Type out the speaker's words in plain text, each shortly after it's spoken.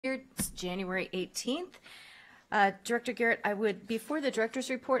It's January 18th. Director Garrett, before the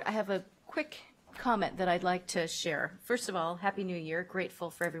director's report, I have a quick comment that I'd like to share. First of all, Happy New Year. Grateful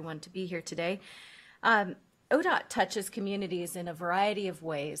for everyone to be here today. ODOT touches communities in a variety of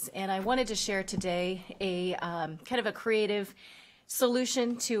ways, and I wanted to share today a kind of a creative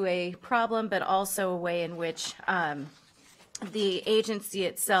solution to a problem, but also a way in which the agency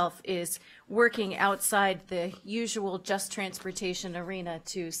itself is working outside the usual just transportation arena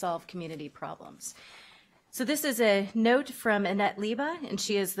to solve community problems. So this is a note from Annette Liba, and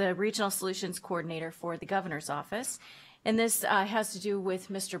she is the Regional Solutions Coordinator for the Governor's Office. And this has to do with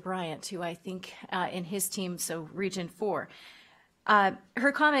Mr. Bryant, who I think in his team, so Region 4.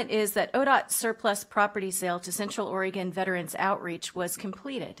 Her comment is that ODOT surplus property sale to Central Oregon Veterans Outreach was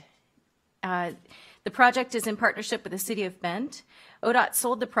completed. The project is in partnership with the City of Bend. ODOT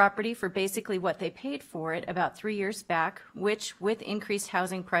sold the property for basically what they paid for it about 3 years back, which, with increased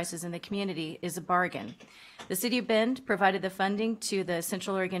housing prices in the community, is a bargain. The City of Bend provided the funding to the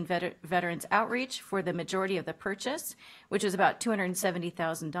Central Oregon Veterans Outreach for the majority of the purchase, which was about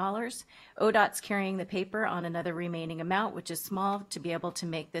 $270,000. ODOT's carrying the paper on another remaining amount, which is small, to be able to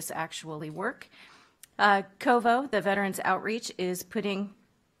make this actually work. COVO, the Veterans Outreach, is putting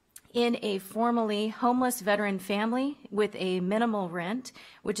in a formerly homeless veteran family with a minimal rent,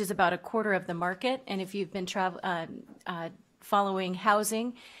 which is about a quarter of the market. And if you've been following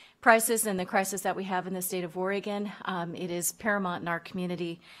housing prices and the crisis that we have in the state of Oregon, it is paramount in our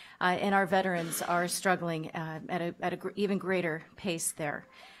community, and our veterans are struggling at an even greater pace there.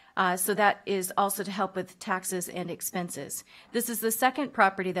 So that is also to help with taxes and expenses. This is the second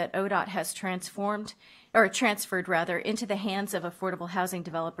property that ODOT has transferred into the hands of affordable housing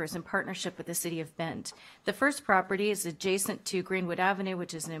developers in partnership with the City of Bend. The first property is adjacent to Greenwood Avenue,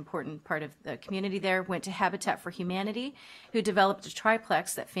 which is an important part of the community there, went to Habitat for Humanity, who developed a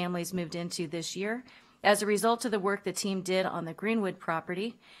triplex that families moved into this year. As a result of the work the team did on the Greenwood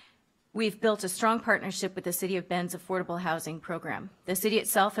property, we've built a strong partnership with the City of Bend's affordable housing program. The city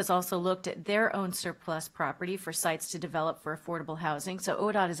itself has also looked at their own surplus property for sites to develop for affordable housing. So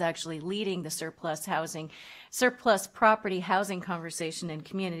ODOT is actually leading the surplus property housing conversation in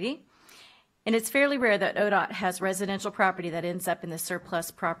community. And it's fairly rare that ODOT has residential property that ends up in the surplus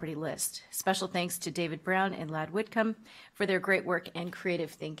property list. Special thanks to David Brown and Ladd Whitcomb for their great work and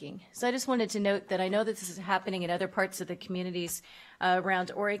creative thinking. So I just wanted to note that I know that this is happening in other parts of the communities around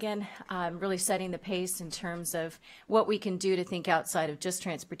Oregon, really setting the pace in terms of what we can do to think outside of just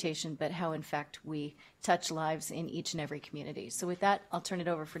transportation, but how in fact we touch lives in each and every community. So with that, I'll turn it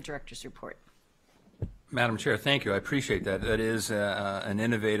over for Director's Report. Madam Chair, thank you. I appreciate that. That is an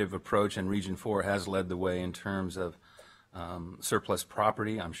innovative approach, and Region 4 has led the way in terms of surplus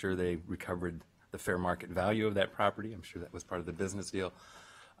property. I'm sure they recovered the fair market value of that property. I'm sure that was part of the business deal.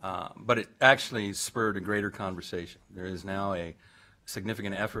 But it actually spurred a greater conversation. There is now a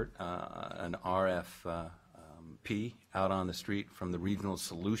significant effort, an RFP out on the street from the Regional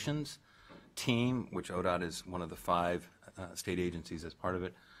Solutions team, which ODOT is one of the 5 state agencies as part of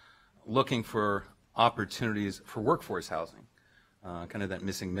it, looking for opportunities for workforce housing, kind of that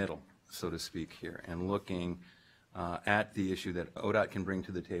missing middle, so to speak here, and looking at the issue that ODOT can bring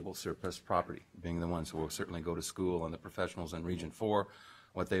to the table, surplus property being the one. So we'll certainly go to school on the professionals in Region 4,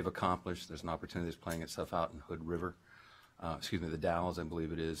 what they've accomplished. There's an opportunity that's playing itself out in Hood River, the Dalles, I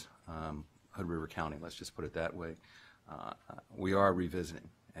believe it is, Hood River County, let's just put it that way. We are revisiting,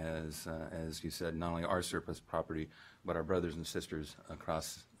 as you said, not only our surplus property, but our brothers and sisters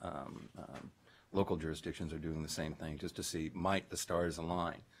across local jurisdictions are doing the same thing, just to see, might the stars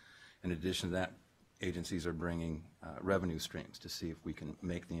align. In addition to that, agencies are bringing revenue streams to see if we can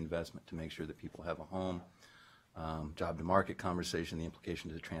make the investment to make sure that people have a home. Job to market conversation, the implication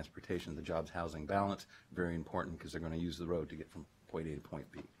to the transportation, the jobs housing balance, very important because they're going to use the road to get from point A to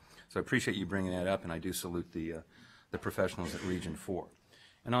point B. So I appreciate you bringing that up, and I do salute the professionals at Region 4.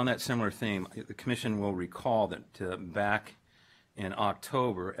 And on that similar theme, the Commission will recall that back in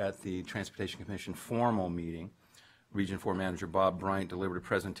October at the Transportation Commission formal meeting, Region 4 Manager Bob Bryant delivered a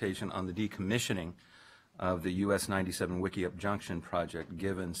presentation on the decommissioning of the US 97 Wickiup Junction project,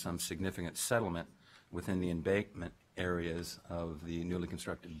 given some significant settlement within the embankment areas of the newly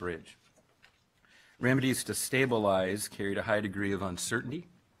constructed bridge. Remedies to stabilize carried a high degree of uncertainty,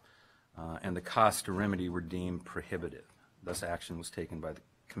 and the costs to remedy were deemed prohibitive. Thus, action was taken by the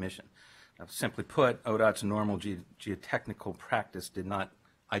Commission. Now, simply put, ODOT's normal geotechnical practice did not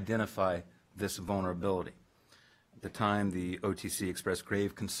identify this vulnerability. At the time, the OTC expressed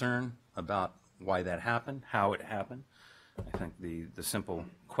grave concern about why that happened, how it happened. I think the simple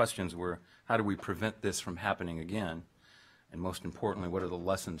questions were, how do we prevent this from happening again? and most importantly, what are the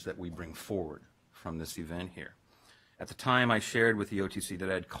lessons that we bring forward from this event here. At the time, I shared with the OTC that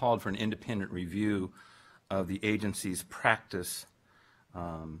I had called for an independent review of the agency's practice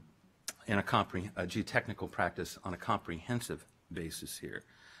in a geotechnical practice on a comprehensive basis here.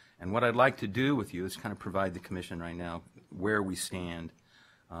 And what I'd like to do with you is kind of provide the Commission right now where we stand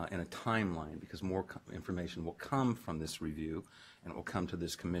in a timeline, because more information will come from this review and it will come to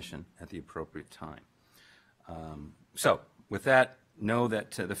this Commission at the appropriate time. So with that, know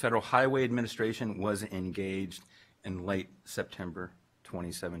that the Federal Highway Administration was engaged in late September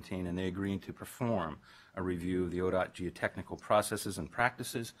 2017, and they agreed to perform a review of the ODOT geotechnical processes and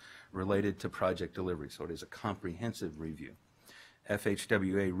practices related to project delivery. So it is a comprehensive review.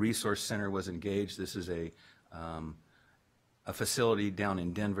 FHWA Resource Center was engaged. This is a facility down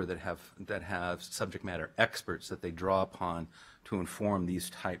in Denver that have subject matter experts that they draw upon to inform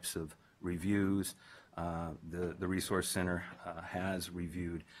these types of reviews. The Resource Center has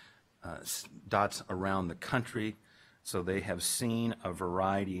reviewed dots around the country, so they have seen a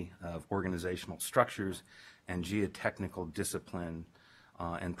variety of organizational structures and geotechnical discipline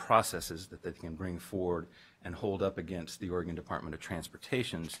and processes that they can bring forward and hold up against the Oregon Department of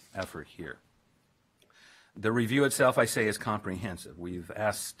Transportation's effort here. The review itself, I say, is comprehensive. We've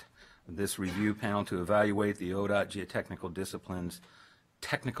asked this review panel to evaluate the ODOT geotechnical discipline's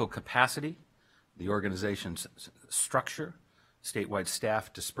technical capacity, the organization's structure, statewide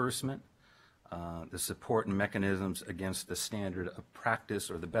staff disbursement, the support and mechanisms against the standard of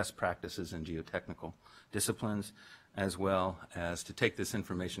practice or the best practices in geotechnical disciplines, as well as to take this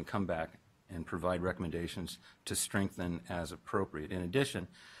information, come back, and provide recommendations to strengthen as appropriate. In addition,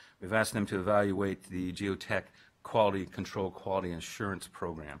 we've asked them to evaluate the Geotech Quality Control Quality Assurance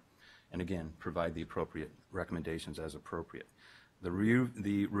Program, and again, provide the appropriate recommendations as appropriate. The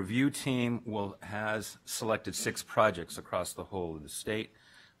review team has selected 6 projects across the whole of the state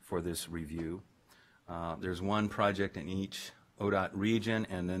for this review. There's one project in each ODOT region,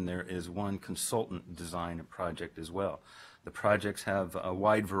 and then there is one consultant design project as well. The projects have a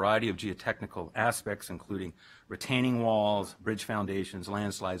wide variety of geotechnical aspects, including retaining walls, bridge foundations,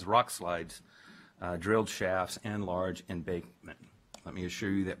 landslides, rock slides, drilled shafts, and large embankment. Let me assure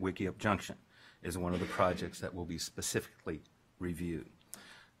you that Wickiup Junction is one of the projects that will be specifically reviewed.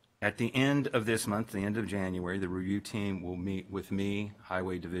 At the end of this month, the end of January, the review team will meet with me,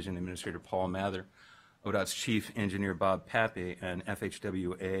 Highway Division Administrator Paul Mather, ODOT's Chief Engineer Bob Pape, and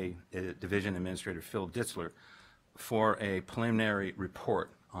FHWA Division Administrator Phil Ditzler for a preliminary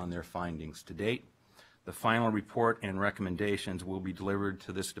report on their findings to date. The final report and recommendations will be delivered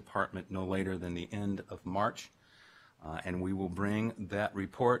to this department no later than the end of March, and we will bring that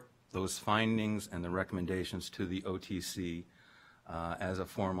report, those findings, and the recommendations to the OTC as a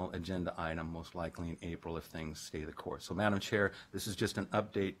formal agenda item, most likely in April if things stay the course. So, Madam Chair, this is just an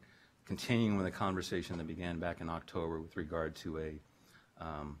update continuing with a conversation that began back in October with regard to a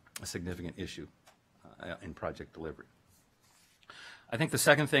significant issue in project delivery. I think the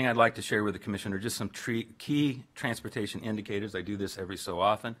second thing I'd like to share with the Commission are just some key transportation indicators. I do this every so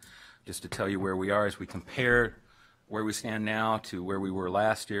often, just to tell you where we are as we compare where we stand now to where we were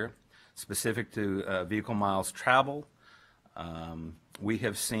last year. Specific to vehicle miles traveled, we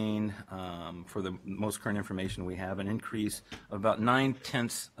have seen, for the most current information we have, an increase of about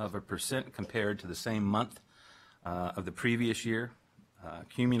 0.9% compared to the same month of the previous year.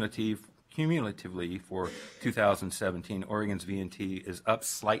 Cumulatively for 2017, Oregon's VMT is up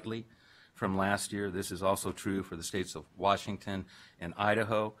slightly from last year. This is also true for the states of Washington and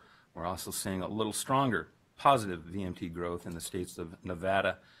Idaho. We're also seeing a little stronger positive VMT growth in the states of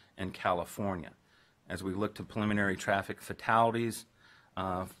Nevada and California. As we look to preliminary traffic fatalities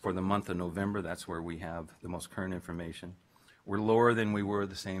for the month of November, that's where we have the most current information. We're lower than we were at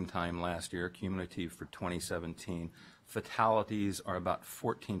the same time last year. Cumulative for 2017, fatalities are about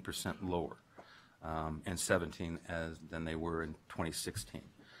 14% lower in 17 than they were in 2016.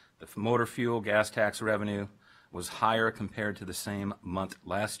 The motor fuel gas tax revenue was higher compared to the same month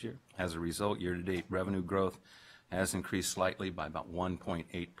last year. As a result, year-to-date revenue growth has increased slightly by about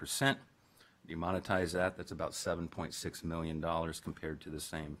 1.8%. Demonetize that, that's about $7.6 million compared to the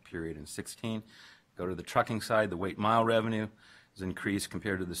same period in 16. Go to the trucking side, the weight mile revenue has increased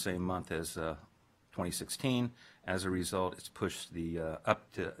compared to the same month as 2016. As a result, it's pushed the up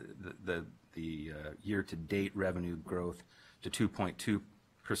to the year-to-date revenue growth to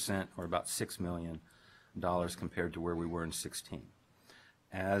 2.2%, or about $6 million compared to where we were in 16.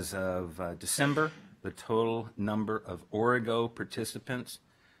 As of December, the total number of Origo participants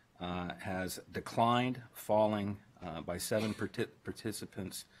has declined, falling by 7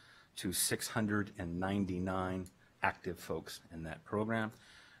 participants to 699 active folks in that program.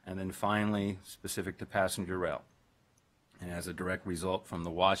 And then finally, specific to passenger rail, and as a direct result from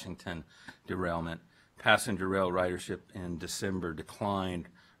the Washington derailment, passenger rail ridership in December declined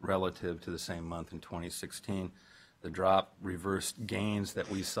relative to the same month in 2016. The drop reversed gains that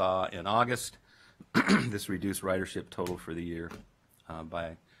we saw in August. This reduced ridership total for the year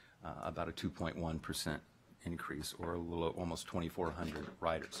by about a 2.1% increase, or a little almost 2,400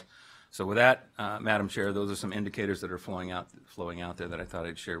 riders. So with that, Madam Chair, those are some indicators that are flowing out there that I thought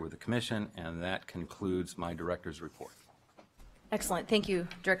I'd share with the Commission, and that concludes my Director's report. Excellent. Thank you,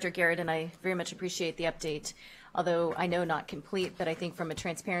 Director Garrett, and I very much appreciate the update, although I know not complete, but I think from a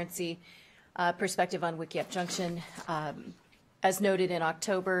transparency perspective on Wikiup Junction, as noted in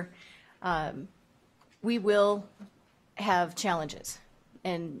October, we will have challenges,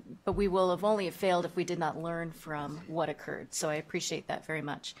 but we will have only failed if we did not learn from what occurred. So I appreciate that very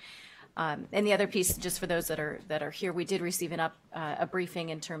much. And the other piece, just for those that are here, we did receive a briefing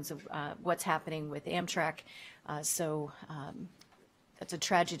in terms of what's happening with Amtrak. So that's a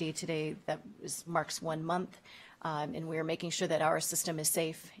tragedy today that marks 1 month, and we are making sure that our system is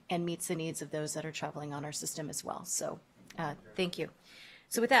safe and meets the needs of those that are traveling on our system as well. So thank you.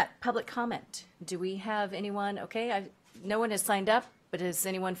 So with that, public comment. Do we have anyone? Okay, no one has signed up, but does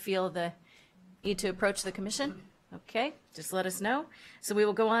anyone feel the need to approach the Commission? Okay, just let us know. So we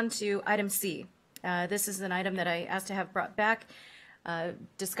will go on to item C. This is an item that I asked to have brought back,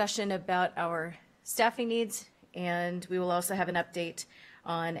 discussion about our staffing needs, and we will also have an update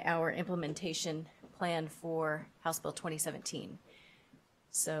on our implementation plan for House Bill 2017.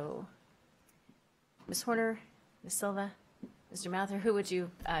 So, Ms. Horner, Ms. Silva, Mr. Mather, who would you,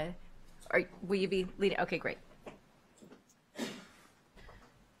 will you be leading? Okay, great.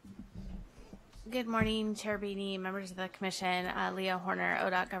 Good morning, Chair Beatty, members of the Commission, Leah Horner,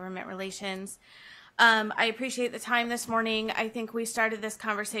 ODOT Government Relations. I appreciate the time this morning. I think we started this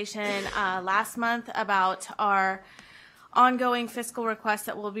conversation last month about our ongoing fiscal request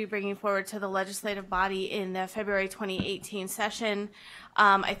that we'll be bringing forward to the legislative body in the February 2018 session.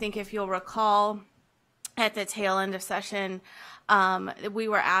 I think if you'll recall, at the tail end of session, we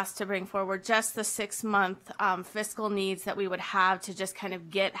were asked to bring forward just the 6-month fiscal needs that we would have to just kind of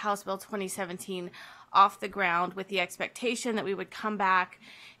get House Bill 2017 off the ground, with the expectation that we would come back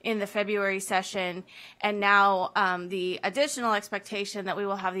in the February session. And now the additional expectation that we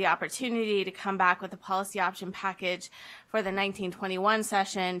will have the opportunity to come back with a policy option package for the 1921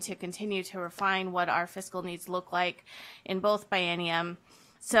 session to continue to refine what our fiscal needs look like in both biennium.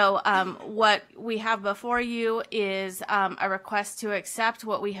 So what we have before you is a request to accept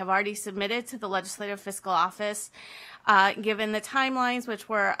what we have already submitted to the Legislative Fiscal Office. Given the timelines, which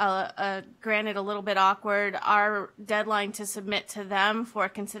were granted a little bit awkward, our deadline to submit to them for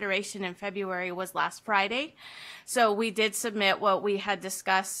consideration in February was last Friday. So we did submit what we had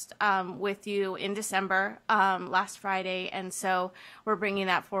discussed with you in December last Friday, and so we're bringing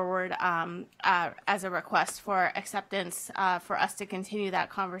that forward as a request for acceptance for us to continue that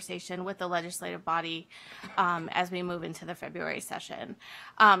conversation with the legislative body as we move into the February session.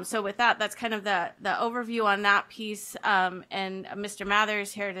 So with that, that's kind of the overview on that piece, and Mr. Mather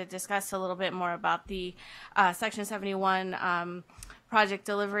is here to discuss a little bit more about the Section 71 project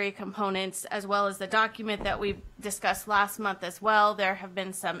delivery components, as well as the document that we discussed last month as well. There have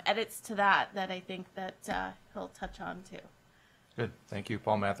been some edits to that I think that he'll touch on too. Good. Thank you.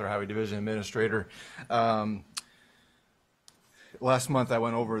 Paul Mather, Highway Division Administrator. Last month I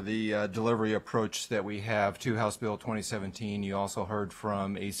went over the delivery approach that we have to House Bill 2017. You also heard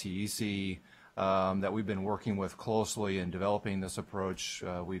from ACEC that we've been working with closely in developing this approach.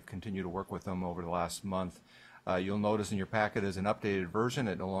 We've continued to work with them over the last month. You'll notice in your packet is an updated version.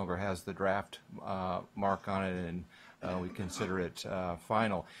 It no longer has the draft mark on it, and we consider it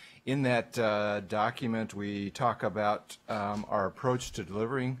final. In that document, we talk about our approach to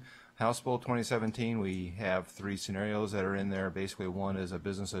delivering House Bill 2017. We have 3 scenarios that are in there. Basically, one is a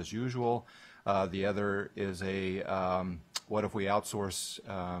business as usual. The other is a what if we outsource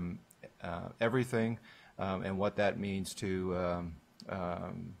everything, and what that means to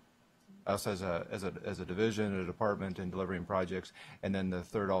us as a division, a department in delivering projects. And then the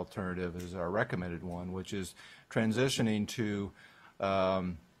third alternative is our recommended one, which is transitioning to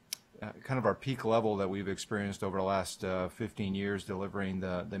kind of our peak level that we've experienced over the last 15 years delivering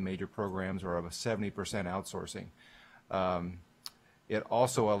the major programs, or of a 70% outsourcing. It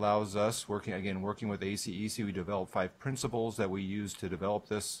also allows us, working with ACEC, we developed 5 principles that we use to develop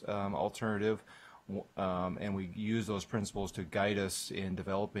this alternative. And we use those principles to guide us in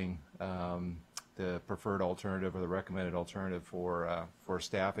developing the preferred alternative or the recommended alternative for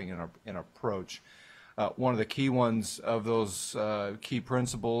staffing and approach. One of the key ones of those key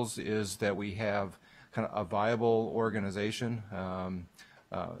principles is that we have kind of a viable organization,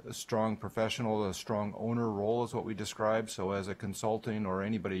 a strong professional, a strong owner role is what we describe. So as a consulting or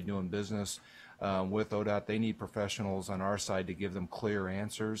anybody doing business with ODOT, they need professionals on our side to give them clear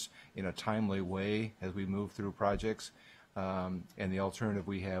answers in a timely way as we move through projects. And the alternative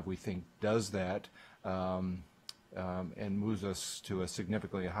we have, we think, does that and moves us to a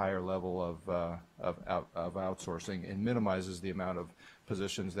significantly higher level of outsourcing and minimizes the amount of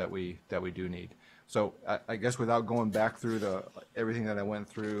positions that we do need. So I guess without going back through everything that I went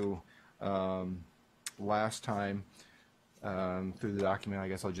through last time through the document, I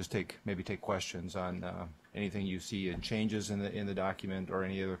guess I'll just maybe take questions on anything you see and changes in the document or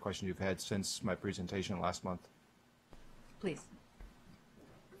any other questions you've had since my presentation last month. Please.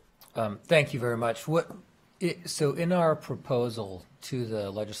 Thank you very much. So in our proposal to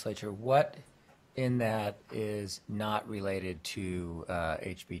the legislature, what in that is not related to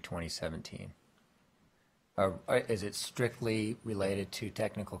HB 2017? Or is it strictly related to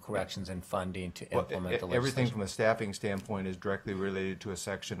technical corrections and funding to implement the legislation? Everything from a staffing standpoint is directly related to a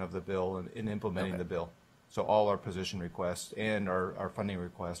section of the bill and in implementing the bill. So all our position requests and our funding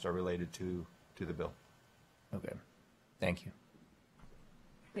requests are related to the bill. Okay. Thank you.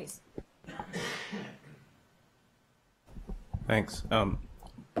 Please. Thanks.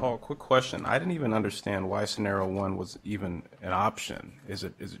 Paul, quick question. I didn't even understand why scenario 1 was even an option. Is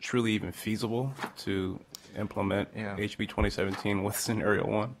it truly even feasible to implement HB 2017 with scenario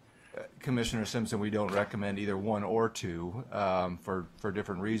 1? Commissioner Simpson, we don't recommend either 1 or 2 for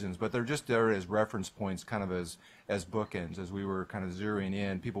different reasons, but they're just there as reference points, kind of as bookends. As we were kind of zeroing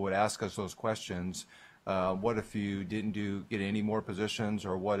in, people would ask us those questions. What if you didn't get any more positions,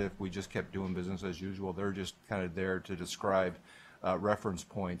 or what if we just kept doing business as usual? They're just kind of there to describe reference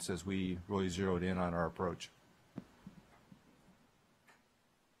points as we really zeroed in on our approach.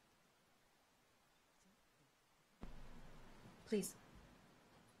 Please.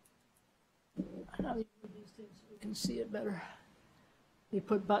 I know you do these things so we can see it better. You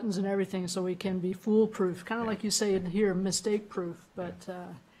put buttons and everything so we can be foolproof, kind of like you say in here, mistake-proof. But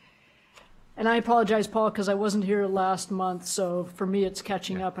and I apologize, Paul, because I wasn't here last month, so for me it's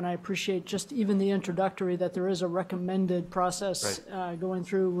catching up, and I appreciate just even the introductory that there is a recommended process going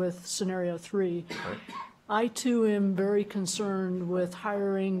through with scenario 3. Right. I too am very concerned with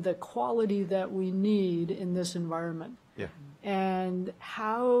hiring the quality that we need in this environment. Yeah. And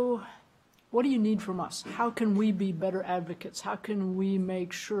what do you need from us? How can we be better advocates? How can we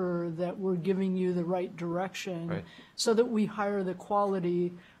make sure that we're giving you the right direction so that we hire the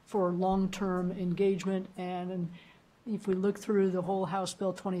quality for long-term engagement? And if we look through the whole House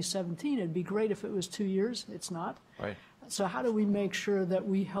Bill 2017, it'd be great if it was 2 years. It's not. Right. So how do we make sure that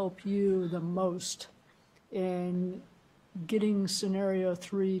we help you the most in getting scenario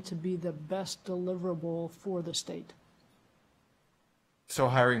 3 to be the best deliverable for the state? So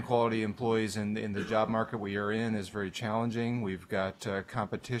hiring quality employees in the job market we are in is very challenging. We've got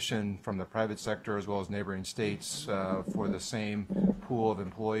competition from the private sector as well as neighboring states for the same pool of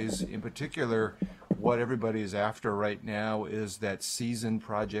employees. In particular, what everybody is after right now is that seasoned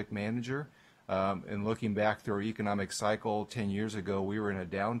project manager. And looking back through our economic cycle 10 years ago, we were in a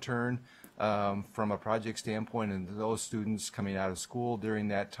downturn from a project standpoint, and those students coming out of school during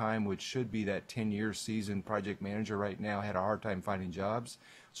that time, which should be that 10-year seasoned project manager right now, had a hard time finding jobs.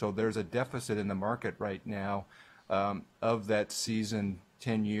 So there's a deficit in the market right now of that seasoned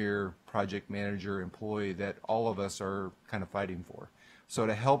 10-year project manager employee that all of us are kind of fighting for. So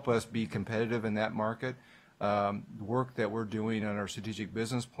to help us be competitive in that market, work that we're doing on our strategic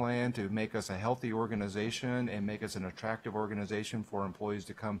business plan to make us a healthy organization and make us an attractive organization for employees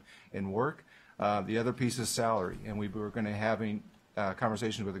to come and work. The other piece is salary, and we were going to having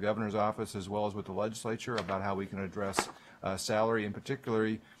conversations with the governor's office as well as with the legislature about how we can address salary, and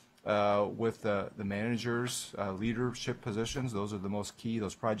particularly with the managers, leadership positions. Those are the most key.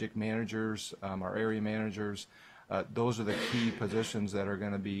 Those project managers, our area managers. Those are the key positions that are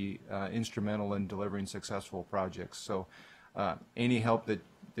going to be instrumental in delivering successful projects. So any help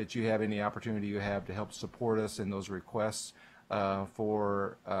that you have, any opportunity you have to help support us in those requests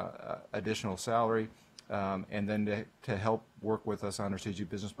for additional salary, and then to help work with us on our strategic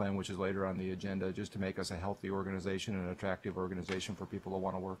business plan, which is later on the agenda, just to make us a healthy organization and an attractive organization for people who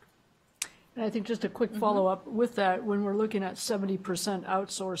want to work. And I think just a quick follow-up with that, when we're looking at 70%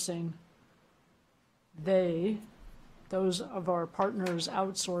 outsourcing, those of our partners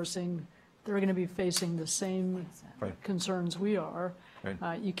outsourcing, they're going to be facing the same concerns we are.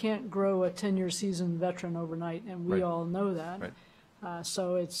 Right. You can't grow a 10-year seasoned veteran overnight, and we all know that. Right.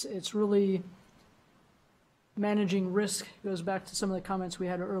 So it's really managing risk goes back to some of the comments we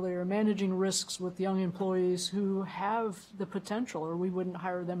had earlier, managing risks with young employees who have the potential, or we wouldn't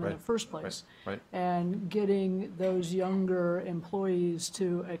hire them in the Right, first place. right. And getting those younger employees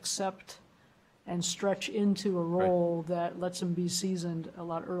to accept and stretch into a role that lets them be seasoned a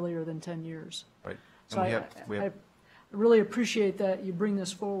lot earlier than 10 years. Right. So And I really appreciate that you bring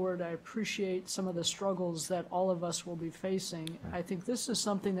this forward. I appreciate some of the struggles that all of us will be facing. I think this is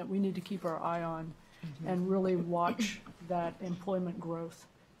something that we need to keep our eye on and really watch that employment growth.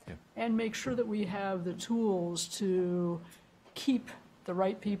 Yeah. And make sure that we have the tools to keep the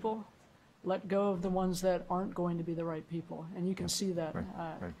right people, let go of the ones that aren't going to be the right people. And you can see that. Right,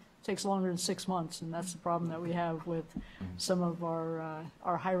 right. It takes longer than 6 months, and that's the problem that we have with some of our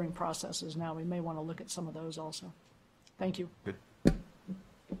hiring processes now. We may want to look at some of those also. Thank you. Good.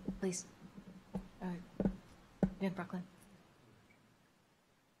 Please. Dan Brooklyn.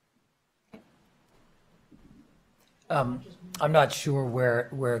 I'm not sure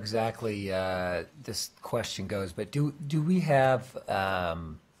where exactly this question goes, but do we have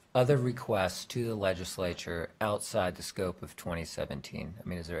other requests to the legislature outside the scope of 2017? I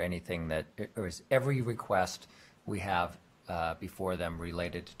mean, is there anything that, or is every request we have before them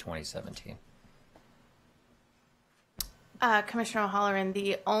related to 2017? Commissioner O'Halloran,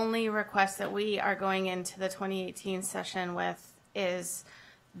 the only request that we are going into the 2018 session with is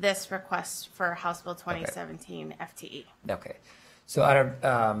this request for House Bill 2017 FTE. Okay. So I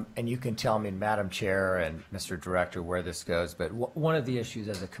don't, and you can tell me, Madam Chair and Mr. Director, where this goes, but one of the issues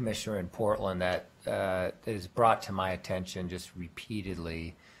as a commissioner in Portland that is brought to my attention just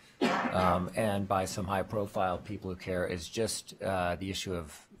repeatedly and by some high-profile people who care is just the issue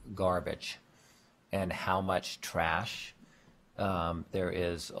of garbage and how much trash there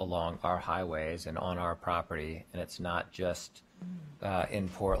is along our highways and on our property. And it's not just in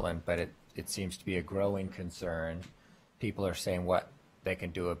Portland, but it seems to be a growing concern. People are saying what they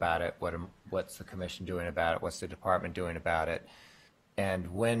can do about it, what's the commission doing about it, what's the department doing about it,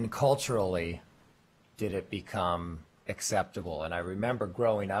 and when culturally did it become acceptable? And I remember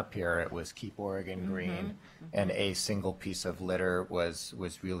growing up here, it was keep Oregon green, and a single piece of litter was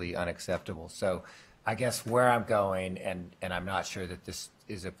really unacceptable. So I guess where I'm going, and I'm not sure that this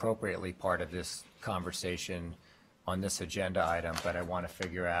is appropriately part of this conversation on this agenda item, but I want to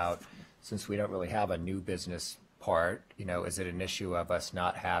figure out, since we don't really have a new business part, is it an issue of us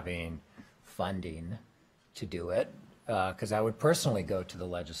not having funding to do it? Because I would personally go to the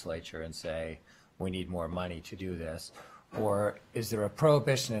legislature and say, we need more money to do this. Or is there a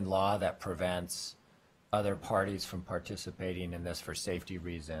prohibition in law that prevents other parties from participating in this for safety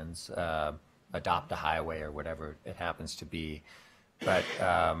reasons, adopt a highway or whatever it happens to be? But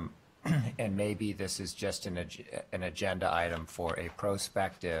and maybe this is just an agenda item for a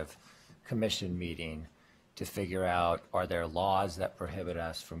prospective commission meeting to figure out, are there laws that prohibit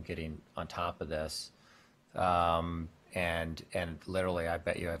us from getting on top of this? And literally, I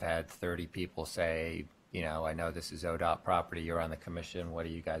bet you I've had 30 people say, I know this is ODOT property, you're on the commission, what are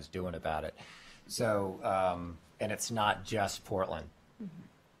you guys doing about it? So, and it's not just Portland.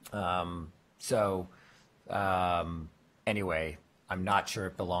 Anyway, I'm not sure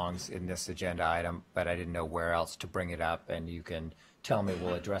it belongs in this agenda item, but I didn't know where else to bring it up, and you can tell me,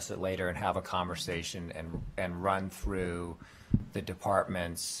 we'll address it later and have a conversation and run through the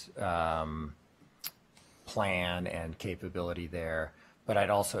department's plan and capability there. But I'd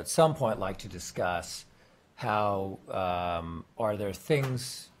also at some point like to discuss how are there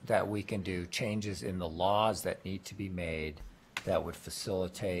things that we can do, changes in the laws that need to be made that would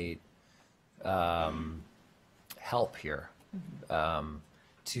facilitate help here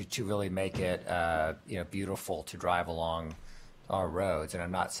to really make it beautiful to drive along our roads. And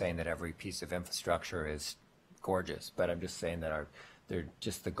I'm not saying that every piece of infrastructure is gorgeous, but I'm just saying that they're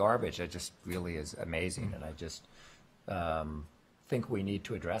just the garbage. It just really is amazing, and I just think we need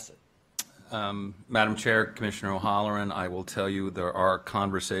to address it. Madam Chair, Commissioner O'Halloran, I will tell you there are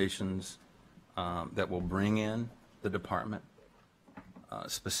conversations that will bring in the department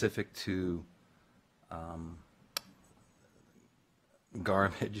specific to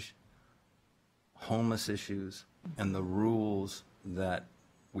garbage, homeless issues, and the rules that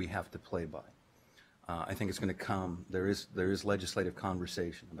we have to play by. I think it's going to come. There is legislative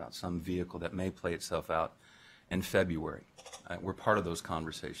conversation about some vehicle that may play itself out in February. We're part of those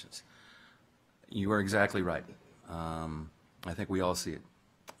conversations. You are exactly right. I think we all see it.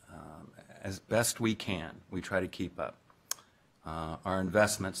 As best we can, we try to keep up. Our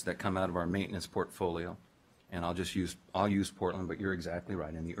investments that come out of our maintenance portfolio And I'll use Portland, but you're exactly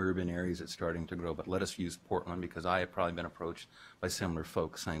right. In the urban areas, it's starting to grow. But let us use Portland, because I have probably been approached by similar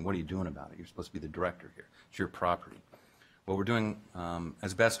folks saying, what are you doing about it? You're supposed to be the director here. It's your property. Well, we're doing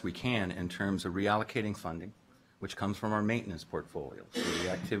as best we can in terms of reallocating funding, which comes from our maintenance portfolio. So the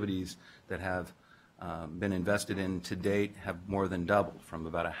activities that have been invested in to date have more than doubled, from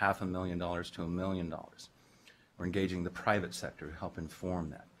about $500,000 to $1 million. We're engaging the private sector to help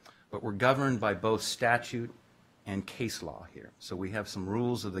inform that. But we're governed by both statute and case law here. So we have some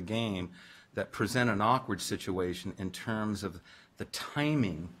rules of the game that present an awkward situation in terms of the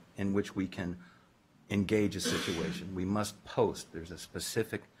timing in which we can engage a situation. We must post. There's a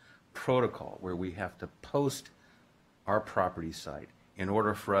specific protocol where we have to post our property site in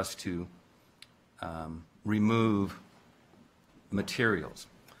order for us to remove materials.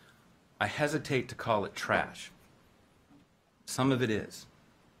 I hesitate to call it trash. Some of it is.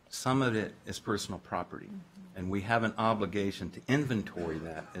 Some of it is personal property, and we have an obligation to inventory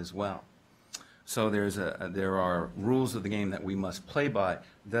that as well. So there are rules of the game that we must play by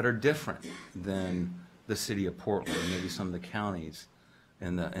that are different than the city of Portland, and maybe some of the counties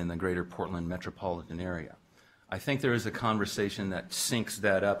in the greater Portland metropolitan area. I think there is a conversation that syncs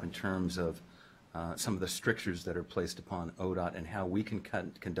that up in terms of some of the strictures that are placed upon ODOT and how we can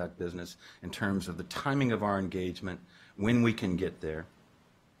conduct business in terms of the timing of our engagement, when we can get there,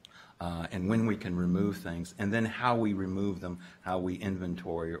 and when we can remove things, and then how we remove them, how we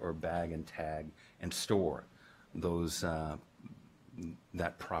inventory or bag and tag and store those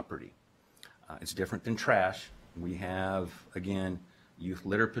that property. It's different than trash. We have, again, youth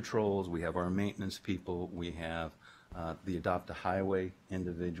litter patrols, we have our maintenance people, we have the Adopt a Highway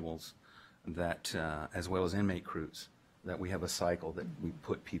individuals, that as well as inmate crews, that we have a cycle that we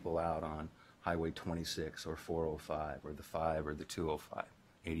put people out on Highway 26 or 405 or the 5 or the 205.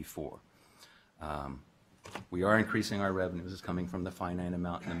 84. We are increasing our revenues. It's coming from the finite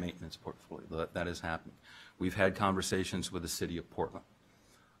amount in the maintenance portfolio. That is happening. We've had conversations with the city of Portland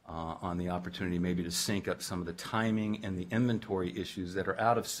on the opportunity maybe to sync up some of the timing and the inventory issues that are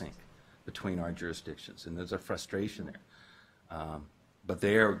out of sync between our jurisdictions, and there's a frustration there. But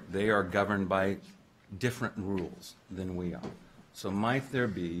they are governed by different rules than we are. So might there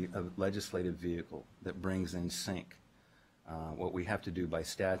be a legislative vehicle that brings in sync what we have to do by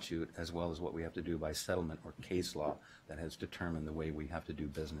statute as well as what we have to do by settlement or case law that has determined the way we have to do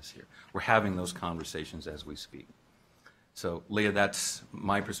business here. We're having those conversations as we speak. So, Leah, that's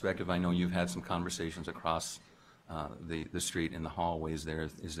my perspective. I know you've had some conversations across the street in the hallways there.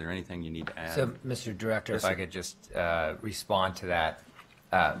 Is there anything you need to add? So, Mr. Director, Yes, if I sir. could just respond to that.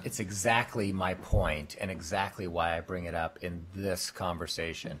 It's exactly my point and exactly why I bring it up in this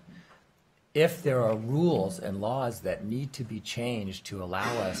conversation. If there are rules and laws that need to be changed to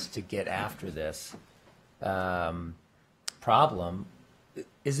allow us to get after this problem,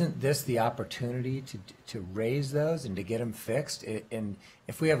 isn't this the opportunity to raise those and to get them fixed? And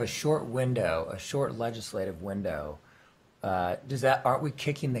if we have a short window, a short legislative window, aren't we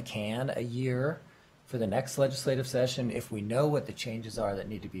kicking the can a year for the next legislative session if we know what the changes are that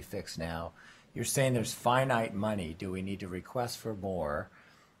need to be fixed now? You're saying there's finite money. Do we need to request for more?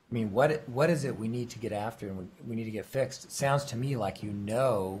 I mean, what is it we need to get after and we need to get fixed? It sounds to me like you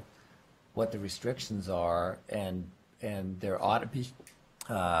know what the restrictions are, and there ought to be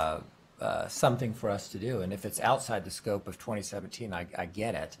something for us to do. And if it's outside the scope of 2017, I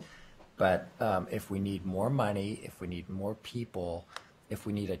get it. But if we need more money, if we need more people, if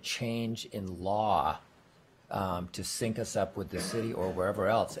we need a change in law to sync us up with the city or wherever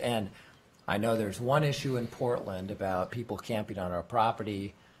else. And I know there's one issue in Portland about people camping on our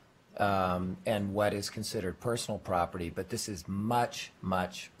property, and what is considered personal property, but this is much,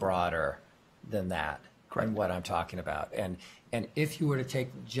 much broader than that. Correct. And what I'm talking about. And if you were to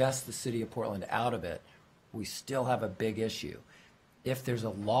take just the city of Portland out of it, we still have a big issue. If there's a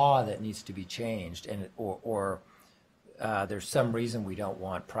law that needs to be changed, and or there's some reason we don't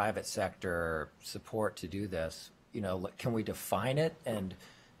want private sector support to do this, can we define it?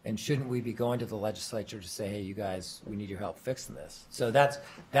 And shouldn't we be going to the legislature to say, hey, you guys, we need your help fixing this? So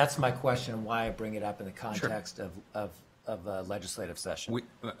that's my question, and why I bring it up in the context of a legislative session.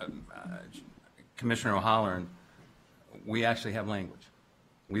 Commissioner O'Halloran, we actually have language.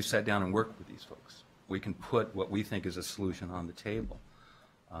 We've sat down and worked with these folks. We can put what we think is a solution on the table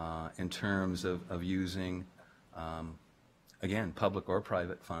in terms of using, again, public or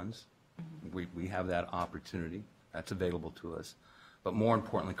private funds. We have that opportunity. That's available to us. But more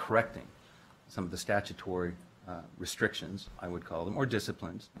importantly, correcting some of the statutory restrictions, I would call them, or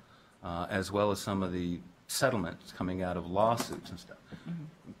disciplines, as well as some of the settlements coming out of lawsuits and stuff.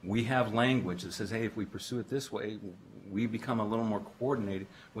 we have language that says, hey, if we pursue it this way, we become a little more coordinated,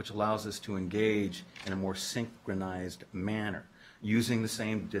 which allows us to engage in a more synchronized manner, using the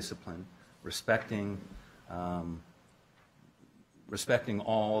same discipline, respecting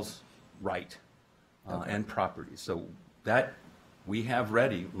all's right and property. So that we have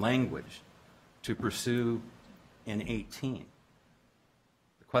ready language to pursue in 18.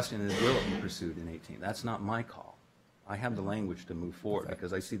 The question is, will it be pursued in 18? That's not my call. I have the language to move forward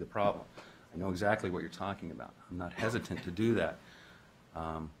because I see the problem. I know exactly what you're talking about. I'm not hesitant to do that.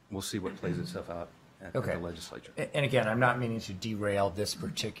 We'll see what plays itself out at the legislature. And again, I'm not meaning to derail this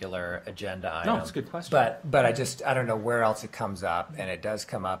particular agenda item. No, it's a good question. But I don't know where else it comes up, and it does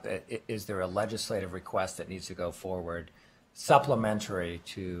come up. Is there a legislative request that needs to go forward supplementary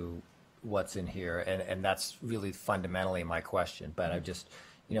to what's in here? And that's really fundamentally my question. But I just,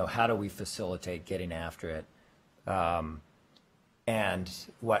 how do we facilitate getting after it? And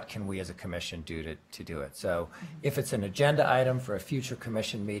what can we as a commission do to do it? So if it's an agenda item for a future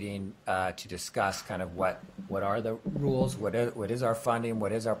commission meeting to discuss kind of what are the rules, what is our funding,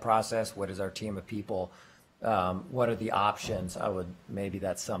 what is our process, what is our team of people, what are the options, maybe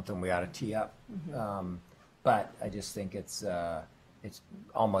that's something we ought to tee up. But I just think it's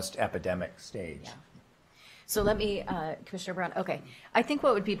almost epidemic stage. Yeah. So let me, Commissioner Brown, okay. I think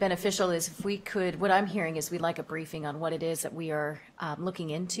what would be beneficial is if we could, what I'm hearing is we'd like a briefing on what it is that we are looking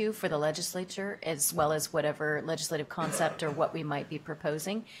into for the legislature, as well as whatever legislative concept or what we might be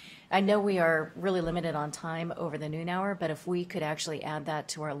proposing. I know we are really limited on time over the noon hour, but if we could actually add that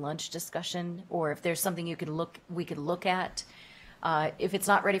to our lunch discussion, or if there's something we could look at, if it's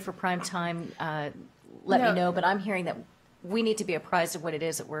not ready for prime time, let me know. But I'm hearing that we need to be apprised of what it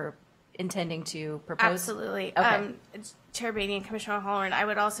is that we're intending to propose? Absolutely. Okay. Chair Beatty and Commissioner O'Halloran, I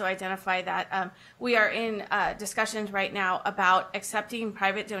would also identify that we are in discussions right now about accepting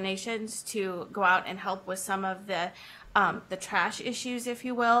private donations to go out and help with some of the trash issues, if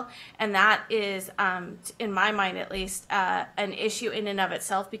you will. And that is, in my mind at least, an issue in and of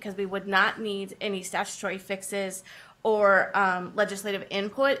itself, because we would not need any statutory fixes or legislative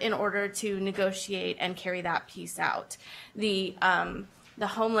input in order to negotiate and carry that piece out. The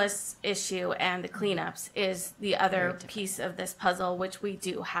homeless issue and the cleanups is the other piece of this puzzle, which we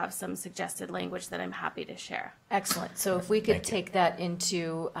do have some suggested language that I'm happy to share. Excellent. So if we could take that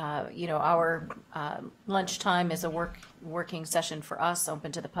into, our lunchtime as a working session for us,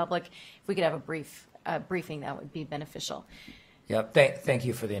 open to the public, if we could have a briefing, that would be beneficial. Yep. Thank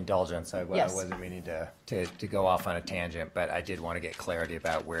you for the indulgence. I Yes. wasn't meaning to go off on a tangent, but I did want to get clarity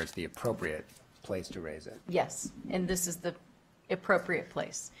about where's the appropriate place to raise it. Yes, and this is the appropriate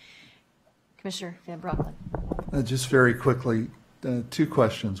place. Commissioner Van Broecklyn. Just very quickly, two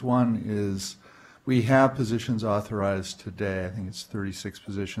questions. One is, we have positions authorized today. I think it's 36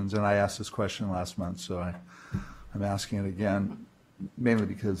 positions, and I asked this question last month, so I'm asking it again, mainly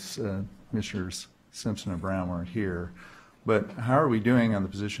because Commissioners Simpson and Brown weren't here. But how are we doing on the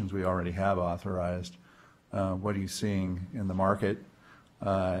positions we already have authorized? What are you seeing in the market,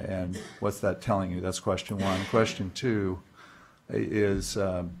 and what's that telling you? That's question one. Question two is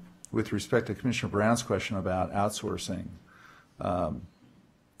with respect to Commissioner Brown's question about outsourcing.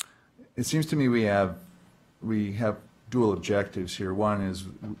 It seems to me we have dual objectives here. One is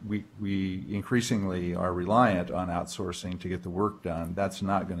we increasingly are reliant on outsourcing to get the work done. That's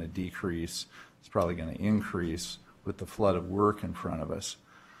not going to decrease. It's probably going to increase with the flood of work in front of us.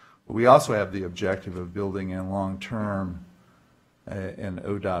 But we also have the objective of building in long-term an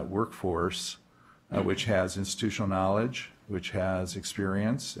ODOT workforce which has institutional knowledge, which has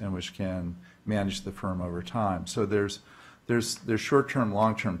experience, and which can manage the firm over time. So there's short-term,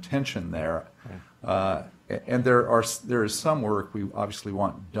 long-term tension there, and there is some work we obviously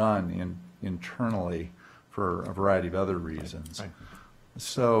want done internally for a variety of other reasons.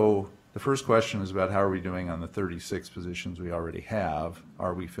 So the first question is about how are we doing on the 36 positions we already have?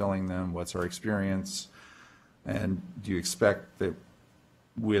 Are we filling them? What's our experience? And do you expect that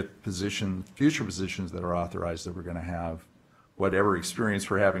with future positions that are authorized, that we're going to have whatever experience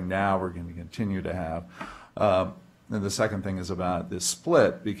we're having now, we're going to continue to have? And the second thing is about this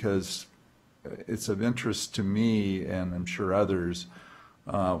split, because it's of interest to me, and I'm sure others,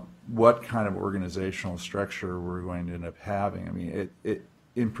 what kind of organizational structure we're going to end up having. I mean,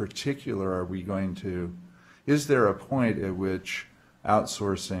 in particular, is there a point at which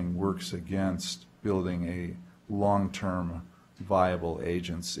outsourcing works against building a long-term viable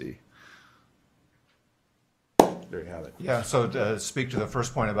agency? There you have it. Yeah, so to speak to the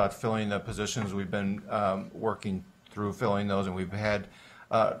first point about filling the positions, we've been working through filling those, and we've had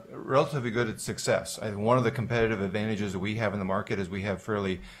relatively good at success. I think one of the competitive advantages that we have in the market is we have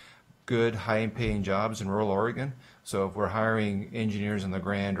fairly good, high-paying jobs in rural Oregon. So if we're hiring engineers in the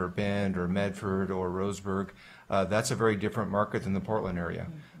Grand or Bend or Medford or Roseburg, that's a very different market than the Portland area.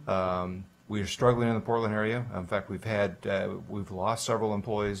 We are struggling in the Portland area. In fact, we've lost several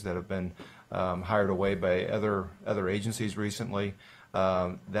employees that have been hired away by other agencies recently.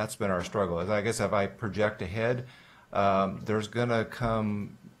 That's been our struggle. I guess if I project ahead, there's going to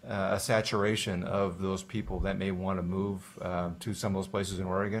come a saturation of those people that may want to move to some of those places in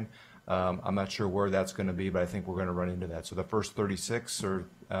Oregon. I'm not sure where that's going to be, but I think we're going to run into that. So the first 36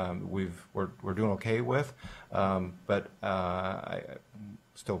 we're doing okay with, but I'm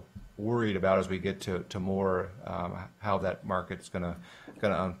still worried about as we get to more how that market's going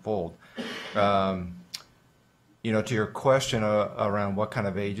to unfold. To your question around what kind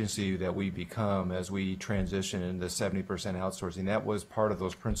of agency that we become as we transition into 70% outsourcing, that was part of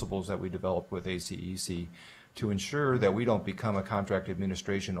those principles that we developed with ACEC to ensure that we don't become a contract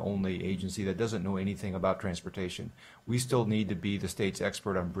administration only agency that doesn't know anything about transportation. We still need to be the state's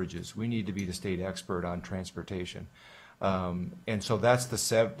expert on bridges. We need to be the state expert on transportation. And so that's the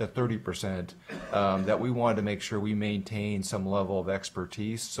 30% that we wanted to make sure we maintain some level of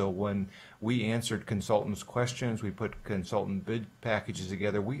expertise. So when we answered consultants' questions, we put consultant bid packages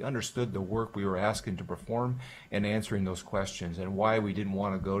together, we understood the work we were asking to perform and answering those questions and why we didn't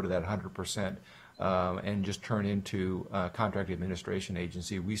want to go to that 100% and just turn into a contract administration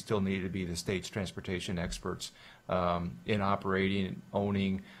agency. We still need to be the state's transportation experts in operating and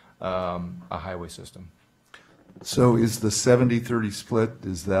owning a highway system. So is the 70-30 split,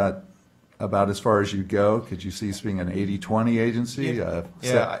 is that about as far as you go? Could you see us being an 80-20 agency, Yeah.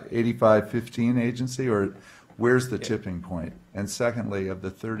 85-15 agency, or where's the tipping point? And secondly, of the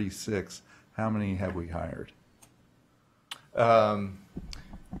 36, how many have we hired?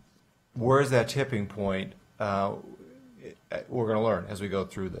 Where's that tipping point? We're going to learn as we go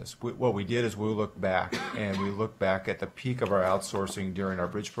through this. What we did is we looked back at the peak of our outsourcing during our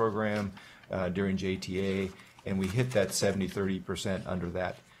bridge program, during JTA, and we hit that 70-30% under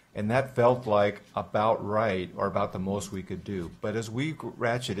that. And that felt like about right, or about the most we could do. But as we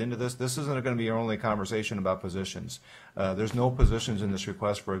ratchet into this isn't going to be our only conversation about positions. There's no positions in this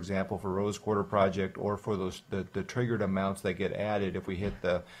request, for example, for Rose Quarter Project or for the triggered amounts that get added if we hit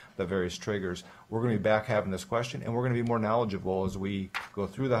the various triggers. We're going to be back having this question, and we're going to be more knowledgeable as we go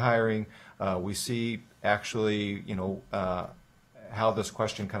through the hiring. We see actually, how this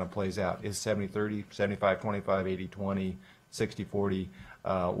question kind of plays out. Is 70-30, 75-25, 80-20, 60-40?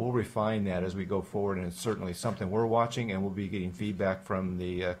 We'll refine that as we go forward, and it's certainly something we're watching, and we'll be getting feedback from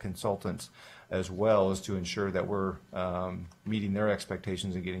the consultants as well as to ensure that we're meeting their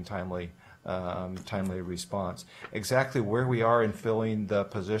expectations and getting timely response. Exactly where we are in filling the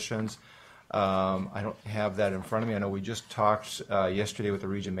positions, I don't have that in front of me. I know we just talked yesterday with the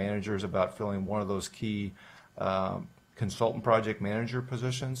region managers about filling one of those key consultant project manager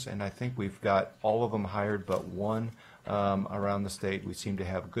positions, and I think we've got all of them hired but one around the state. We seem to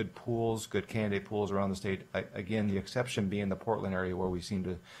have good pools, good candidate pools around the state. Again, the exception being the Portland area where we seem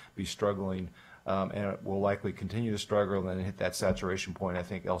to be struggling, and it will likely continue to struggle and then hit that saturation point, I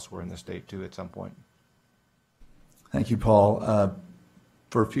think, elsewhere in the state too at some point. Thank you, Paul.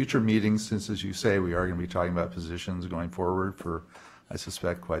 For future meetings, since as you say, we are going to be talking about positions going forward for, I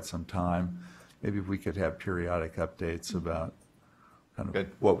suspect, quite some time, maybe if we could have periodic updates about kind of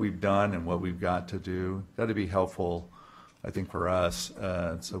what we've done and what we've got to do. That'd be helpful, I think, for us.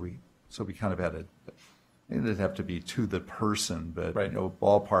 So we kind of had it didn't have to be to the person, but right.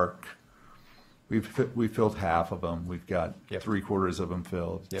 Ballpark. We filled half of them. We've got 3/4 of them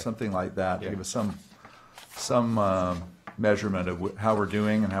filled. Something like that. Give us some measurement of how we're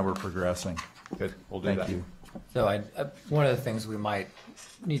doing and how we're progressing. Good. We'll do that. Thank you. So one of the things we might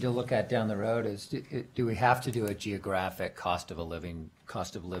need to look at down the road is do we have to do a geographic cost of living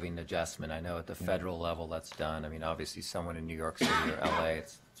adjustment? I know at the federal level that's done. I mean, obviously someone in New York City or LA,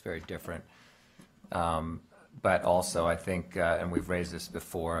 it's very different. But also I think, and we've raised this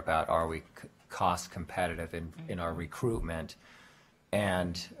before about are we cost competitive in our recruitment?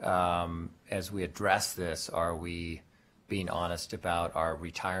 And as we address this, are we being honest about our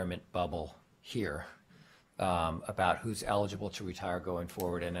retirement bubble here? About who's eligible to retire going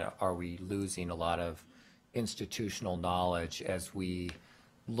forward, and are we losing a lot of institutional knowledge as we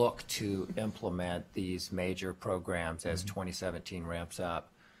look to implement these major programs as 2017 ramps up?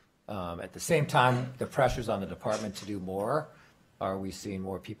 At the same time, the pressures on the department to do more. Are we seeing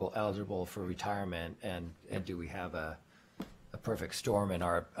more people eligible for retirement, and do we have a a perfect storm in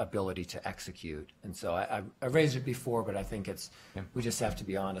our ability to execute. And so I raised it before, but I think we just have to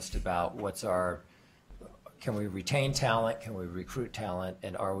be honest about can we retain talent, can we recruit talent,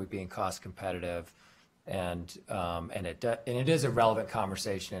 and are we being cost competitive? And it is a relevant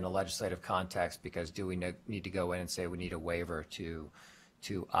conversation in a legislative context, because do we need to go in and say we need a waiver to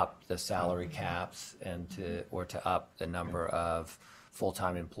up the salary caps or to up the number of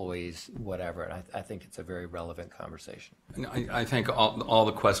full-time employees, whatever. And I think it's a very relevant conversation. And I think all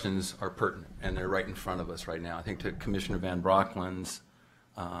the questions are pertinent, and they're right in front of us right now. I think to Commissioner Van Brocklin's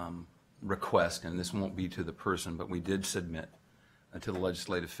request, and this won't be to the person, but we did submit to the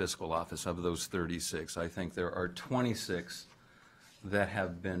Legislative Fiscal Office of those 36. I think there are 26 that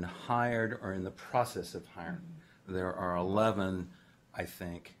have been hired or in the process of hiring. There are 11, I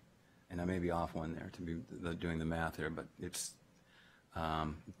think, and I may be off one there to be doing the math here, but it's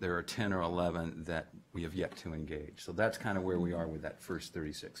there are 10 or 11 that we have yet to engage. So that's kind of where we are with that first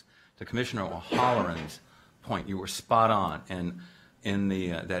 36. To Commissioner O'Halloran's point, you were spot on. And in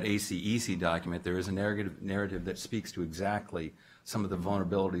that ACEC document, there is a narrative that speaks to exactly some of the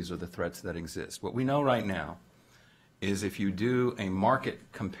vulnerabilities or the threats that exist. What we know right now is if you do a market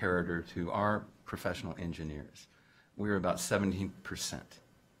comparator to our professional engineers, we're about 17%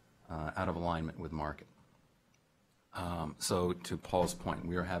 out of alignment with market. So to Paul's point,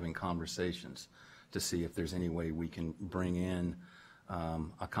 we are having conversations to see if there's any way we can bring in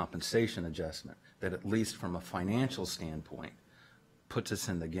a compensation adjustment that, at least from a financial standpoint, puts us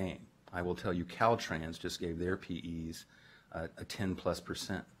in the game. I will tell you, Caltrans just gave their PEs a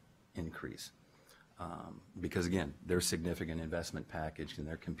 10+% increase because, again, they're a significant investment package and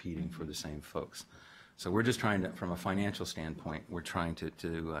they're competing for the same folks. So we're just trying to, from a financial standpoint, we're trying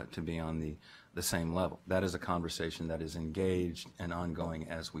to be on the same level. That is a conversation that is engaged and ongoing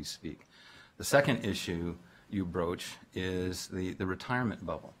as we speak. The second issue you broach is the retirement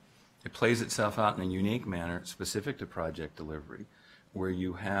bubble. It plays itself out in a unique manner specific to project delivery, where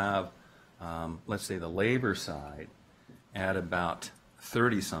you have, let's say, the labor side at about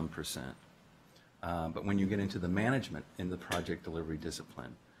 30-some%. But when you get into the management in the project delivery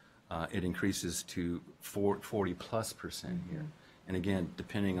discipline, it increases to 40+% here. And again,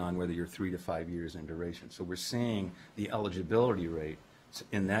 depending on whether you're 3 to 5 years in duration. So we're seeing the eligibility rate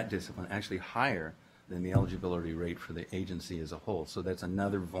in that discipline actually higher than the eligibility rate for the agency as a whole. So that's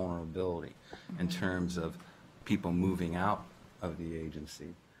another vulnerability in terms of people moving out of the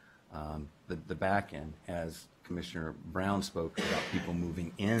agency. The back end, as Commissioner Brown spoke about, people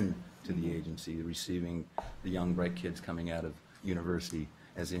moving in to the agency, receiving the young, bright kids coming out of university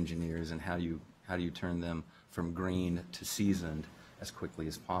as engineers, and how do you turn them from green to seasoned as quickly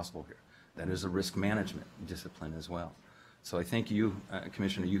as possible here. That is a risk management discipline as well. So I think you,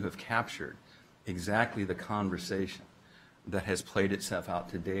 Commissioner, you have captured exactly the conversation that has played itself out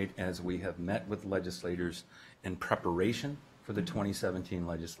to date as we have met with legislators in preparation for the 2017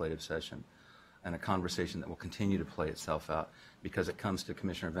 legislative session, and a conversation that will continue to play itself out because it comes to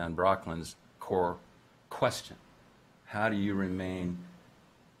Commissioner Van Brocklin's core question. How do you remain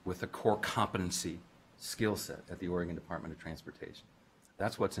with a core competency skill set at the Oregon Department of Transportation?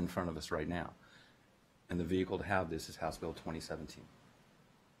 That's what's in front of us right now. And the vehicle to have this is House Bill 2017.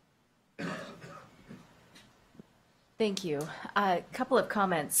 Thank you. A couple of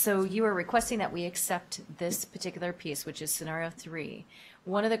comments. So you are requesting that we accept this particular piece, which is scenario 3.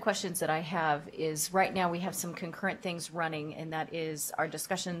 One of the questions that I have is, right now we have some concurrent things running, and that is our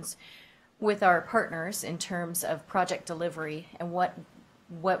discussions with our partners in terms of project delivery and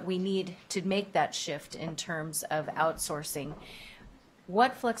what we need to make that shift in terms of outsourcing.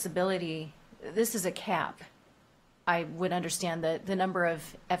 What flexibility, this is a cap. I would understand the number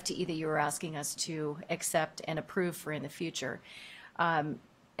of FTE that you were asking us to accept and approve for in the future. And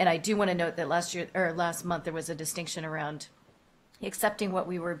I do want to note that last month there was a distinction around accepting what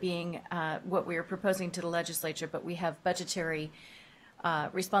we were proposing to the legislature, but we have budgetary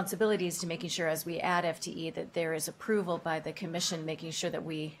responsibilities to making sure as we add FTE that there is approval by the commission, making sure that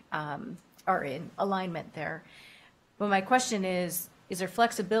we are in alignment there. But my question is there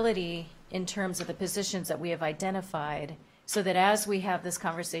flexibility in terms of the positions that we have identified, so that as we have this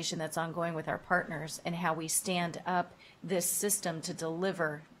conversation that's ongoing with our partners and how we stand up this system to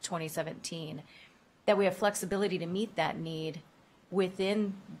deliver 2017, that we have flexibility to meet that need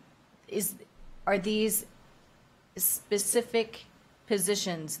within, are these specific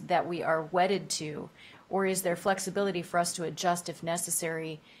positions that we are wedded to, or is there flexibility for us to adjust if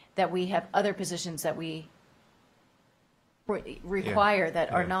necessary, that we have other positions that we require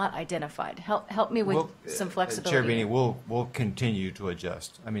that are Yeah. not identified? Help me with Well, some Chair flexibility. Beatty, we'll continue to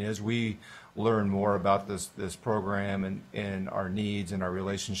adjust. I mean, as we learn more about this program and our needs and our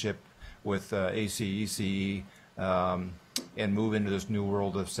relationship with ACEC, and move into this new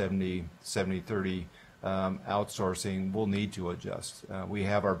world of 70-30 outsourcing, we'll need to adjust. We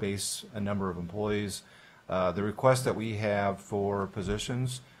have our base, a number of employees. The requests that we have for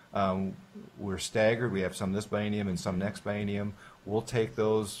positions, we're staggered. We have some this biennium and some next biennium. We'll take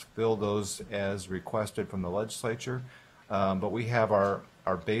those, fill those as requested from the legislature. But we have our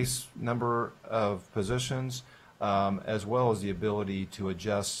base number of positions, as well as the ability to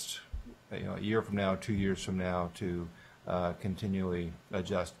adjust, a year from now, 2 years from now, to continually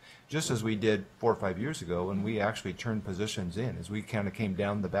adjust. Just as we did 4 or 5 years ago when we actually turned positions in. As we kind of came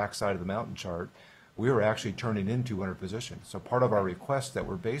down the backside of the mountain chart, we were actually turning in 200 positions. So part of our request that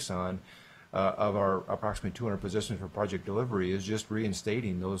we're based on of our approximately 200 positions for project delivery is just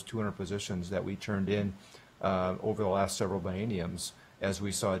reinstating those 200 positions that we turned in over the last several bienniums as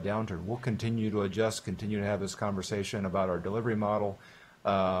we saw a downturn. We'll continue to adjust, continue to have this conversation about our delivery model.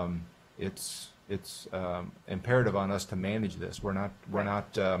 It's imperative on us to manage this. We're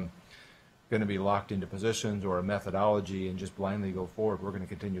not going to be locked into positions or a methodology and just blindly go forward. We're going to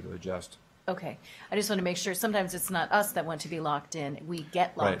continue to adjust. Okay, I just want to make sure, sometimes it's not us that want to be locked in, we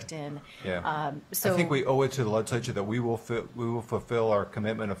get locked in. Yeah. So I think we owe it to the legislature that we will fulfill our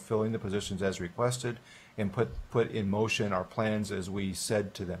commitment of filling the positions as requested and put in motion our plans as we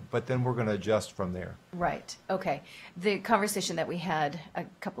said to them. But then we're going to adjust from there. Right, okay. The conversation that we had a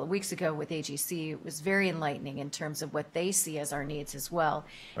couple of weeks ago with AGC was very enlightening in terms of what they see as our needs as well.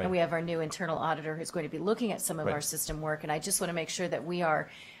 Right. And we have our new internal auditor who's going to be looking at some of Right. our system work, and I just want to make sure that we are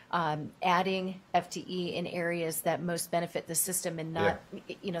adding FTE in areas that most benefit the system and not,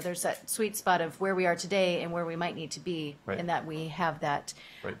 there's that sweet spot of where we are today and where we might need to be, Right. and that we have that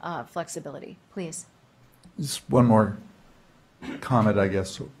Right. flexibility. Please. Just one more comment, I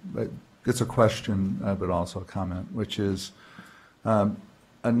guess. It's a question, but also a comment, which is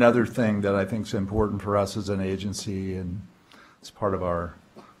another thing that I think is important for us as an agency, and it's part of our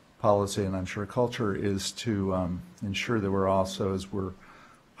policy and I'm sure culture, is to ensure that we're also, as we're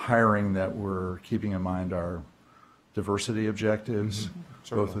hiring, that we're keeping in mind our diversity objectives,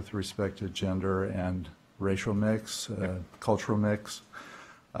 both with respect to gender and racial mix, cultural mix.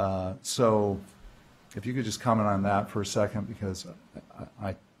 So if you could just comment on that for a second, because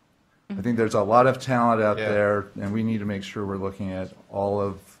I think there's a lot of talent out there, and we need to make sure we're looking at all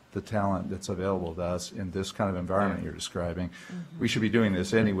of the talent that's available to us in this kind of environment you're describing. We should be doing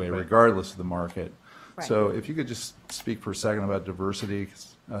this anyway, regardless of the market. Right. So if you could just speak for a second about diversity,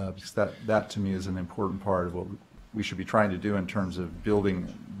 because that to me is an important part of what we should be trying to do in terms of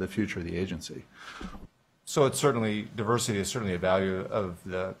building the future of the agency. So it's certainly, diversity is certainly a value of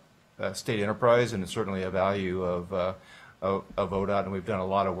the state enterprise, and it's certainly a value of ODOT, and we've done a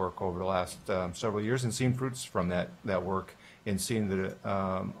lot of work over the last several years and seen fruits from that work in seeing that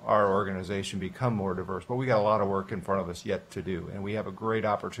our organization become more diverse. But we got a lot of work in front of us yet to do, and we have a great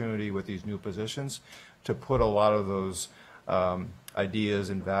opportunity with these new positions to put a lot of those ideas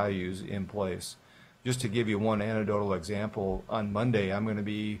and values in place. Just to give you one anecdotal example, on Monday I'm going to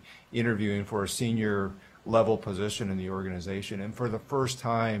be interviewing for a senior level position in the organization, and for the first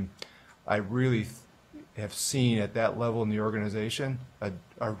time I really have seen at that level in the organization a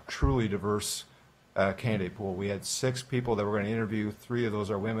truly diverse candidate pool. We had 6 people that we're going to interview. 3 of those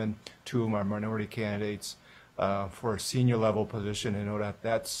are women, 2 of them are minority candidates for a senior level position in ODOT.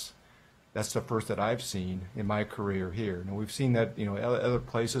 That's the first that I've seen in my career here. Now, we've seen that, other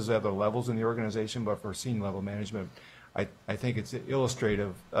places, other levels in the organization, but for senior level management, I think it's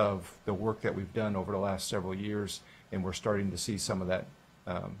illustrative of the work that we've done over the last several years, and we're starting to see some of that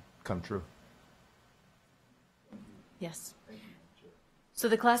come true. Yes. So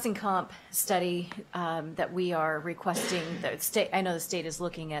the class and comp study that we are requesting, the state, I know the state is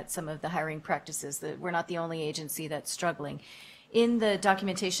looking at some of the hiring practices, that we're not the only agency that's struggling. In the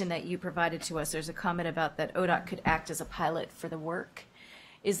documentation that you provided to us, there's a comment about that ODOT could act as a pilot for the work.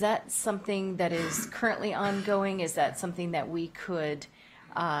 Is that something that is currently ongoing? Is that something that we could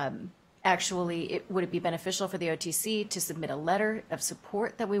actually, would it be beneficial for the OTC to submit a letter of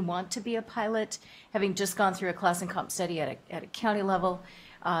support that we want to be a pilot, having just gone through a class and comp study at a county level?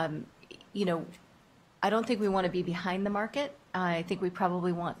 I don't think we want to be behind the market. I think we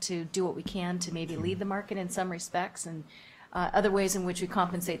probably want to do what we can to maybe lead the market in some respects, and other ways in which we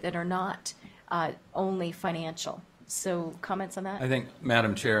compensate that are not only financial. So comments on that? I think,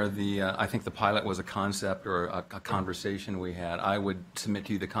 Madam Chair, I think the pilot was a concept or a conversation we had. I would submit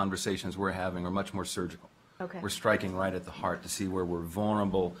to you the conversations we're having are much more surgical. Okay. We're striking right at the heart to see where we're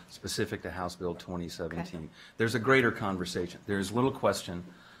vulnerable, specific to House Bill 2017. Okay. There's a greater conversation. There's little question.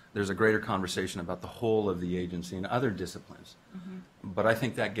 There's a greater conversation about the whole of the agency and other disciplines. But I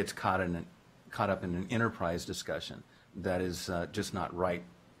think that gets caught up in an enterprise discussion that is just not right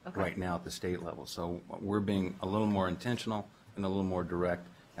right now at the state level. So we're being a little more intentional and a little more direct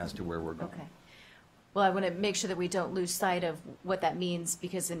as to where we're going. Okay. Well, I want to make sure that we don't lose sight of what that means,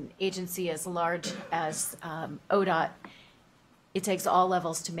 because an agency as large as ODOT, it takes all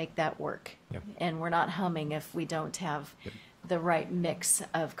levels to make that work. Yep. And we're not humming if we don't have the right mix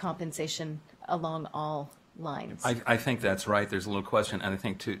of compensation along all lines. I think that's right. There's a little question, and I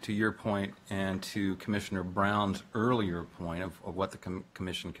think to your point and to Commissioner Brown's earlier point of what the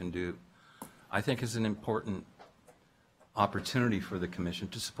commission can do, I think is an important opportunity for the commission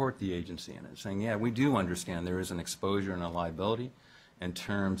to support the agency in it, saying, yeah, we do understand there is an exposure and a liability in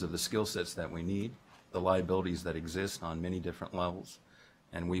terms of the skill sets that we need, the liabilities that exist on many different levels,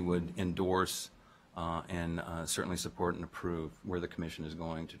 and we would endorse and certainly support and approve where the commission is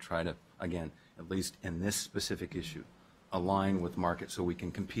going to try to, again, at least in this specific issue, align with market so we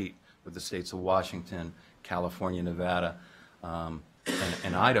can compete with the states of Washington, California, Nevada,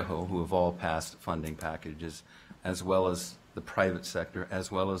 and Idaho, who have all passed funding packages, as well as the private sector,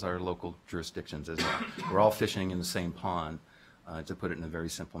 as well as our local jurisdictions as well. We're all fishing in the same pond, to put it in a very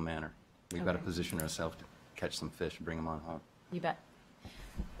simple manner. We've got to Okay. position ourselves to catch some fish and bring them on home. You bet.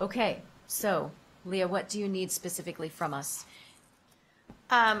 Okay, so Leah, what do you need specifically from us?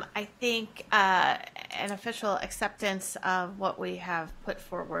 I think an official acceptance of what we have put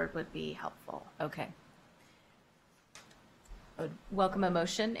forward would be helpful. Okay. I would welcome a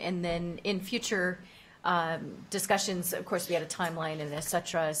motion, and then in future discussions, of course, we had a timeline and et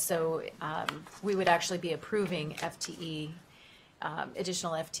cetera, so we would actually be approving FTE,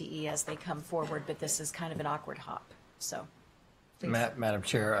 additional FTE as they come forward, but this is kind of an awkward hop, so. please. Madam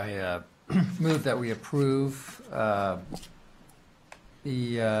Chair, I move that we approve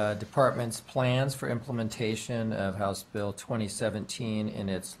the department's plans for implementation of House Bill 2017 in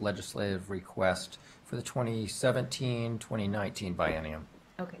its legislative request for the 2017-2019 biennium.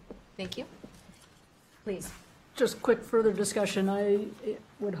 Okay, thank you. Please. Just quick further discussion. I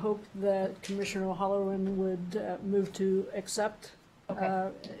would hope that Commissioner O'Halloran would move to accept,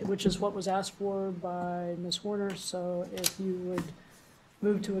 which is what was asked for by Ms. Warner. So if you would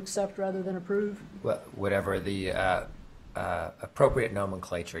move to accept rather than approve. Whatever the appropriate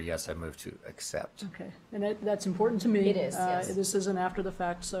nomenclature, yes, I move to accept. Okay, and that's important to me. It is, yes. This isn't after the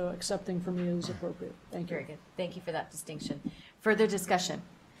fact, so accepting for me is appropriate. Thank you. Very good. Thank you for that distinction. Further discussion?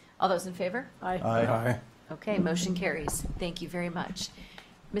 All those in favor? Aye. Aye. Okay, motion carries. Thank you very much.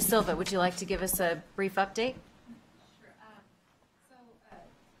 Ms. Silva, would you like to give us a brief update?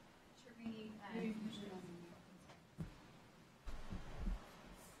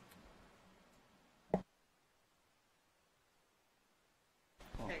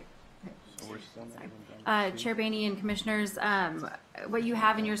 Chair Boehne and Commissioners, what you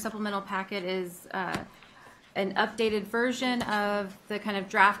have in your supplemental packet is an updated version of the kind of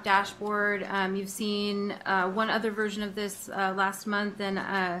draft dashboard. You've seen one other version of this last month,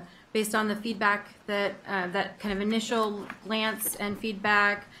 and based on the feedback that kind of initial glance and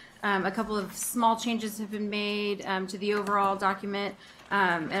feedback, a couple of small changes have been made to the overall document,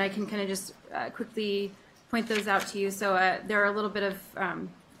 and I can kind of just quickly point those out to you. So there are a little bit of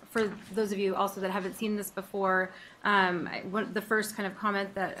for those of you also that haven't seen this before, the first kind of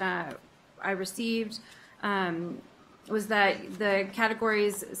comment that I received was that the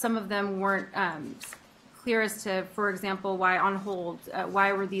categories, some of them weren't clear as to, for example, why on hold,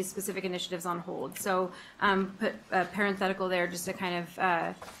 why were these specific initiatives on hold. So put a parenthetical there just to kind of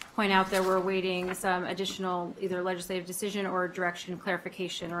point out that we're awaiting some additional either legislative decision or direction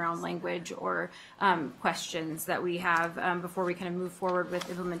clarification around language or questions that we have before we kind of move forward with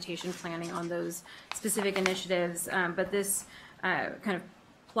implementation planning on those specific initiatives. But this kind of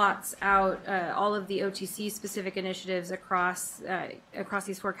plots out all of the OTC specific initiatives across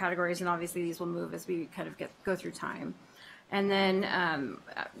these four categories, and obviously these will move as we kind of go through time. And then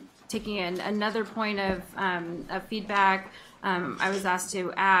taking in another point of feedback, I was asked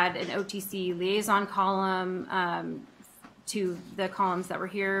to add an OTC liaison column to the columns that were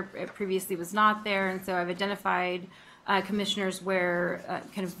here. It previously was not there, and so I've identified commissioners where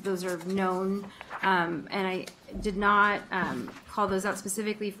kind of those are known, and I did not call those out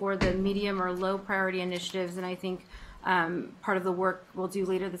specifically for the medium or low priority initiatives, and I think part of the work we'll do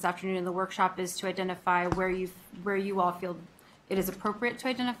later this afternoon in the workshop is to identify where you all feel it is appropriate to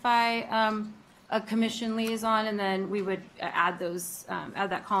identify a commission liaison, and then we would add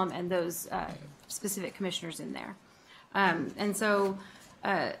that column and those specific commissioners in there. And so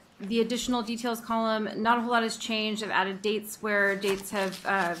the additional details column, not a whole lot has changed. I've added dates where dates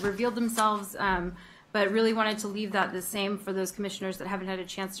have revealed themselves, but really wanted to leave that the same for those commissioners that haven't had a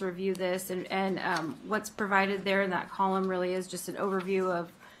chance to review this. And what's provided there in that column really is just an overview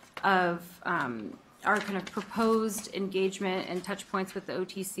of our kind of proposed engagement and touch points with the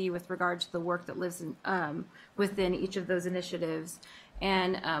OTC with regard to the work that lives in, within each of those initiatives.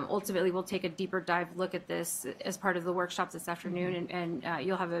 And ultimately, we'll take a deeper dive look at this as part of the workshop this afternoon, and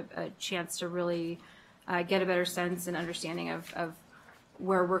you'll have a chance to really get a better sense and understanding of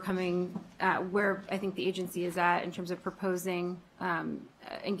where we're coming, where I think the agency is at in terms of proposing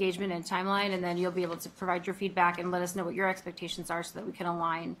engagement and timeline, and then you'll be able to provide your feedback and let us know what your expectations are so that we can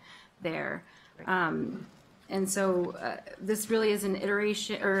align there. And so this really is an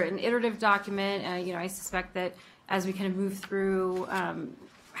iteration or an iterative document. I suspect that as we kind of move through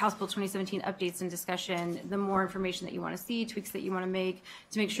House Bill 2017 updates and discussion, the more information that you want to see, tweaks that you want to make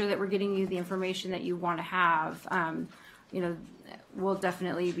sure that we're getting you the information that you want to have, we'll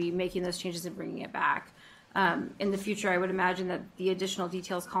definitely be making those changes and bringing it back. In the future, I would imagine that the additional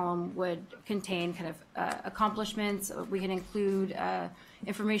details column would contain kind of accomplishments. We can include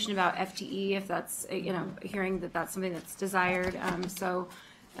information about FTE if that's, hearing that that's something that's desired. And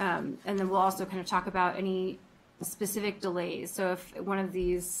then we'll also kind of talk about any specific delays. So if one of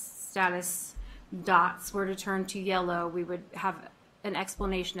these status dots were to turn to yellow, we would have an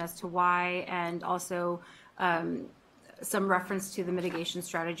explanation as to why, and also some reference to the mitigation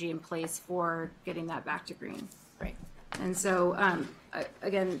strategy in place for getting that back to green. Right. And so,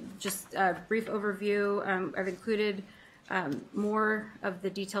 again, just a brief overview. I've included more of the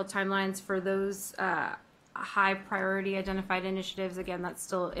detailed timelines for those high priority identified initiatives. Again, that's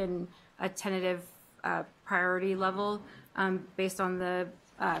still in a tentative priority level based on the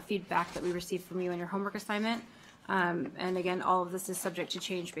feedback that we received from you in your homework assignment. And again, all of this is subject to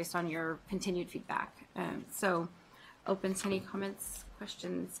change based on your continued feedback. So open to any comments,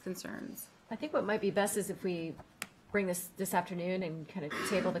 questions, concerns. I think what might be best is if we bring this afternoon and kind of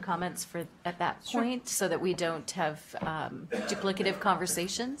table the comments for at that point, so that we don't have duplicative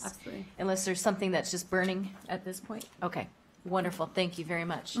conversations. Absolutely. Unless there's something that's just burning at this point. Okay, wonderful. Thank you very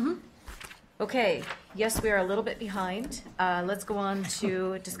much. Okay, yes, we are a little bit behind. Let's go on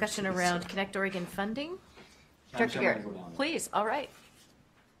to discussion around Connect Oregon funding. Director Garrett, please. All right.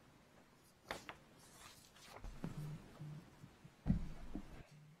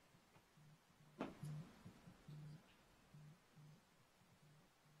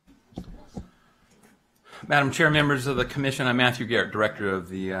 Madam Chair, members of the Commission, I'm Matthew Garrett, Director of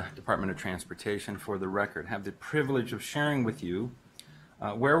the Department of Transportation. For the record, have the privilege of sharing with you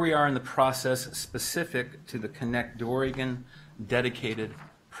where we are in the process specific to the Connect Oregon dedicated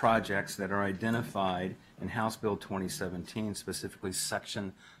projects that are identified in House Bill 2017, specifically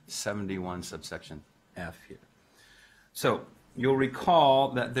Section 71, subsection F here. So you'll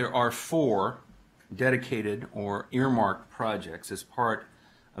recall that there are 4 dedicated or earmarked projects as part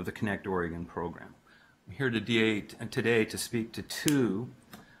of the Connect Oregon program. I'm here today to speak to 2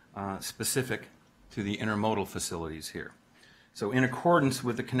 specific to the intermodal facilities here. So in accordance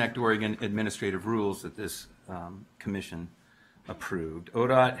with the Connect Oregon administrative rules that this commission approved,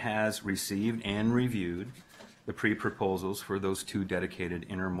 ODOT has received and reviewed the pre-proposals for those 2 dedicated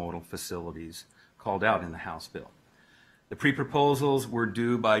intermodal facilities called out in the House bill. The pre-proposals were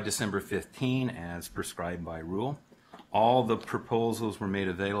due by December 15 as prescribed by rule. All the proposals were made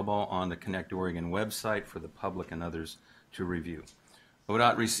available on the Connect Oregon website for the public and others to review.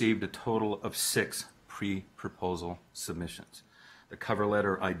 ODOT received a total of 6 pre-proposal submissions. The cover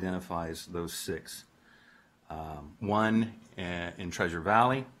letter identifies those 6. 1 in Treasure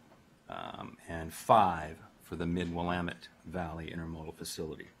Valley and 5 for the Mid-Willamette Valley Intermodal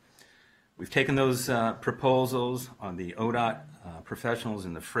Facility. We've taken those proposals on the ODOT professionals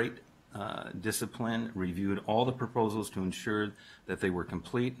in the freight discipline, reviewed all the proposals to ensure that they were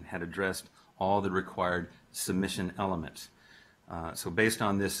complete and had addressed all the required submission elements. So based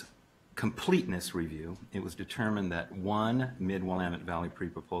on this completeness review, it was determined that 1 Mid-Willamette Valley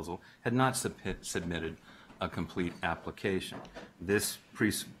pre-proposal had not submitted a complete application. This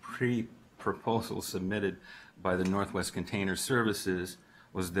pre-proposal submitted by the Northwest Container Services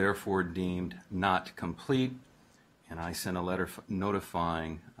was therefore deemed not complete, and I sent a letter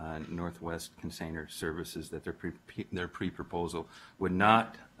notifying Northwest Container Services that their pre-proposal would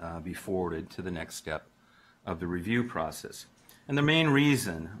not be forwarded to the next step of the review process. And the main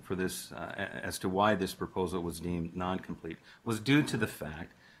reason for this, as to why this proposal was deemed non-complete, was due to the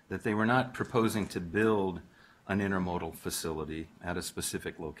fact that they were not proposing to build an intermodal facility at a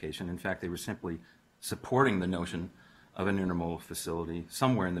specific location. In fact, they were simply supporting the notion of an intermodal facility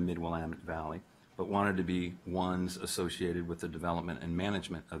somewhere in the Mid-Willamette Valley, but wanted to be ones associated with the development and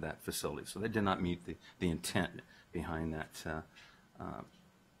management of that facility. So they did not meet the intent behind that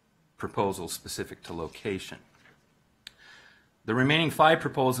proposal specific to location. The remaining 5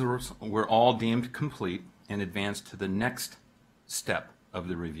 proposals were all deemed complete and advanced to the next step of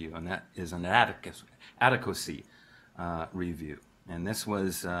the review, and that is an adequacy review. And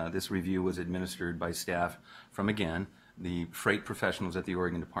this review was administered by staff from, again, the freight professionals at the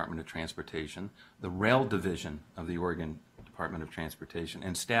Oregon Department of Transportation, the rail division of the Oregon Department of Transportation,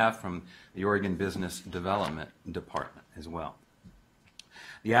 and staff from the Oregon Business Development Department as well.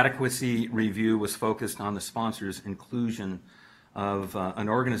 The adequacy review was focused on the sponsor's inclusion of an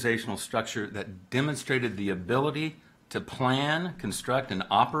organizational structure that demonstrated the ability to plan, construct, and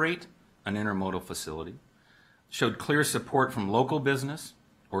operate an intermodal facility, showed clear support from local business,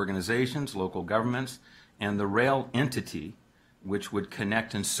 organizations, local governments, and the rail entity which would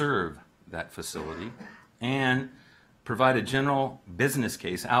connect and serve that facility, and provide a general business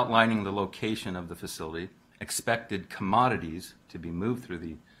case outlining the location of the facility, expected commodities to be moved through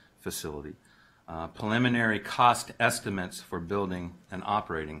the facility, preliminary cost estimates for building and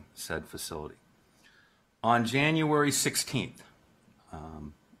operating said facility. On January 16th,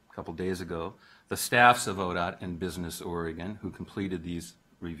 a couple days ago, the staffs of ODOT and Business Oregon, who completed these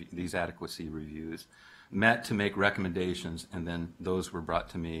adequacy reviews, met to make recommendations, and then those were brought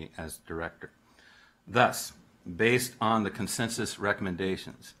to me as director. Thus, based on the consensus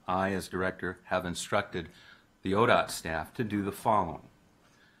recommendations, I, as director, have instructed the ODOT staff to do the following.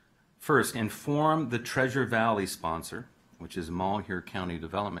 First, inform the Treasure Valley sponsor, which is Malheur County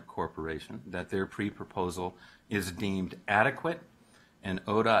Development Corporation, that their pre-proposal is deemed adequate, and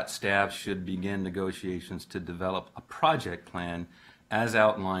ODOT staff should begin negotiations to develop a project plan as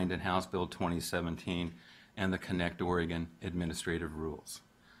outlined in House Bill 2017 and the Connect Oregon administrative rules.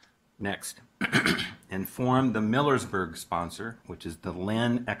 Next, inform the Millersburg sponsor, which is the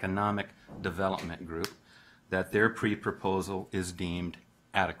Lynn Economic Development Group, that their pre-proposal is deemed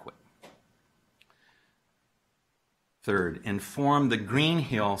adequate. Third, inform the Green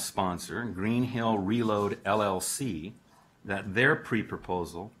Hill sponsor, Green Hill Reload LLC, that their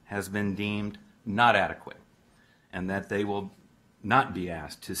pre-proposal has been deemed not adequate and that they will not be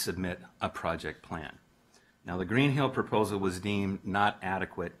asked to submit a project plan. Now, the Green Hill proposal was deemed not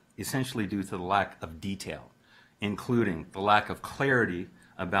adequate essentially due to the lack of detail, including the lack of clarity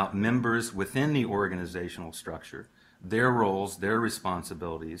about members within the organizational structure, their roles, their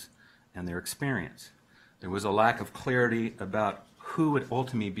responsibilities, and their experience. There was a lack of clarity about who would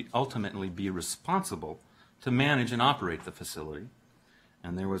ultimately be responsible to manage and operate the facility,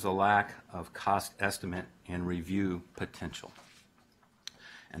 and there was a lack of cost estimate and review potential.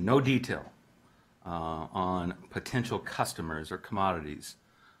 And no detail on potential customers or commodities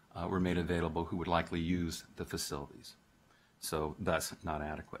were made available who would likely use the facilities. So thus not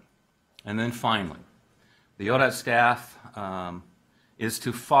adequate. And then finally, the ODOT staff is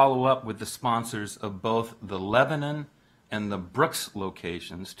to follow up with the sponsors of both the Lebanon and the Brooks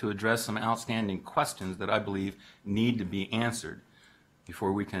locations to address some outstanding questions that I believe need to be answered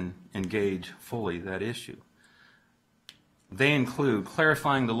before we can engage fully that issue. They include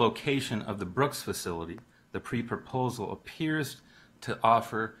clarifying the location of the Brooks facility. The pre-proposal appears to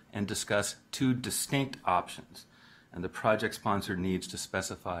offer and discuss 2 distinct options, and the project sponsor needs to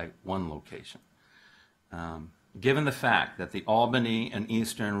specify one location. Given the fact that the Albany and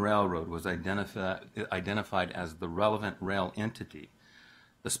Eastern Railroad was identified as the relevant rail entity,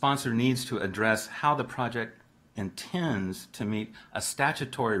 the sponsor needs to address how the project intends to meet a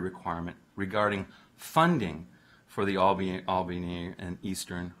statutory requirement regarding funding for the Albany and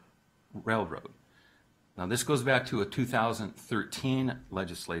Eastern Railroad. Now, this goes back to a 2013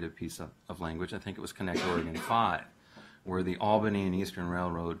 legislative piece of language. I think it was Connect Oregon 5, where the Albany and Eastern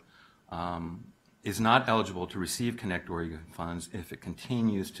Railroad is not eligible to receive Connect Oregon funds if it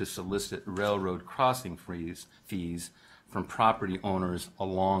continues to solicit railroad crossing fees from property owners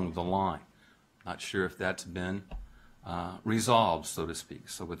along the line. Not sure if that's been resolved, so to speak.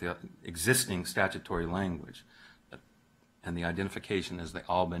 So with the existing statutory language and the identification as the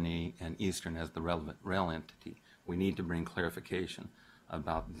Albany and Eastern as the relevant rail entity, we need to bring clarification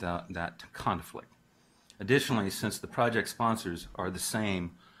about that conflict. Additionally, since the project sponsors are the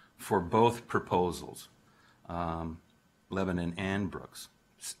same for both proposals, Lebanon and Brooks,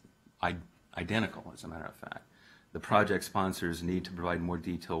 identical as a matter of fact, the project sponsors need to provide more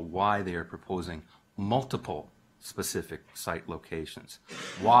detail why they are proposing multiple specific site locations.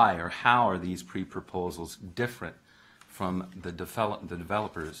 Why or how are these pre-proposals different from the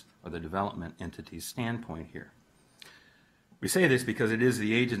developers or the development entity's standpoint here? We say this because it is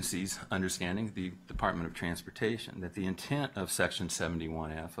the agency's understanding, the Department of Transportation, that the intent of Section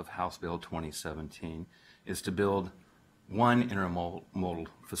 71F of House Bill 2017 is to build one intermodal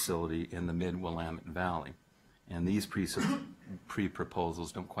facility in the mid-Willamette Valley. And these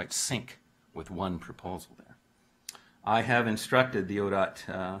pre-proposals don't quite sync with one proposal there. I have instructed the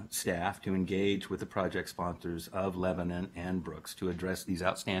ODOT staff to engage with the project sponsors of Lebanon and Brooks to address these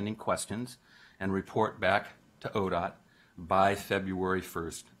outstanding questions and report back to ODOT by February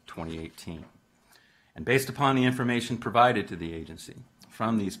 1st, 2018. And based upon the information provided to the agency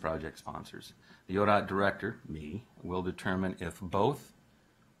from these project sponsors, the ODOT director, me, will determine if both,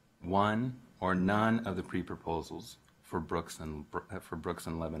 one, or none of the pre-proposals for Brooks and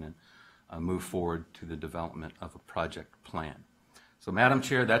Lebanon move forward to the development of a project plan. So, Madam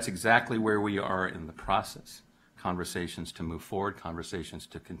Chair, that's exactly where we are in the process. Conversations to move forward, conversations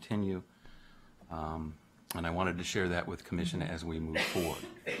to continue, and I wanted to share that with the Commission as we move forward.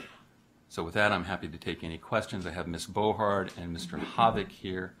 So with that, I'm happy to take any questions. I have Ms. Bohard and Mr. Havik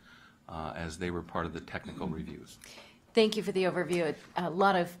here as they were part of the technical reviews. Thank you for the overview. A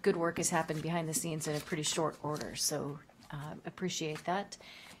lot of good work has happened behind the scenes in a pretty short order, so appreciate that.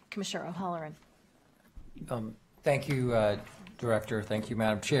 Commissioner O'Halloran. Thank you, Director. Thank you,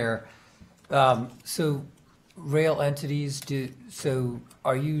 Madam Chair. So rail entities,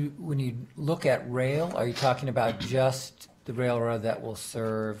 are you, when you look at rail, are you talking about just the railroad that will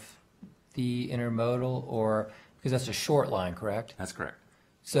serve the intermodal, or, because that's a short line, correct? That's correct.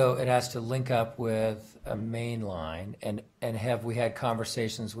 So it has to link up with a main line, and have we had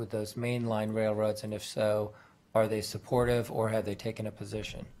conversations with those mainline railroads, and if so, are they supportive or have they taken a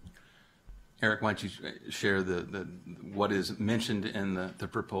position? Eric, why don't you share what is mentioned in the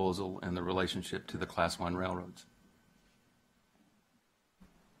proposal and the relationship to the Class 1 railroads?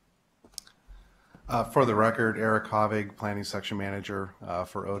 For the record, Eric Havik, Planning Section Manager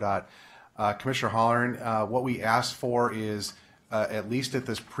for ODOT. Commissioner Halloran, what we asked for is, at least at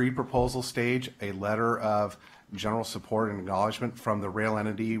this pre-proposal stage, a letter of general support and acknowledgement from the rail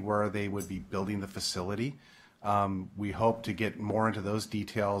entity where they would be building the facility. We hope to get more into those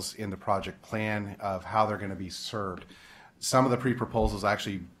details in the project plan of how they're going to be served. Some of the pre-proposals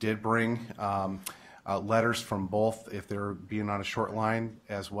actually did bring letters from both, if they're being on a short line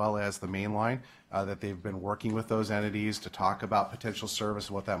as well as the main line, that they've been working with those entities to talk about potential service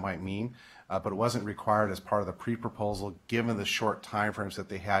and what that might mean. But it wasn't required as part of the pre-proposal given the short timeframes that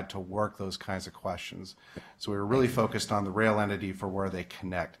they had to work those kinds of questions. So we were really focused on the rail entity for where they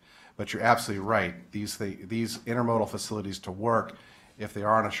connect. But you're absolutely right. These intermodal facilities to work, if they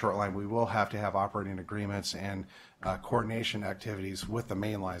are on a short line, we will have to have operating agreements and coordination activities with the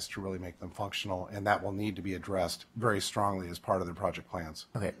main lines to really make them functional, and that will need to be addressed very strongly as part of the project plans.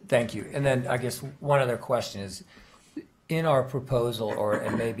 Okay, thank you. And then I guess one other question is, in our proposal,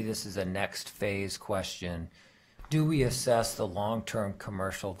 and maybe this is a next phase question, do we assess the long-term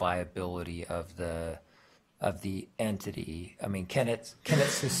commercial viability of the entity? I mean, can it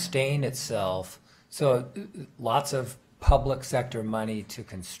sustain itself? So lots of public sector money to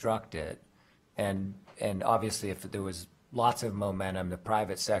construct it, and obviously if there was lots of momentum, the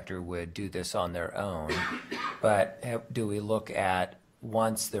private sector would do this on their own. But do we look at,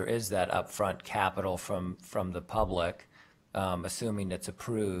 once there is that upfront capital from the public, assuming it's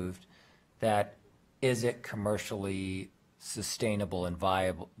approved, that is it commercially sustainable and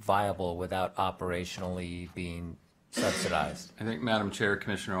viable without operationally being subsidized? I think, Madam Chair,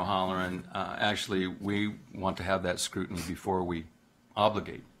 Commissioner O'Halloran, actually we want to have that scrutiny before we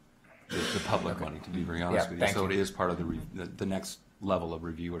obligate the public money, to be very honest with you. So it is part of the next level of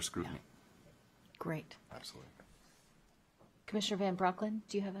review or scrutiny. Great. Absolutely. Commissioner Van Brocklin,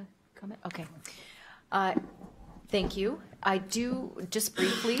 do you have a comment? Okay. Thank you. I do, just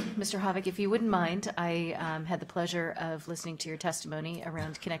briefly, Mr. Havik, if you wouldn't mind, I had the pleasure of listening to your testimony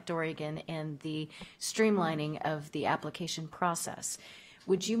around Connect Oregon and the streamlining of the application process.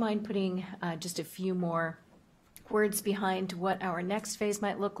 Would you mind putting just a few more words behind what our next phase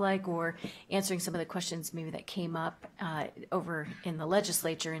might look like, or answering some of the questions maybe that came up over in the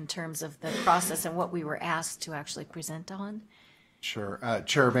legislature in terms of the process and what we were asked to actually present on? Sure.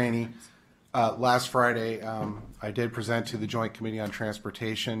 Chair Boehne, last Friday, I did present to the Joint Committee on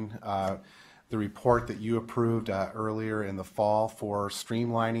Transportation the report that you approved earlier in the fall for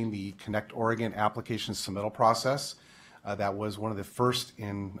streamlining the Connect Oregon application submittal process. That was one of the first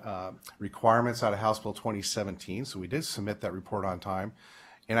in requirements out of House Bill 2017, so we did submit that report on time.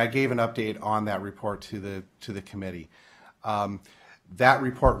 And I gave an update on that report to the committee. That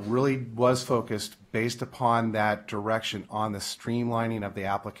report really was focused based upon that direction on the streamlining of the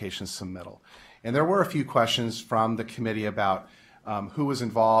application submittal. And there were a few questions from the committee about who was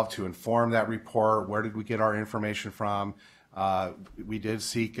involved to inform that report, where did we get our information from. We did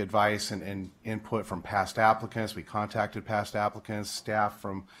seek advice and input from past applicants. We contacted past applicants, staff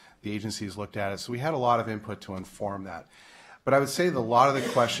from the agencies looked at it. So we had a lot of input to inform that. But I would say that a lot of the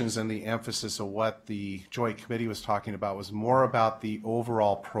questions and the emphasis of what the Joint Committee was talking about was more about the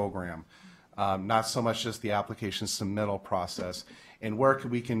overall program, not so much just the application submittal process, and where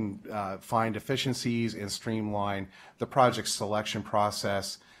we can find efficiencies and streamline the project selection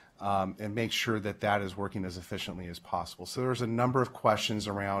process and make sure that that is working as efficiently as possible. So there's a number of questions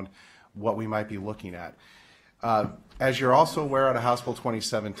around what we might be looking at. As you're also aware, out of House Bill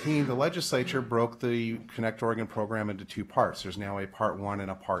 2017, the legislature broke the Connect Oregon program into two parts. There's now a Part 1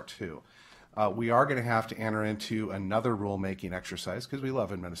 and a Part 2. We are going to have to enter into another rulemaking exercise because we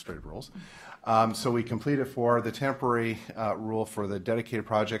love administrative rules. So we completed for the temporary rule for the dedicated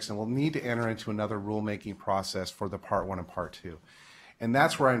projects, and we'll need to enter into another rulemaking process for the Part 1 and Part 2. And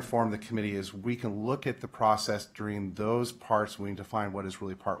that's where I informed the committee is we can look at the process during those parts. We need to find what is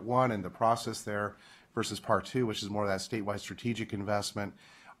really Part 1 and the process there versus Part 2, which is more of that statewide strategic investment.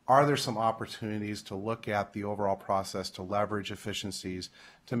 Are there some opportunities to look at the overall process to leverage efficiencies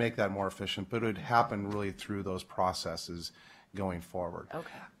to make that more efficient? But it would happen really through those processes going forward. Okay.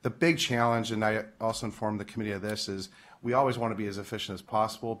 The big challenge, and I also informed the committee of this, is we always want to be as efficient as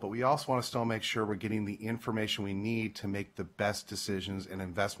possible, but we also want to still make sure we're getting the information we need to make the best decisions and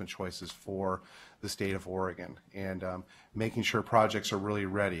investment choices for the state of Oregon, and making sure projects are really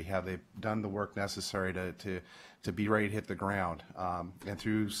ready. Have they done the work necessary to be ready to hit the ground? And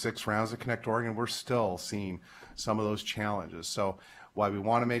through 6 rounds of Connect Oregon, we're still seeing some of those challenges. So while we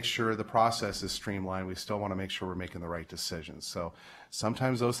want to make sure the process is streamlined, we still want to make sure we're making the right decisions. So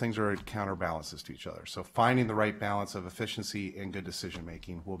sometimes those things are counterbalances to each other. So finding the right balance of efficiency and good decision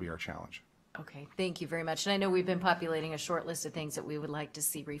making will be our challenge. Okay, thank you very much. And I know we've been populating a short list of things that we would like to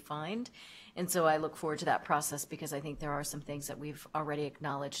see refined. And so I look forward to that process because I think there are some things that we've already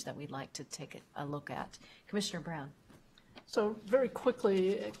acknowledged that we'd like to take a look at. Commissioner Brown. So very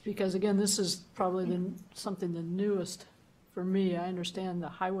quickly, because again, this is probably something the newest for me. I understand the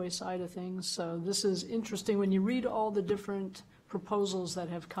highway side of things. So this is interesting when you read all the different proposals that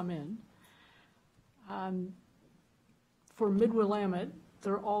have come in. For Mid-Willamette,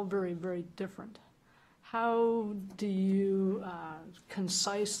 they're all very, very different. How do you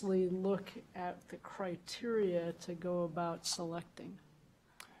concisely look at the criteria to go about selecting?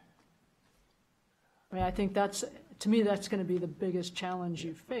 I mean, I think to me, that's going to be the biggest challenge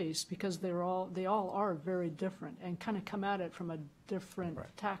you face because they all are very different and kind of come at it from a different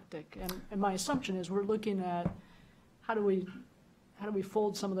tactic. And my assumption is we're looking at how do we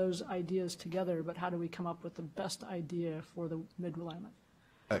fold some of those ideas together, but how do we come up with the best idea for the Mid-Willamette?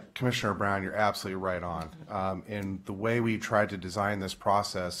 Commissioner Brown, you're absolutely right on. And the way we tried to design this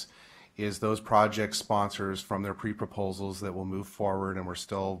process is those project sponsors from their pre-proposals that will move forward, and we're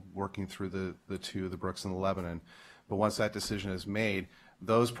still working through the Brooks and the Lebanon. But once that decision is made,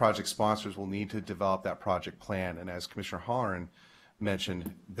 those project sponsors will need to develop that project plan. And as Commissioner Holleran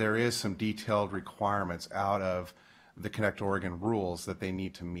mentioned, there is some detailed requirements out of the Connect Oregon rules that they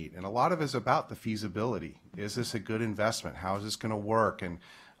need to meet. And a lot of it is about the feasibility. Is this a good investment? How is this going to work? And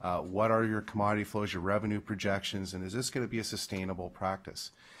what are your commodity flows, your revenue projections? And is this going to be a sustainable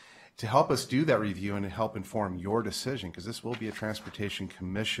practice? To help us do that review and to help inform your decision, because this will be a Transportation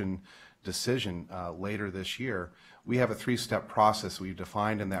Commission decision later this year, we have a 3-step process we've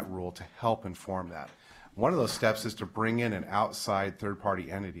defined in that rule to help inform that. One of those steps is to bring in an outside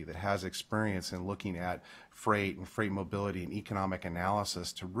third-party entity that has experience in looking at freight and freight mobility and economic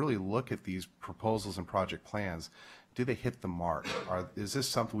analysis to really look at these proposals and project plans. Do they hit the mark? Is this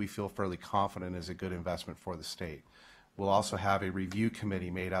something we feel fairly confident is a good investment for the state? We'll also have a review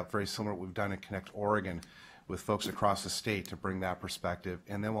committee made up, very similar to what we've done in Connect Oregon, with folks across the state to bring that perspective.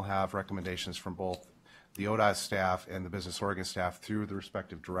 And then we'll have recommendations from both the ODOT staff and the Business Oregon staff through the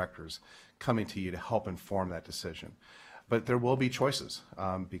respective directors coming to you to help inform that decision. But there will be choices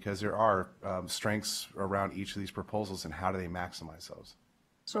because there are strengths around each of these proposals and how do they maximize those.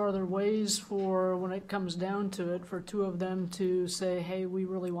 So are there ways for, when it comes down to it, for 2 of them to say, hey, we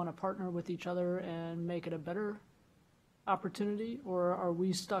really want to partner with each other and make it a better opportunity? Or are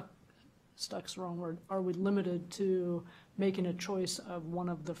we stuck's the wrong word, are we limited to making a choice of one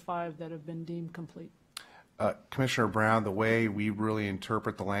of the 5 that have been deemed complete? Commissioner Brown, the way we really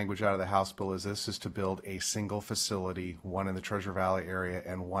interpret the language out of the House bill is this is to build a single facility, one in the Treasure Valley area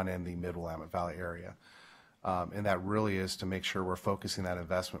and one in the Mid-Willamette Valley area. And that really is to make sure we're focusing that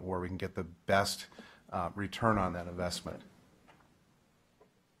investment where we can get the best return on that investment.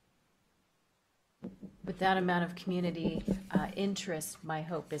 With that amount of community interest, my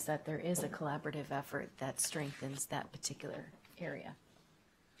hope is that there is a collaborative effort that strengthens that particular area.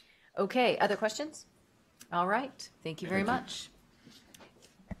 Okay, other questions? All right, thank you very much.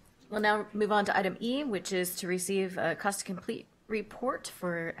 We'll now move on to item E, which is to receive a cost complete report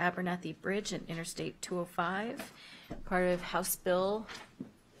for Abernathy Bridge and Interstate 205, part of House Bill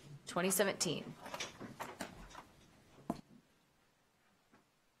 2017.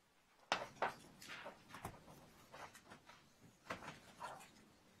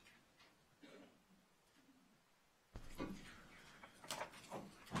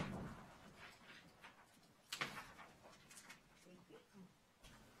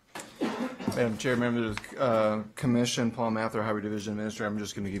 Madam Chair, members of the Commission, Paul Mather, Highway Division Administrator. I'm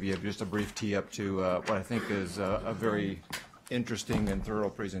just going to give you just a brief tee-up to what I think is a very interesting and thorough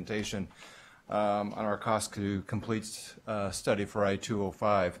presentation on our cost to complete study for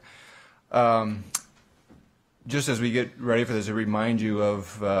I-205. Just as we get ready for this, I remind you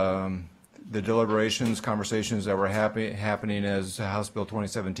of the deliberations, conversations that were happening as House Bill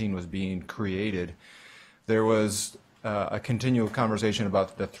 2017 was being created. There was a continual conversation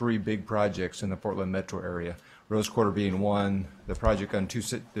about the three big projects in the Portland metro area, Rose Quarter being one, the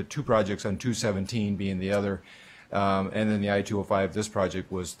two projects on 217 being the other, and then the I-205, this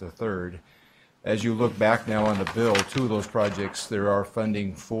project was the third. As you look back now on the bill, two of those projects there are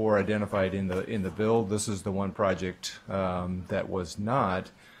funding for identified in the bill. This is the one project that was not,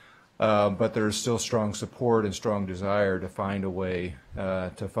 but there is still strong support and strong desire to find a way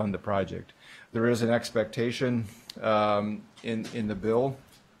to fund the project. There is an expectation in the bill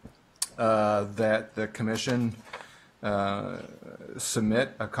that the Commission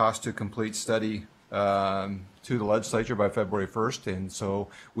submit a cost to complete study to the legislature by February 1st, and so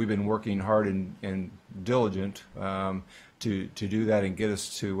we've been working hard and diligent to do that and get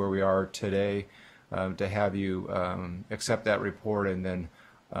us to where we are today, to have you accept that report and then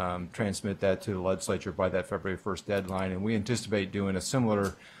transmit that to the legislature by that February 1st deadline. And we anticipate doing a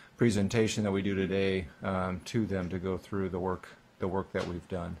similar presentation that we do today to them to go through the work that we've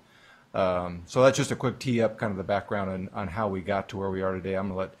done. So that's just a quick tee up, kind of the background on how we got to where we are today. I'm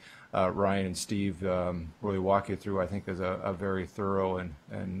going to let Ryan and Steve really walk you through, I think, is a very thorough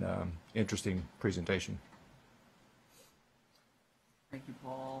and interesting presentation. Thank you,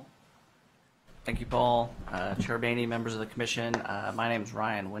 Paul. Thank you, Paul. Chair Boehne, members of the Commission. My name is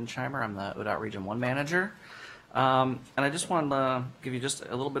Ryan Windsheimer. I'm the ODOT Region 1 Manager. And I just wanted to give you just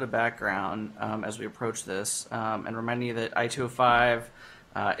a little bit of background as we approach this and remind you that I-205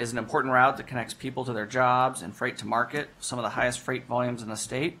 is an important route that connects people to their jobs and freight to market, some of the highest freight volumes in the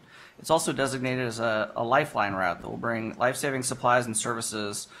state. It's also designated as a lifeline route that will bring life-saving supplies and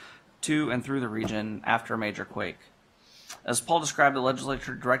services to and through the region after a major quake. As Paul described, the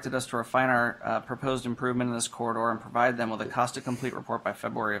legislature directed us to refine our proposed improvement in this corridor and provide them with a cost-to-complete report by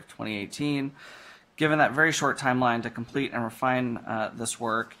February of 2018. Given that very short timeline to complete and refine this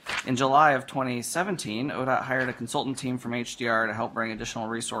work, in July of 2017, ODOT hired a consultant team from HDR to help bring additional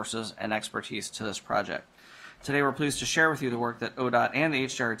resources and expertise to this project. Today, we're pleased to share with you the work that ODOT and the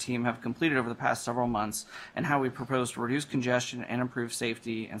HDR team have completed over the past several months and how we propose to reduce congestion and improve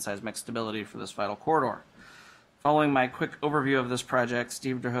safety and seismic stability for this vital corridor. Following my quick overview of this project,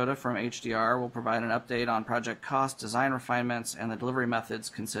 Steve Drahota from HDR will provide an update on project cost, design refinements, and the delivery methods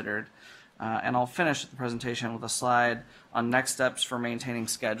considered. And I'll finish the presentation with a slide on next steps for maintaining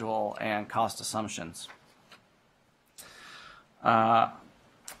schedule and cost assumptions.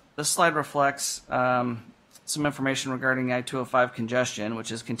 This slide reflects some information regarding the I-205 congestion,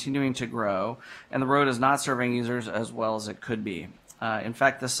 which is continuing to grow, and the road is not serving users as well as it could be. In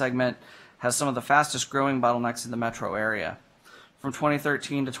fact, this segment has some of the fastest growing bottlenecks in the metro area. From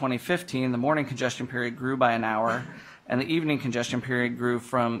 2013 to 2015, the morning congestion period grew by an hour, and the evening congestion period grew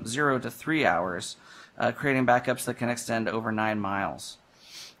from 0 to 3 hours, creating backups that can extend over 9 miles.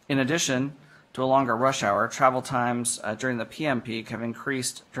 In addition to a longer rush hour, travel times during the PM peak have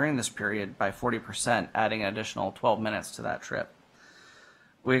increased during this period by 40%, adding an additional 12 minutes to that trip.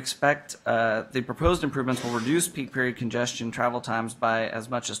 We expect the proposed improvements will reduce peak period congestion travel times by as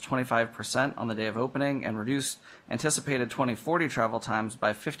much as 25% on the day of opening and reduce anticipated 2040 travel times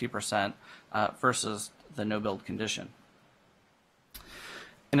by 50% versus the no-build condition.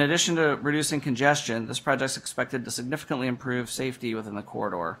 In addition to reducing congestion, this project is expected to significantly improve safety within the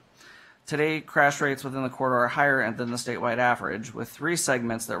corridor. Today, crash rates within the corridor are higher than the statewide average, with 3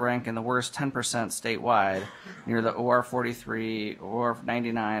 segments that rank in the worst 10% statewide near the OR 43, OR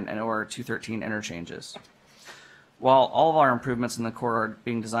 99, and OR 213 interchanges. While all of our improvements in the corridor are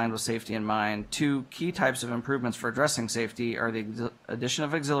being designed with safety in mind, 2 key types of improvements for addressing safety are the addition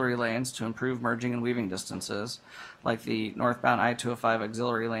of auxiliary lanes to improve merging and weaving distances, like the northbound I-205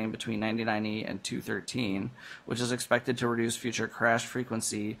 auxiliary lane between 99E and 213, which is expected to reduce future crash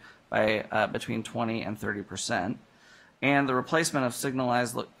frequency by between 20 and 30%, and the replacement of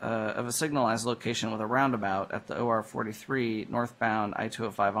a signalized location with a roundabout at the OR 43 northbound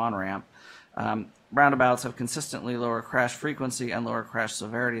I-205 on-ramp. Roundabouts have consistently lower crash frequency and lower crash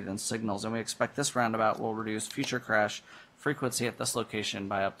severity than signals, and we expect this roundabout will reduce future crash frequency at this location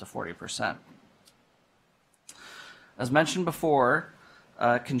by up to 40%. As mentioned before,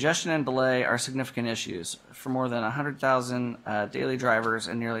 congestion and delay are significant issues for more than 100,000 daily drivers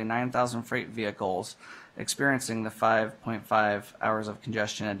and nearly 9,000 freight vehicles experiencing the 5.5 hours of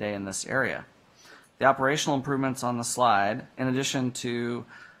congestion a day in this area. The operational improvements on the slide, in addition to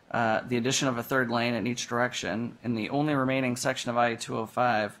the addition of a 3rd lane in each direction in the only remaining section of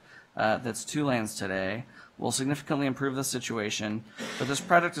I-205 that's 2 lanes today, will significantly improve the situation, but this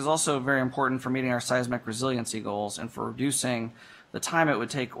project is also very important for meeting our seismic resiliency goals and for reducing the time it would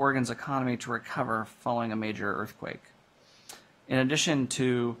take Oregon's economy to recover following a major earthquake. In addition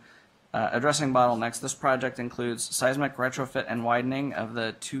to addressing bottlenecks, this project includes seismic retrofit and widening of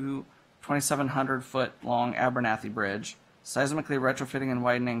the 2,700-foot long Abernathy Bridge, seismically retrofitting and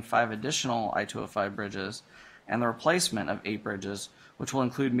widening 5 additional I-205 bridges, and the replacement of 8 bridges, which will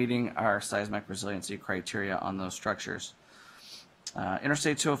include meeting our seismic resiliency criteria on those structures.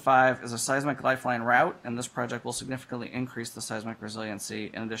 Interstate 205 is a seismic lifeline route, and this project will significantly increase the seismic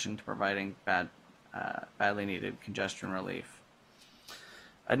resiliency in addition to providing badly needed congestion relief.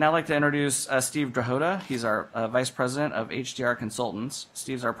 I'd now like to introduce Steve Drahota. He's our Vice President of HDR Consultants.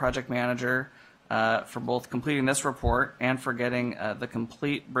 Steve's our project manager for both completing this report and for getting the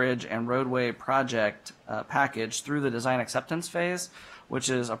complete bridge and roadway project package through the design acceptance phase, which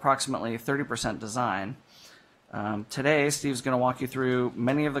is approximately 30% design. Today, Steve's going to walk you through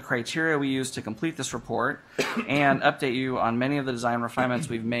many of the criteria we use to complete this report and update you on many of the design refinements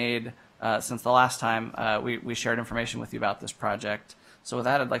we've made since the last time we shared information with you about this project. So with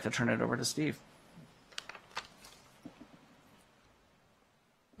that, I'd like to turn it over to Steve.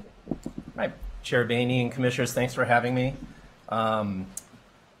 Hi, Chair Boehne and Commissioners, thanks for having me.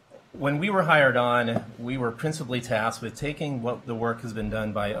 When we were hired on, we were principally tasked with taking what the work has been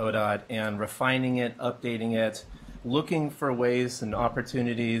done by ODOT and refining it, updating it, looking for ways and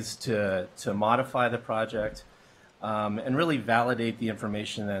opportunities to modify the project, and really validate the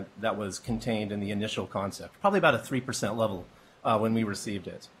information that was contained in the initial concept, probably about a 3% level when we received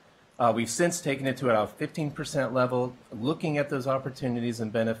it. We've since taken it to about a 15% level, looking at those opportunities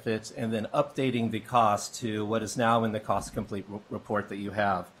and benefits, and then updating the cost to what is now in the cost complete report that you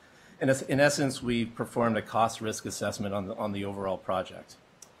have. And in essence, we performed a cost risk assessment on the overall project.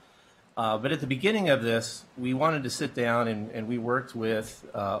 But at the beginning of this, we wanted to sit down and we worked with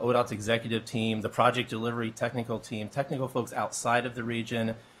ODOT's executive team, the project delivery technical team, technical folks outside of the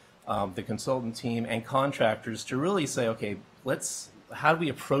region, the consultant team, and contractors to really say, okay, how do we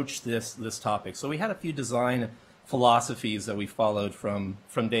approach this topic? So we had a few design philosophies that we followed from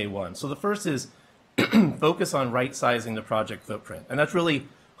day one. So the first is focus on right-sizing the project footprint. And that's really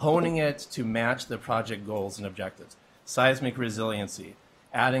honing it to match the project goals and objectives. Seismic resiliency,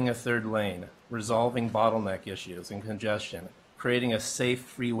 adding a 3rd lane, resolving bottleneck issues and congestion, creating a safe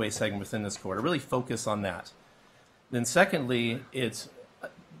freeway segment within this corridor. Really focus on that. Then secondly, it's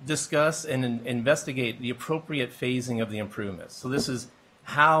discuss and investigate the appropriate phasing of the improvements. So this is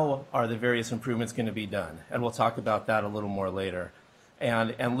how are the various improvements going to be done? And we'll talk about that a little more later.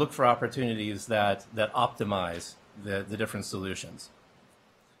 And look for opportunities that optimize the different solutions.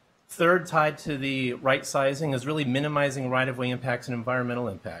 Third, tied to the right sizing, is really minimizing right-of-way impacts and environmental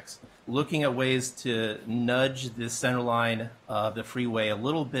impacts. Looking at ways to nudge the center line of the freeway a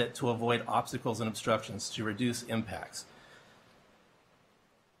little bit to avoid obstacles and obstructions to reduce impacts.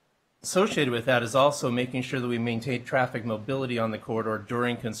 Associated with that is also making sure that we maintain traffic mobility on the corridor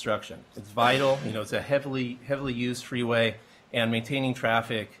during construction. It's vital, it's a heavily used freeway, and maintaining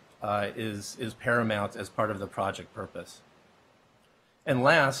traffic is paramount as part of the project purpose. And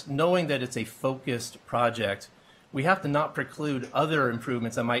last, knowing that it's a focused project, we have to not preclude other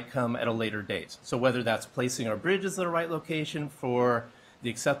improvements that might come at a later date. So whether that's placing our bridges at the right location for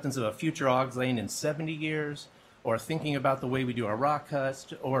the acceptance of a future aux lane in 70 years, or thinking about the way we do our rock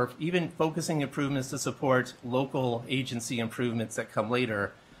cuts, or even focusing improvements to support local agency improvements that come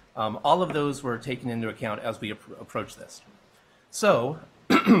later, All of those were taken into account as we approach this. So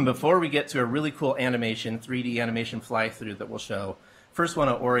before we get to a really cool animation, 3D animation fly-through that we'll show, first want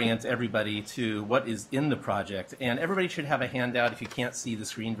to orient everybody to what is in the project. And everybody should have a handout if you can't see the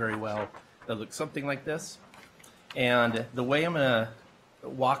screen very well that looks something like this. And the way I'm going to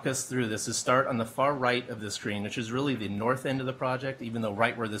walk us through this is start on the far right of the screen, which is really the north end of the project, even though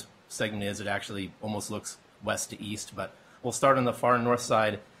right where this segment is, it actually almost looks west to east. But we'll start on the far north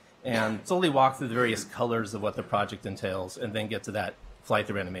side and slowly walk through the various colors of what the project entails, and then get to that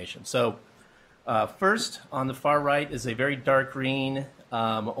fly-through animation. So first, on the far right is a very dark green,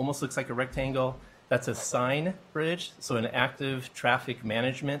 almost looks like a rectangle. That's a sign bridge, so an active traffic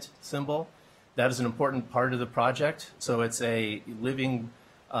management symbol. That is an important part of the project. So it's a living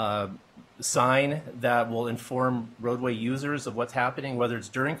sign that will inform roadway users of what's happening, whether it's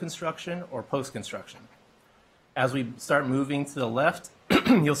during construction or post-construction. As we start moving to the left,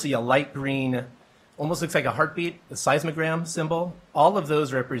 you'll see a light green, almost looks like a heartbeat, a seismogram symbol. All of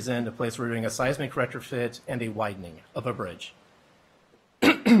those represent a place where we're doing a seismic retrofit and a widening of a bridge.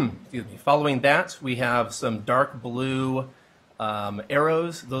 Excuse me. Following that, we have some dark blue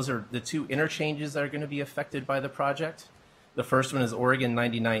arrows. Those are the two interchanges that are going to be affected by the project. The first one is Oregon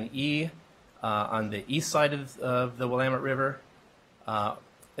 99E on the east side of the Willamette River.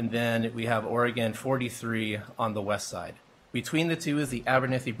 And then we have Oregon 43 on the west side. Between the two is the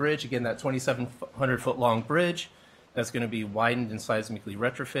Abernethy Bridge, again, that 2,700-foot long bridge that's going to be widened and seismically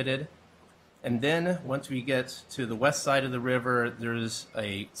retrofitted. And then once we get to the west side of the river, there's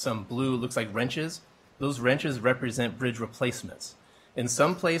some blue, looks like wrenches. Those wrenches represent bridge replacements. In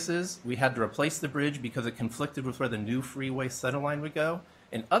some places, we had to replace the bridge because it conflicted with where the new freeway centerline would go.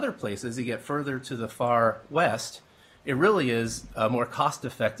 In other places, you get further to the far west, it really is more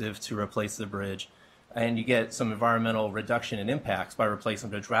cost-effective to replace the bridge, and you get some environmental reduction in impacts by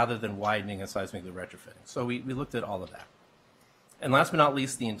replacing the bridge rather than widening and seismically retrofitting. So we looked at all of that. And last but not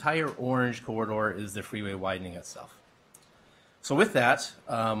least, the entire orange corridor is the freeway widening itself. So with that,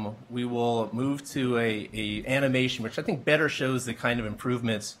 we will move to a animation, which I think better shows the kind of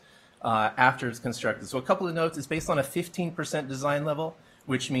improvements after it's constructed. So a couple of notes, it's based on a 15% design level,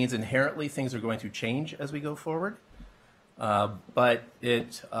 which means inherently things are going to change as we go forward. But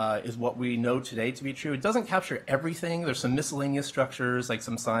it is what we know today to be true. It doesn't capture everything. There's some miscellaneous structures, like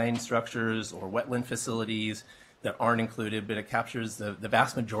some sign structures or wetland facilities that aren't included, but it captures the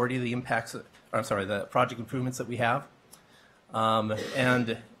vast majority of the impacts, the project improvements that we have.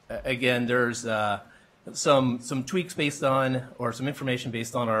 And again, there's some tweaks based on, or some information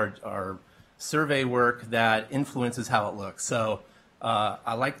based on our survey work that influences how it looks. So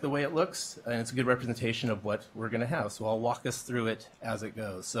I like the way it looks, and it's a good representation of what we're going to have. So I'll walk us through it as it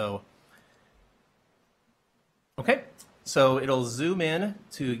goes. So, okay, so it'll zoom in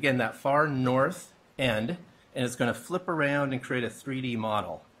to, again, that far north end, and it's going to flip around and create a 3D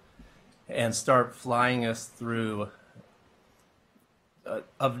model and start flying us through.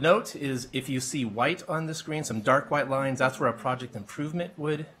 Of note is if you see white on the screen, some dark white lines, that's where a project improvement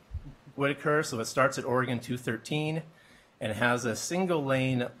would occur. So it starts at Oregon 213 and has a single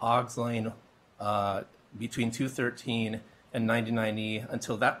lane aux lane between 213 and 99E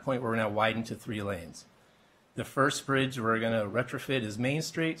until that point where we're now widened to 3 lanes. The first bridge we're going to retrofit is Main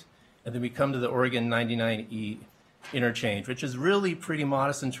Street, and then we come to the Oregon 99E interchange, which is really pretty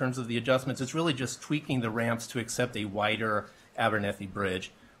modest in terms of the adjustments. It's really just tweaking the ramps to accept a wider Abernethy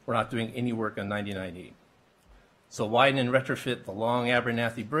Bridge. We're not doing any work on 99E. So widen and retrofit the long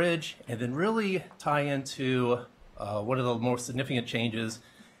Abernethy Bridge, and then really tie into one of the more significant changes,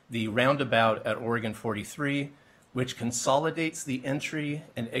 the roundabout at Oregon 43, which consolidates the entry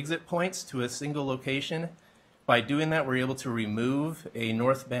and exit points to a single location. By doing that, we're able to remove a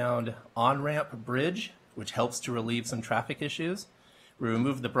northbound on-ramp bridge, which helps to relieve some traffic issues. We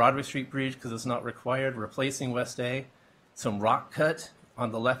removed the Broadway Street Bridge because it's not required, replacing West A. Some rock cut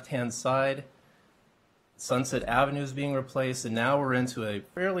on the left-hand side. Sunset Avenue is being replaced, and now we're into a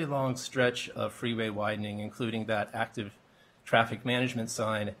fairly long stretch of freeway widening, including that active traffic management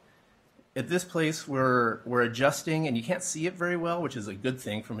sign. At this place, we're adjusting, and you can't see it very well, which is a good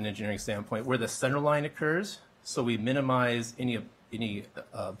thing from an engineering standpoint, where the center line occurs. So we minimize any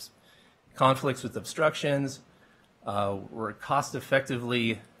conflicts with obstructions. We're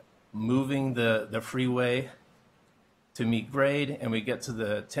cost-effectively moving the freeway to meet grade, and we get to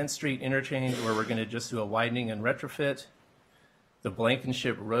the 10th Street interchange where we're going to just do a widening and retrofit. The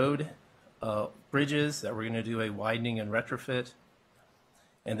Blankenship Road bridges that we're going to do a widening and retrofit.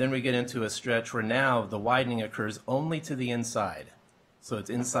 And then we get into a stretch where now the widening occurs only to the inside. So it's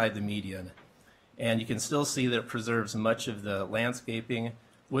inside the median. And you can still see that it preserves much of the landscaping.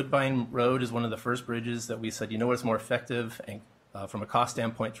 Woodbine Road is one of the first bridges that we said, you know what, it's more effective and from a cost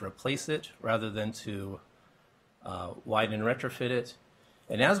standpoint to replace it rather than to widen and retrofit it.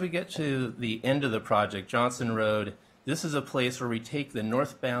 And as we get to the end of the project, Johnson Road, this is a place where we take the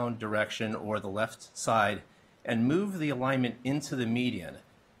northbound direction or the left side and move the alignment into the median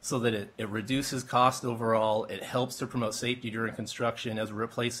so that it reduces cost overall. It helps to promote safety during construction as we're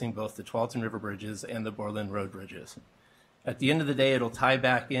replacing both the Tualatin River bridges and the Borland Road bridges. At the end of the day, it'll tie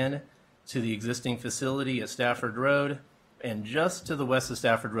back in to the existing facility at Stafford Road, and just to the west of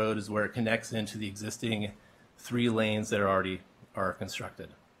Stafford Road is where it connects into the existing 3 lanes that already are constructed.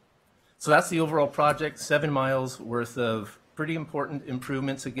 So that's the overall project, 7 miles worth of pretty important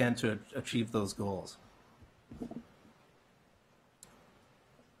improvements, again, to achieve those goals.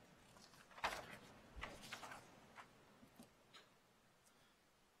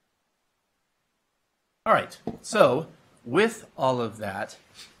 All right, so with all of that,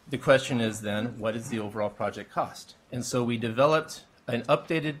 the question is then, what is the overall project cost? And so we developed an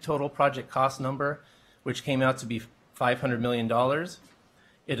updated total project cost number, which came out to be $500 million.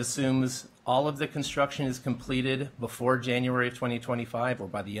 It assumes all of the construction is completed before January of 2025 or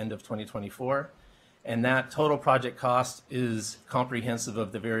by the end of 2024. And that total project cost is comprehensive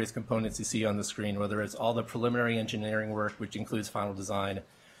of the various components you see on the screen, whether it's all the preliminary engineering work, which includes final design,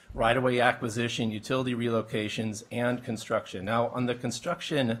 right-of-way acquisition, utility relocations, and construction. Now, on the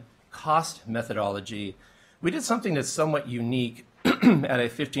construction cost methodology, we did something that's somewhat unique at a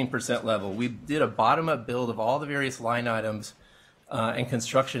 15% level. We did a bottom-up build of all the various line items and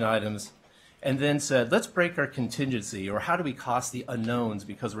construction items, and then said, let's break our contingency, or how do we cost the unknowns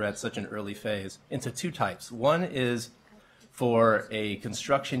because we're at such an early phase, into 2 types. One is for a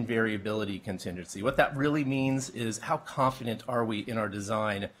construction variability contingency. What that really means is how confident are we in our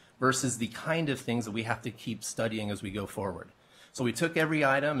design versus the kind of things that we have to keep studying as we go forward. So we took every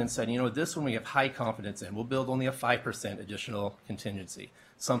item and said, you know, this one we have high confidence in. We'll build only a 5% additional contingency.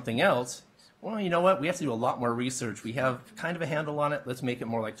 Something else, well, you know what? We have to do a lot more research. We have kind of a handle on it. Let's make it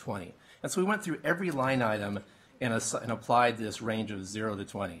more like 20. And so we went through every line item and applied this range of 0 to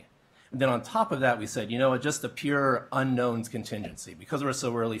 20. And then on top of that, we said, you know, just a pure unknowns contingency. Because we're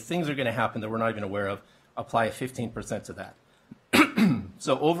so early, things are going to happen that we're not even aware of. Apply a 15% to that.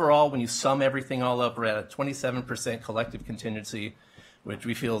 So overall, when you sum everything all up, we're at a 27% collective contingency, which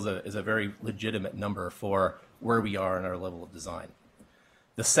we feel is a very legitimate number for where we are in our level of design.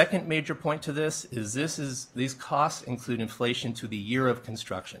 The second major point to this is these costs include inflation to the year of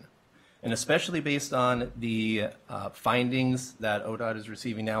construction. And especially based on the findings that ODOT is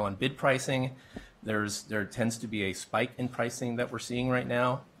receiving now on bid pricing, there tends to be a spike in pricing that we're seeing right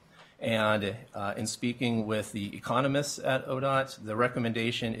now. And in speaking with the economists at ODOT, the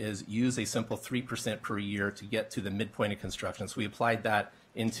recommendation is use a simple 3% per year to get to the midpoint of construction. So we applied that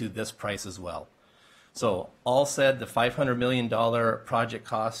into this price as well. So all said, the $500 million project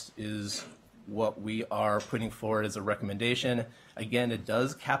cost is what we are putting forward as a recommendation. Again, it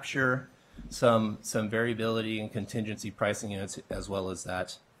does capture some variability and contingency pricing units as well as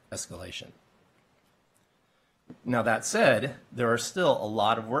that escalation. Now that said, there are still a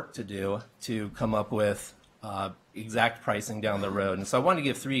lot of work to do to come up with exact pricing down the road. And so I want to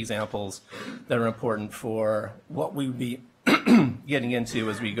give 3 examples that are important for what we would be getting into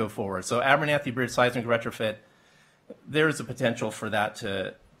as we go forward. So Abernathy Bridge seismic retrofit, there's a potential for that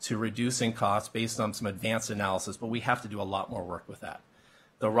to reduce in cost based on some advanced analysis, but we have to do a lot more work with that.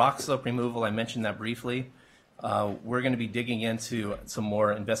 The rock slope removal, I mentioned that briefly. We're going to be digging into some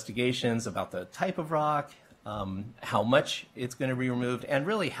more investigations about the type of rock, how much it's going to be removed, and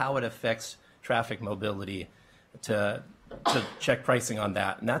really how it affects traffic mobility to check pricing on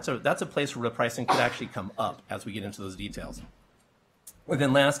that. And that's a place where the pricing could actually come up as we get into those details.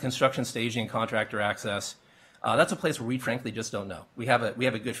 Within last, construction staging, contractor access. That's a place where we frankly just don't know. We have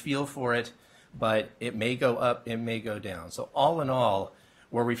a good feel for it, but it may go up, it may go down. So all in all,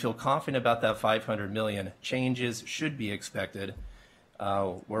 where we feel confident about that $500 million, changes should be expected.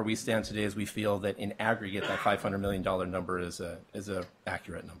 Where we stand today is we feel that in aggregate, that $500 million number is a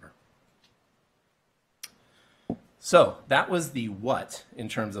accurate number. So that was the what in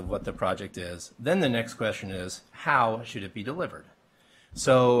terms of what the project is. Then the next question is, how should it be delivered?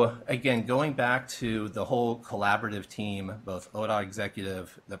 So again, going back to the whole collaborative team, both ODOT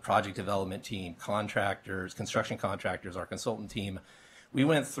executive, the project development team, contractors, construction contractors, our consultant team, we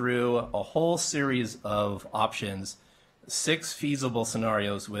went through a whole series of options, 6 feasible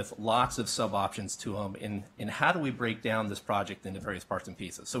scenarios with lots of sub-options to them in how do we break down this project into various parts and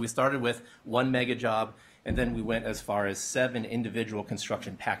pieces. So we started with 1 mega job, and then we went as far as 7 individual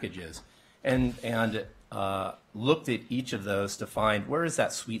construction packages. And looked at each of those to find where is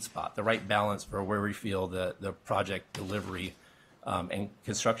that sweet spot, the right balance for where we feel the project delivery and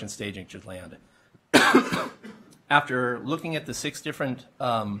construction staging should land. After looking at the 6 different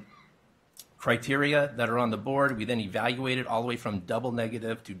criteria that are on the board, we then evaluated all the way from double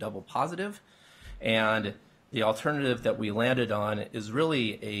negative to double positive. And the alternative that we landed on is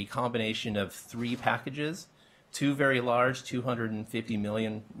really a combination of 3 packages, 2 very large, 250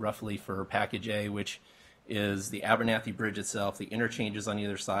 million roughly for package A, which is the Abernathy Bridge itself, the interchanges on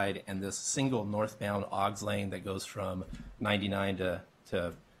either side, and this single northbound Oggs lane that goes from 99 to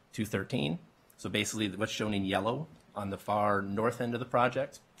 213. So basically what's shown in yellow on the far north end of the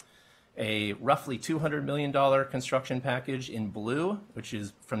project. A roughly $200 million construction package in blue, which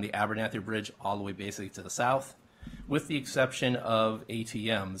is from the Abernathy Bridge all the way basically to the south, with the exception of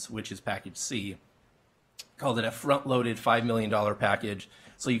ATMs, which is package C. Called it a front-loaded $5 million package,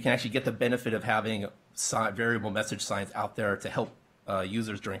 so you can actually get the benefit of having variable message signs out there to help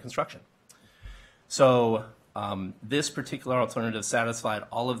users during construction. So this particular alternative satisfied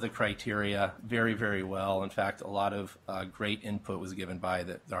all of the criteria very, very well. In fact, a lot of great input was given by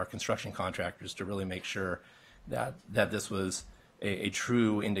our construction contractors to really make sure that this was a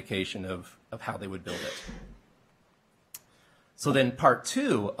true indication of how they would build it. So then part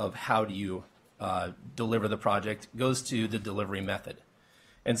 2 of how do you deliver the project goes to the delivery method.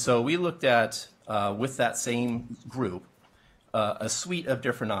 And so we looked at, with that same group, a suite of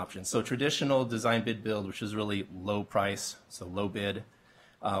different options. So traditional design bid build, which is really low price, so low bid.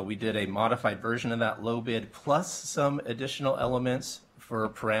 We did a modified version of that low bid plus some additional elements for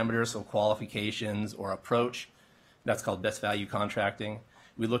parameters, so qualifications or approach. That's called best value contracting.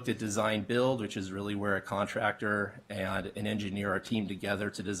 We looked at design build, which is really where a contractor and an engineer are teamed together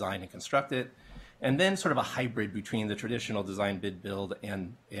to design and construct it. And then sort of a hybrid between the traditional design bid build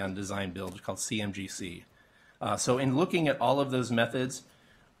and design build called CMGC. So in looking at all of those methods,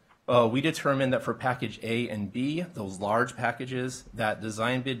 we determined that for package A and B, those large packages, that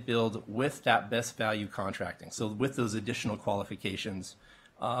design bid build with that best value contracting, so with those additional qualifications,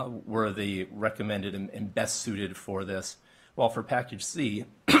 were the recommended and best suited for this. While for package C,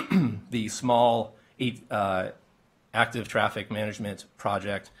 the small active traffic management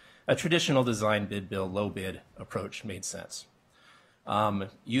project, a traditional design bid build low bid approach made sense.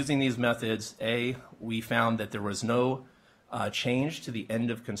 Using these methods, we found that there was no change to the end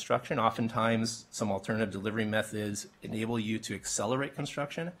of construction. Oftentimes, some alternative delivery methods enable you to accelerate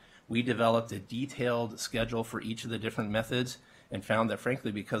construction. We developed a detailed schedule for each of the different methods and found that,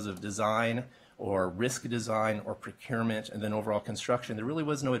 frankly, because of design or risk design or procurement and then overall construction, there really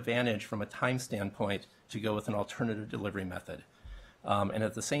was no advantage from a time standpoint to go with an alternative delivery method. And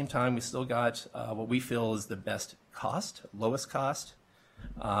at the same time, we still got what we feel is the best cost, lowest cost,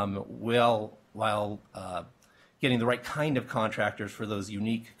 while getting the right kind of contractors for those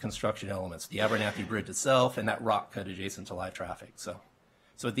unique construction elements, the Abernathy Bridge itself and that rock cut adjacent to live traffic. So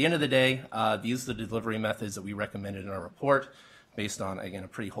at the end of the day, these are the delivery methods that we recommended in our report based on, again, a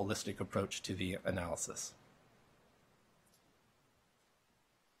pretty holistic approach to the analysis.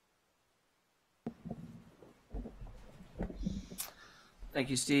 Thank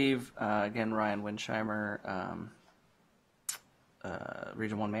you, Steve. Again, Ryan Winsheimer,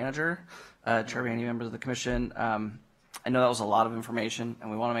 Region 1 Manager. Chair Baney, members of the Commission. I know that was a lot of information,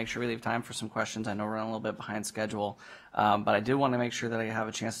 and we want to make sure we leave time for some questions. I know we're running a little bit behind schedule, but I did want to make sure that I have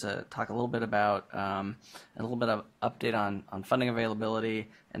a chance to talk a little bit about a little bit of update on funding availability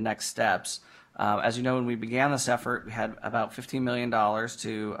and next steps. As you know, when we began this effort, we had about $15 million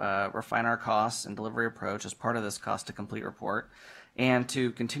to refine our costs and delivery approach as part of this cost to complete report, and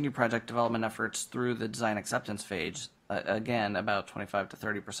to continue project development efforts through the design acceptance phase, again, about 25 to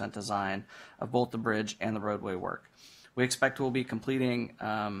 30% design of both the bridge and the roadway work. We expect we'll be completing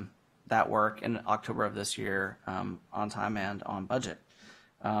that work in October of this year on time and on budget.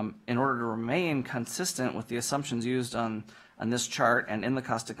 In order to remain consistent with the assumptions used on this chart and in the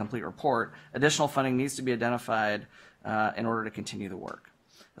cost to complete report, additional funding needs to be identified in order to continue the work.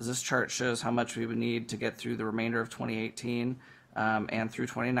 As this chart shows how much we would need to get through the remainder of 2018 and through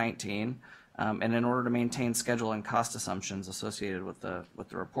 2019, and in order to maintain schedule and cost assumptions associated with the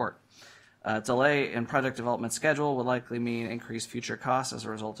report. Delay in project development schedule would likely mean increased future costs as a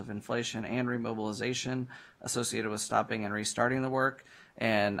result of inflation and remobilization associated with stopping and restarting the work.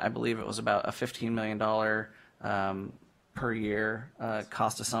 And I believe it was about a $15 million per year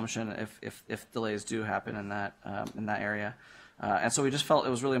cost assumption if delays do happen in that area. And so we just felt it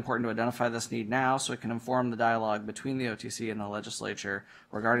was really important to identify this need now so it can inform the dialogue between the OTC and the legislature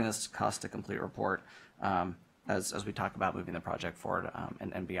regarding this cost to complete report as we talk about moving the project forward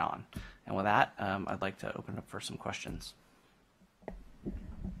and beyond. And with that, I'd like to open up for some questions.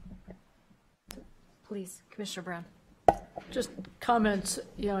 Please, Commissioner Brown. Just comments,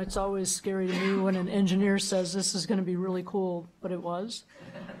 it's always scary to me when an engineer says this is going to be really cool, but it was.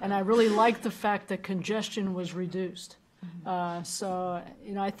 And I really like the fact that congestion was reduced. So,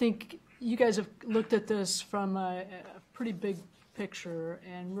 I think you guys have looked at this from a pretty big picture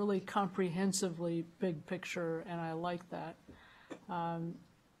and really comprehensively big picture, and I like that.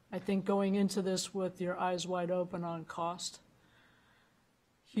 I think going into this with your eyes wide open on cost,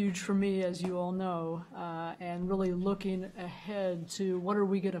 huge for me, as you all know, and really looking ahead to what are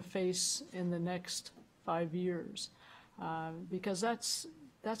we going to face in the next 5 years, because that's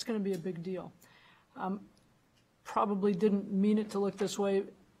going to be a big deal. Probably didn't mean it to look this way.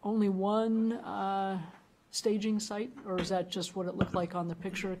 Only one staging site, or is that just what it looked like on the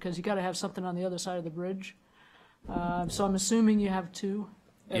picture? Because you got to have something on the other side of the bridge. So I'm assuming you have two.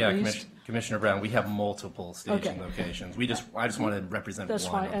 Commissioner Brown, we have multiple staging locations. I just want to represent that's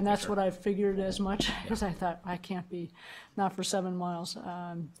one. That's fine, and that's what I figured as much, because I thought, I can't be, not for 7 miles.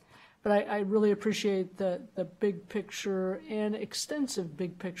 But I really appreciate the big picture and extensive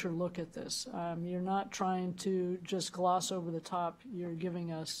big picture look at this. You're not trying to just gloss over the top. You're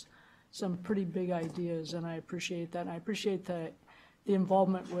giving us some pretty big ideas, and I appreciate that. And I appreciate the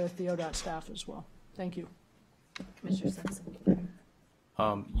involvement with the ODOT staff as well. Thank you. Commissioner Simpson.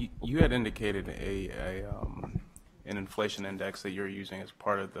 You had indicated an inflation index that you're using as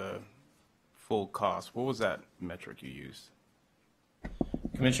part of the full cost. What was that metric you used?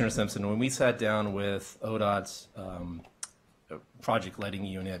 Commissioner Simpson, when we sat down with ODOT's project letting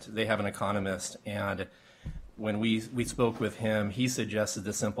unit, they have an economist, and when we spoke with him, he suggested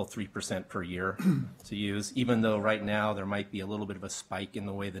the simple 3% per year to use. Even though right now there might be a little bit of a spike in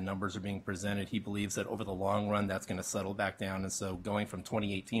the way the numbers are being presented, he believes that over the long run that's going to settle back down. And so going from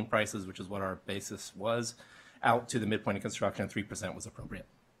 2018 prices, which is what our basis was, out to the midpoint of construction, 3% was appropriate.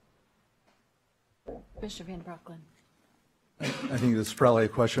 Bishop Van Brocklin. I think this is probably a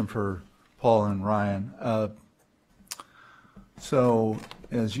question for Paul and Ryan. So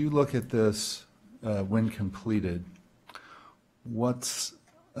as you look at this, when completed, what's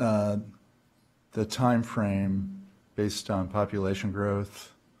the time frame based on population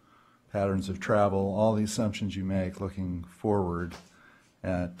growth, patterns of travel, all the assumptions you make looking forward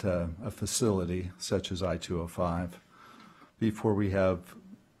at a facility such as I-205 before we have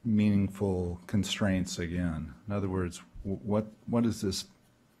meaningful constraints again? In other words, what is this?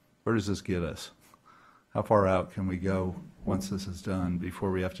 Where does this get us? How far out can we go once this is done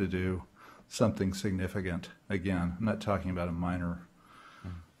before we have to do something significant again? I'm not talking about a minor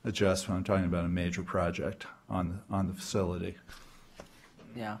adjustment. I'm talking about a major project on the facility.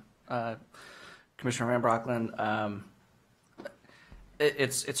 Yeah, Commissioner Van Brocklin,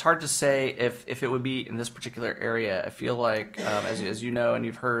 it's hard to say if it would be in this particular area. I feel like, as you know, and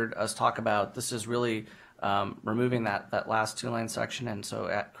you've heard us talk about, this is really removing that last 2-lane section, and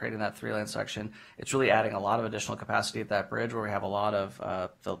so creating that 3-lane section. It's really adding a lot of additional capacity at that bridge where we have a lot of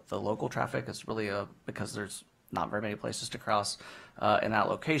the local traffic. It's really because there's not very many places to cross in that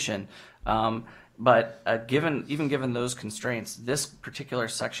location. But given those constraints, this particular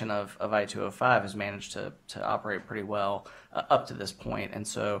section of I-205 has managed to operate pretty well up to this point. And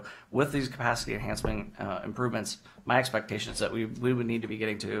so with these capacity enhancement improvements, my expectation is that we would need to be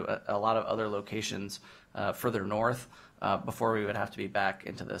getting to a lot of other locations further north before we would have to be back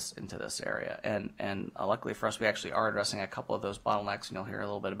into this area. And luckily for us, we actually are addressing a couple of those bottlenecks, and you'll hear a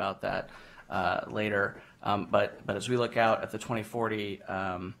little bit about that later. But as we look out at the 2040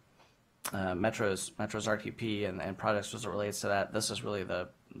 Metro's RTP and projects as it relates to that, this is really the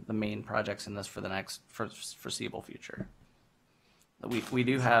main projects in this for the next foreseeable future. We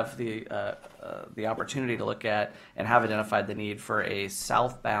do have the opportunity to look at and have identified the need for a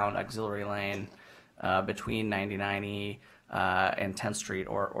southbound auxiliary lane between 99E and 10th Street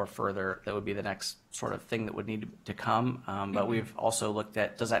or further. That would be the next sort of thing that would need to come. But we've also looked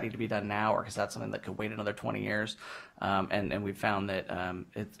at, does that need to be done now, or is that something that could wait another 20 years? And we've found that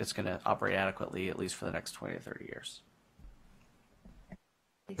it's going to operate adequately at least for the next 20 to 30 years.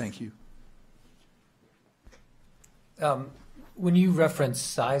 Thank you. When you reference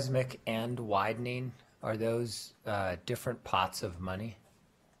seismic and widening, are those different pots of money?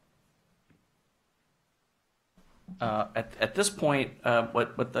 At this point,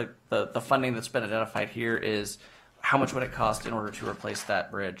 what the funding that's been identified here is how much would it cost in order to replace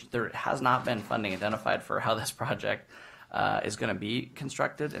that bridge. There has not been funding identified for how this project is going to be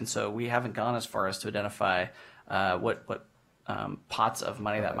constructed, and so we haven't gone as far as to identify what pots of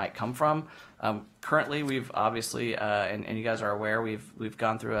money that might come from. Currently, we've obviously, and you guys are aware, we've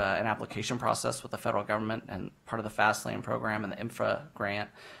gone through an application process with the federal government and part of the Fast Lane program and the infra grant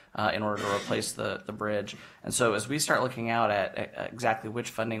in order to replace the bridge. And so as we start looking out at exactly which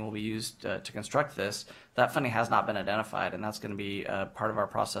funding will be used to construct this, that funding has not been identified, and that's going to be part of our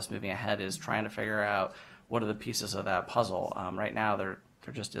process moving ahead, is trying to figure out what are the pieces of that puzzle. Right now, there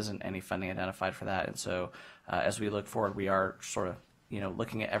just isn't any funding identified for that. And so as we look forward, we are sort of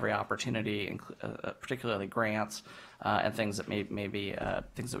looking at every opportunity, particularly grants and things that may be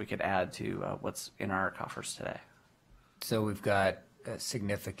things that we could add to what's in our coffers today. So we've got a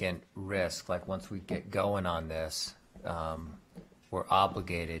significant risk, like once we get going on this, we're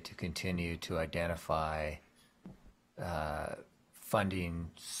obligated to continue to identify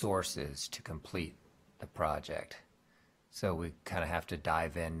funding sources to complete the project. So we kind of have to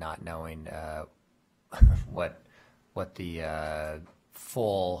dive in not knowing what the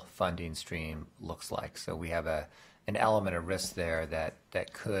full funding stream looks like. So we have an element of risk there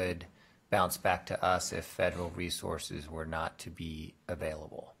that could bounce back to us if federal resources were not to be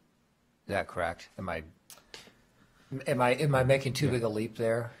available. Is that correct? Am I making too big a leap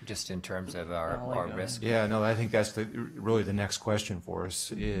there, just in terms of our risk? Yeah, no, I think that's really the next question for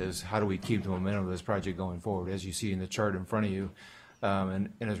us, is how do we keep the momentum of this project going forward? As you see in the chart in front of you,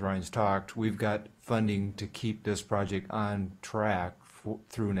 and as Ryan's talked, we've got funding to keep this project on track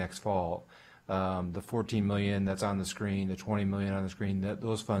through next fall. The $14 million that's on the screen, the $20 million on the screen,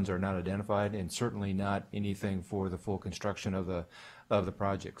 those funds are not identified, and certainly not anything for the full construction of the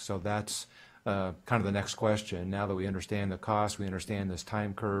project. So that's kind of the next question. Now that we understand the cost, we understand this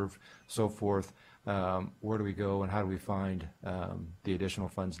time curve, so forth, where do we go and how do we find the additional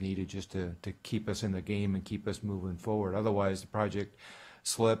funds needed just to keep us in the game and keep us moving forward? Otherwise, the project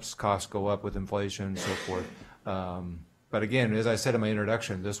slips, costs go up with inflation, so forth. But again, as I said in my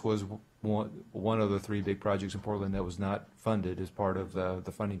introduction, this was one of the three big projects in Portland that was not funded as part of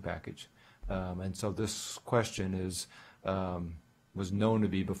the funding package. And so this question was known to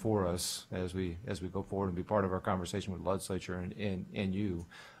be before us as we go forward and be part of our conversation with the legislature and you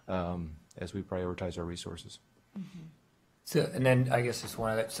as we prioritize our resources. Mm-hmm. So, and then I guess it's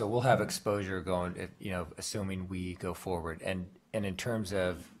one of that. So we'll have exposure going, assuming we go forward, and in terms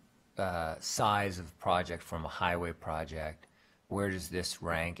of size of project from a highway project, where does this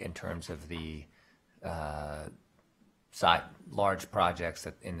rank in terms of the large projects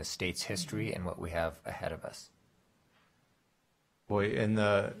in the state's history and what we have ahead of us? Boy, in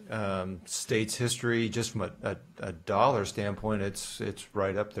the state's history, just from a dollar standpoint, it's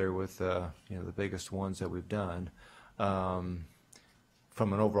right up there with the biggest ones that we've done.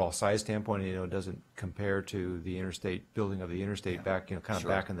 From an overall size standpoint, it doesn't compare to the interstate building of the interstate back, kind of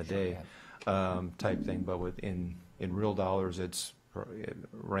back in the day type thing. But in real dollars, it's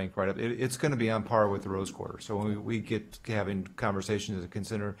ranked right up. It's going to be on par with the Rose Quarter. So when we get having conversations to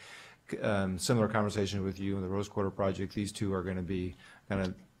consider similar conversation with you and the Rose Quarter project, these two are going to be kind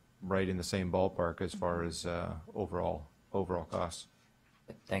of right in the same ballpark as far as overall costs.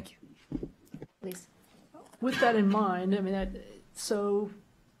 Thank you. Please. With that in mind, so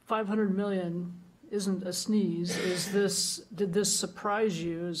 $500 million isn't a sneeze. Did this surprise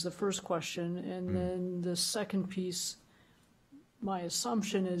you is the first question. And then the second piece, my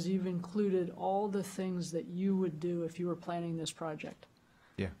assumption is you've included all the things that you would do if you were planning this project.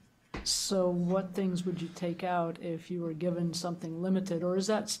 Yeah. So what things would you take out if you were given something limited, or is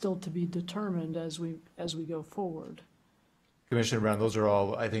that still to be determined as we go forward? Commissioner Brown, those are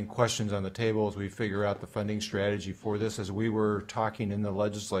all, I think, questions on the table as we figure out the funding strategy for this. As we were talking in the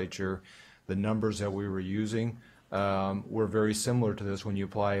legislature, the numbers that we were using were very similar to this when you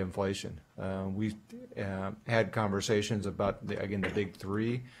apply inflation. We had conversations about, the big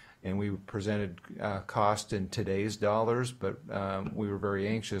three, and we presented cost in today's dollars, but we were very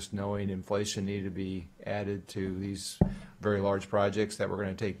anxious knowing inflation needed to be added to these very large projects that were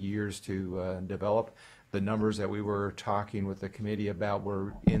going to take years to develop. The numbers that we were talking with the committee about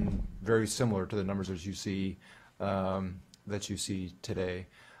were very similar to the numbers that you see today.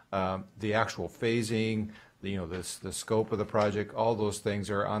 The actual phasing, the scope of the project, all those things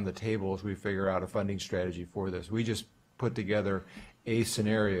are on the table as we figure out a funding strategy for this. We just put together a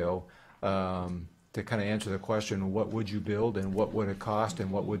scenario to kind of answer the question, what would you build and what would it cost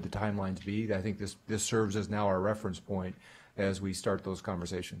and what would the timelines be? I think this serves as now our reference point as we start those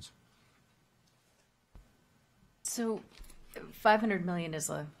conversations. So $500 million is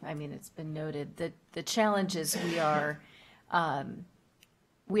it's been noted that the challenge is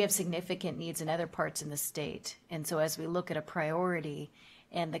we have significant needs in other parts in the state. And so as we look at a priority,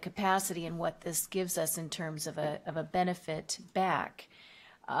 and the capacity and what this gives us in terms of a benefit back,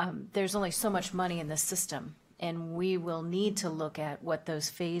 there's only so much money in the system, and we will need to look at what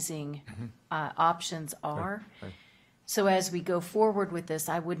those phasing options are. Right. So as we go forward with this,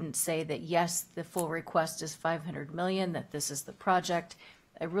 I wouldn't say that, yes, the full request is 500 million, that this is the project.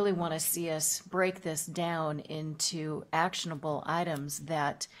 I really want to see us break this down into actionable items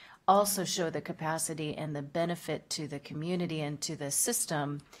that also show the capacity and the benefit to the community and to the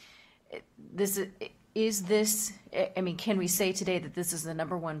system. Can we say today that this is the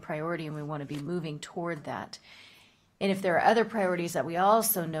number one priority and we want to be moving toward that? And if there are other priorities that we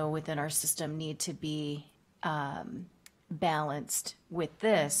also know within our system need to be balanced with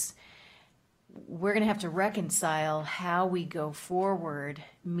this, we're going to have to reconcile how we go forward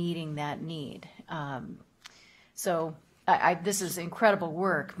meeting that need. This is incredible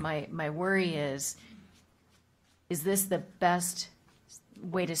work. My worry is this the best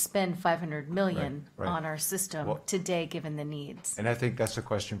way to spend 500 million Right. on our system today, given the needs? And I think that's a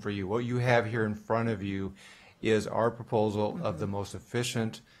question for you. What you have here in front of you is our proposal of the most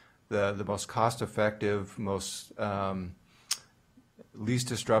efficient, the most cost-effective, most least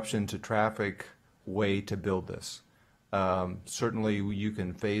disruption to traffic way to build this. Certainly, you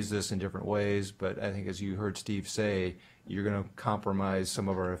can phase this in different ways, but I think, as you heard Steve say, you're going to compromise some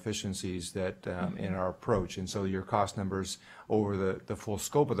of our efficiencies that in our approach, and so your cost numbers over the full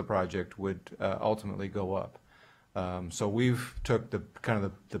scope of the project would ultimately go up. So we've took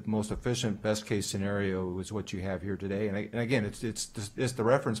the most efficient, best case scenario is what you have here today, and again, it's the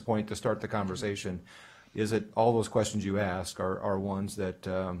reference point to start the conversation. Is it all those questions you ask are ones that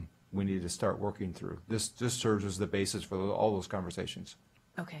we need to start working through? This serves as the basis for all those conversations.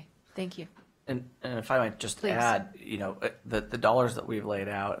 Okay, thank you. And if I might just Please. add, the dollars that we've laid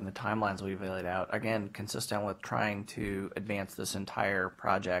out and the timelines we've laid out, again, consistent with trying to advance this entire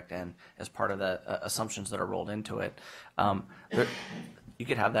project and as part of the assumptions that are rolled into it. You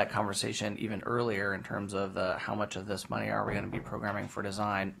could have that conversation even earlier in terms of how much of this money are we going to be programming for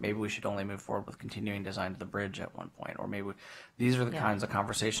design. Maybe we should only move forward with continuing design to the bridge at one point, or maybe these are the kinds of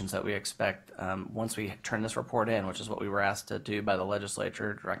conversations that we expect once we turn this report in, which is what we were asked to do by the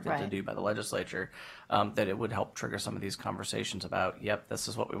legislature, directed to do by the legislature, that it would help trigger some of these conversations about, yep, this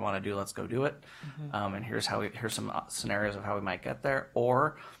is what we want to do, let's go do it, and here's some scenarios of how we might get there,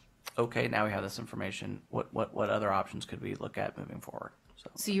 or okay, now we have this information, what other options could we look at moving forward?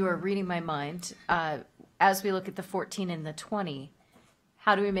 So you are reading my mind. As we look at the 14 and the 20,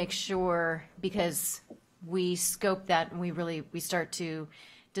 how do we make sure, because we scope that and we start to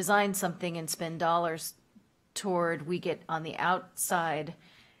design something and spend dollars toward, we get on the outside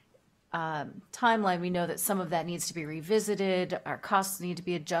timeline, we know that some of that needs to be revisited, our costs need to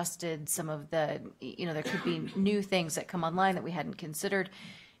be adjusted, some of the, there could be new things that come online that we hadn't considered.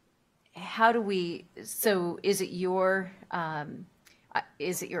 So is it your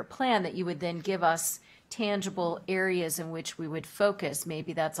plan that you would then give us tangible areas in which we would focus?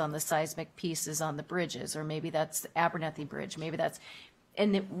 Maybe that's on the seismic pieces on the bridges, or maybe that's Abernethy Bridge,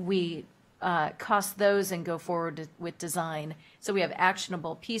 and that we cost those and go forward with design. So we have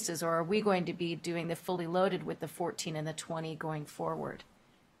actionable pieces, or are we going to be doing the fully loaded with the 14 and the 20 going forward?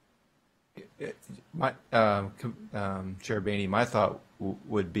 Chair Boehne, my thought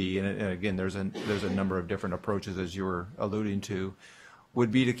would be, and again, there's a number of different approaches as you were alluding to, would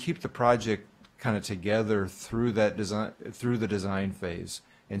be to keep the project kind of together through the design phase,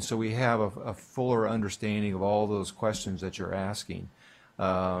 and so we have a fuller understanding of all those questions that you're asking,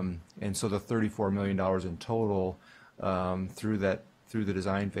 and so the $34 million in total through the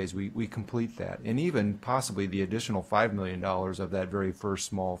design phase, we complete that, and even possibly the additional $5 million of that very first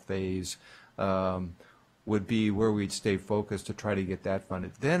small phase would be where we'd stay focused to try to get that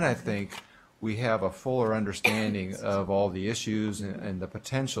funded. Then I think we have a fuller understanding of all the issues and the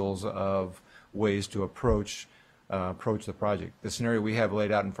potentials of ways to approach the project. The scenario we have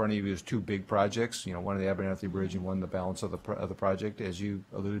laid out in front of you is two big projects, one of the Abernethy Bridge and one the balance of the project. As you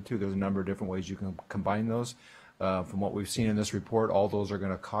alluded to, there's a number of different ways you can combine those. From what we've seen in this report, all those are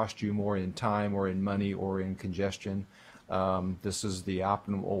going to cost you more in time or in money or in congestion. This is the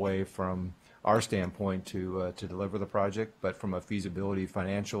optimal way from our standpoint to deliver the project, but from a feasibility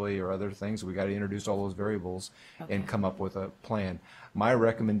financially or other things, we got to introduce all those variables and come up with a plan. My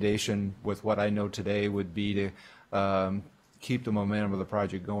recommendation with what I know today would be to keep the momentum of the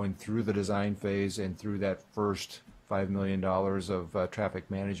project going through the design phase and through that first $5 million of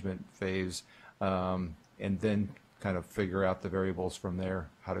traffic management phase, and then kind of figure out the variables from there,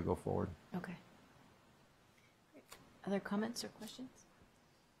 how to go forward. Okay. Other comments or questions?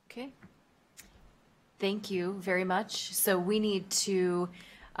 Okay. Thank you very much. So we need to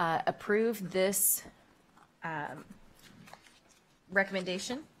approve this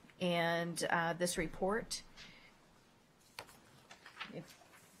recommendation and this report. If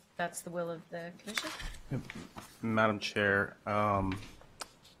that's the will of the commission. Madam Chair,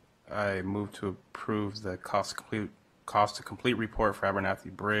 I move to approve the cost to complete report for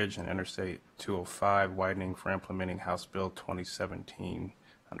Abernathy Bridge and Interstate 205 widening for implementing House Bill 2017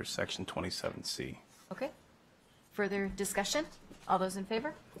 under Section 27C. Okay. Further discussion? All those in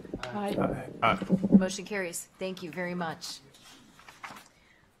favor? Aye. Motion carries. Thank you very much.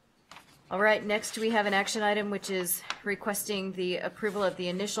 All right, next we have an action item which is requesting the approval of the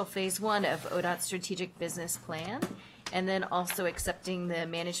initial phase 1 of ODOT strategic business plan, and then also accepting the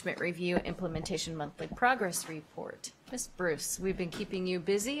management review implementation monthly progress report. Ms. Bruce, we've been keeping you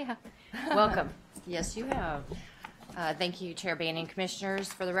busy. Welcome. Yes, you have. Thank you, Chair Banning,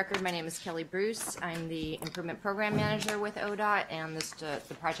 Commissioners. For the record, my name is Kelly Bruce. I'm the Improvement Program Manager with ODOT and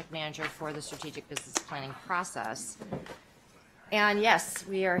the Project Manager for the Strategic Business Planning process. And yes,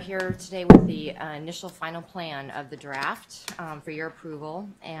 we are here today with the initial final plan of the draft for your approval.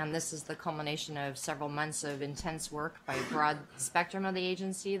 And this is the culmination of several months of intense work by a broad spectrum of the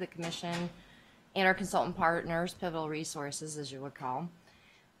agency, the Commission, and our consultant partners, Pivotal Resources, as you would call.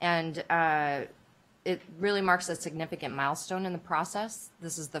 And it really marks a significant milestone in the process.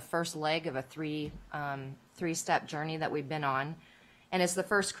 This is the first leg of a three-step journey that we've been on. And it's the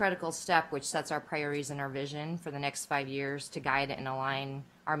first critical step which sets our priorities and our vision for the next 5 years to guide and align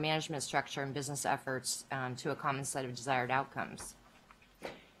our management structure and business efforts to a common set of desired outcomes.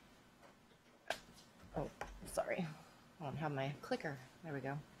 Oh, sorry. I don't have my clicker. There we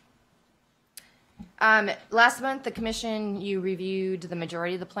go. Last month, the Commission, you reviewed the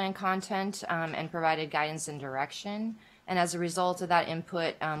majority of the plan content and provided guidance and direction. And as a result of that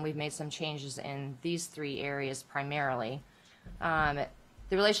input, we've made some changes in these 3 areas primarily. The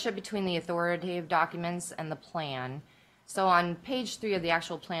relationship between the authoritative documents and the plan. So on page 3 of the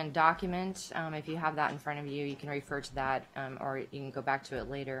actual plan document, if you have that in front of you, you can refer to that or you can go back to it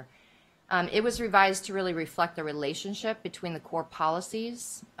later. It was revised to really reflect the relationship between the core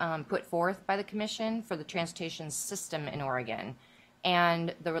policies put forth by the Commission for the transportation system in Oregon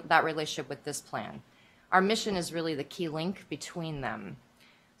and that relationship with this plan. Our mission is really the key link between them.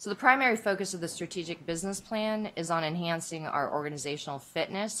 So the primary focus of the strategic business plan is on enhancing our organizational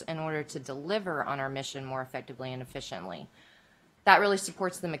fitness in order to deliver on our mission more effectively and efficiently. That really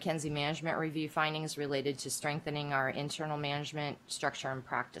supports the McKinsey Management Review findings related to strengthening our internal management structure and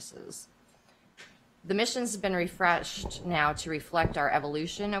practices. The mission's been refreshed now to reflect our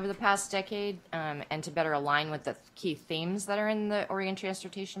evolution over the past decade and to better align with the key themes that are in the Oregon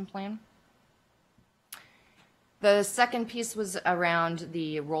Transportation Plan. The second piece was around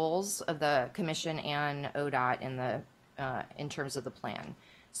the roles of the Commission and ODOT in terms of the plan.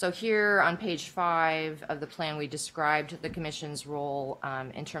 So here on page 5 of the plan, we described the Commission's role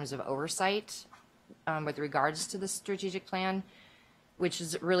in terms of oversight with regards to the strategic plan, which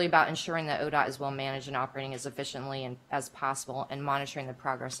is really about ensuring that ODOT is well managed and operating as efficiently as possible and monitoring the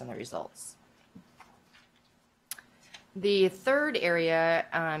progress and the results. The third area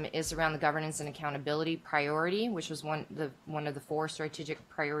is around the governance and accountability priority, which was one of the 4 strategic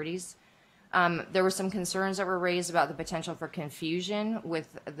priorities. There were some concerns that were raised about the potential for confusion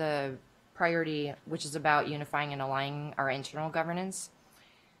with the priority, which is about unifying and aligning our internal governance.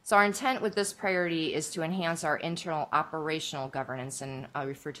 So our intent with this priority is to enhance our internal operational governance, and I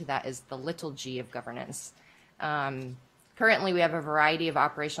refer to that as the little g of governance. Currently, we have a variety of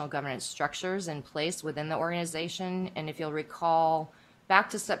operational governance structures in place within the organization, and if you'll recall,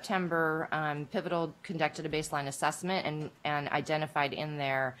 back to September, Pivotal conducted a baseline assessment and identified in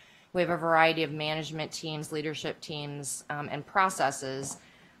there we have a variety of management teams, leadership teams, and processes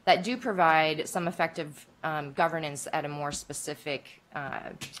that do provide some effective governance at a more specific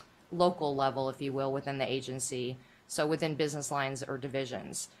local level, if you will, within the agency, so within business lines or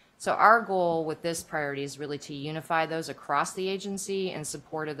divisions. So our goal with this priority is really to unify those across the agency in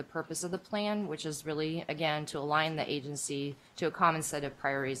support of the purpose of the plan, which is really, again, to align the agency to a common set of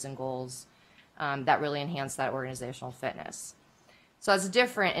priorities and goals that really enhance that organizational fitness. So that's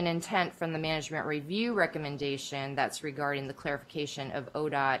different in intent from the management review recommendation that's regarding the clarification of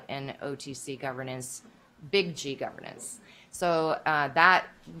ODOT and OTC governance, big G governance. So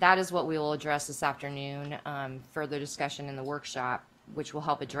that is what we will address this afternoon, further discussion in the workshop, which will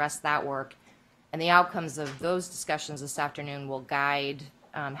help address that work. And the outcomes of those discussions this afternoon will guide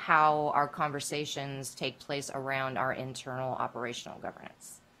how our conversations take place around our internal operational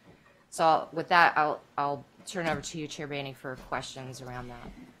governance. So with that, I'll turn it over to you, Chair Banning, for questions around that.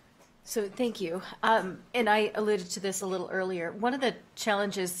 So thank you. And I alluded to this a little earlier. One of the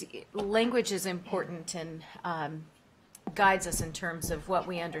challenges, language is important and guides us in terms of what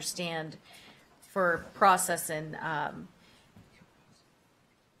we understand for process and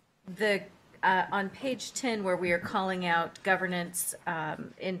on page 10 where we are calling out governance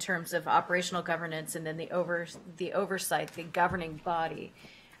in terms of operational governance and then the oversight, the governing body,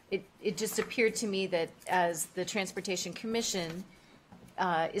 it just appeared to me that as the Transportation Commission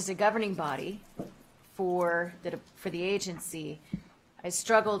is a governing body for the agency, I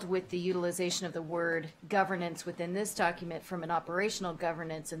struggled with the utilization of the word governance within this document from an operational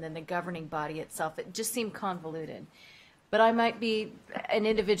governance and then the governing body itself. It just seemed convoluted. But I might be an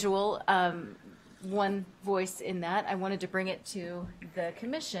individual, one voice in that. I wanted to bring it to the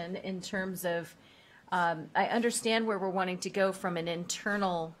commission in terms of, I understand where we're wanting to go from an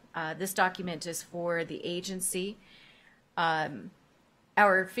internal, this document is for the agency.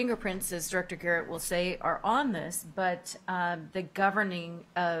 Our fingerprints, as Director Garrett will say, are on this, but the governing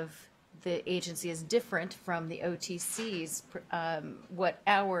of the agency is different from the OTC's, what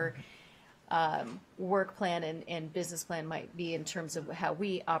our work plan and business plan might be in terms of how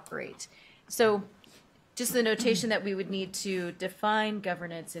we operate. So just the notation that we would need to define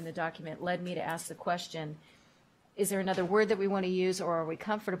governance in the document led me to ask the question, is there another word that we want to use, or are we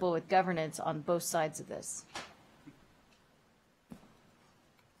comfortable with governance on both sides of this?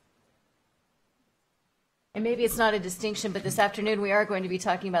 And maybe it's not a distinction, but this afternoon we are going to be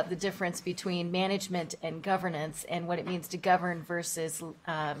talking about the difference between management and governance and what it means to govern versus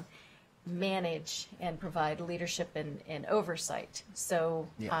manage and provide leadership and oversight. So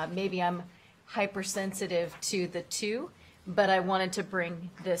maybe I'm hypersensitive to the two, but I wanted to bring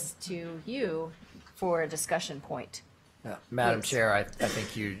this to you for a discussion point. Madam Please. Chair, I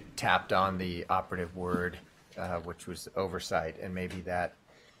think you tapped on the operative word, which was oversight, and maybe that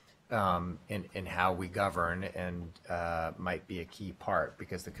in how we govern and might be a key part,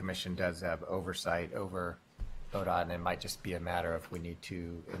 because the commission does have oversight over ODOT, and it might just be a matter of we need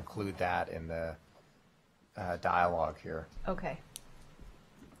to include that in the dialogue here. Okay.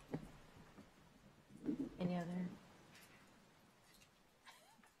 Any other?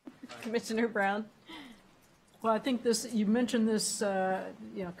 Commissioner Brown? Well, I think this, you mentioned this, a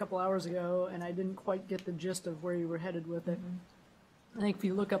couple hours ago, and I didn't quite get the gist of where you were headed with it. I think if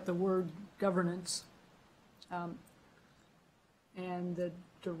you look up the word governance, and the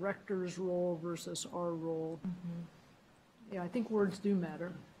director's role versus our role, I think words do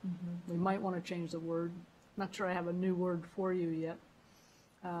matter. We might want to change the word. Not sure I have a new word for you yet,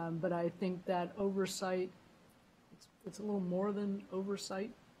 but I think that oversight, it's a little more than oversight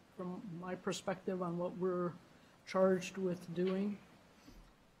from my perspective on what we're charged with doing.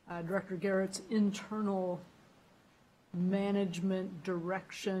 Director Garrett's internal management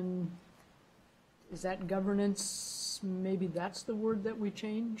direction, is that governance? Maybe that's the word that we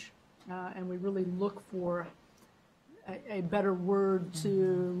change, and we really look for a better word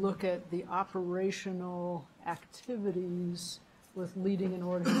to look at the operational activities with leading an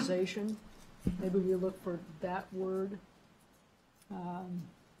organization. Maybe we look for that word.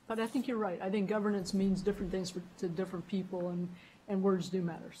 But I think you're right. I think governance means different things to different people, and words do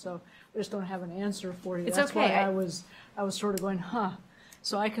matter. So I just don't have an answer for you. It's That's okay. why I was sort of going,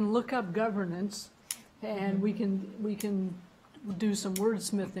 So I can look up governance, and we can do some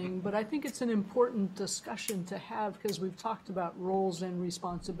wordsmithing, but I think it's an important discussion to have because we've talked about roles and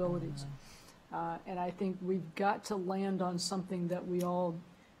responsibilities. And I think we've got to land on something that we all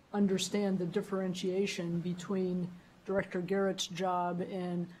understand the differentiation between Director Garrett's job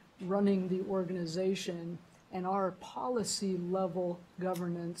in running the organization and our policy level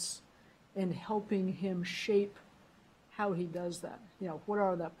governance and helping him shape how he does that. What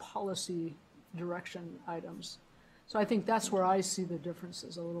are the policy direction items? So I think that's where I see the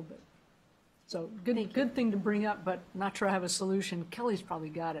differences a little bit. So good thing to bring up, but not sure I have a solution. Kelly's probably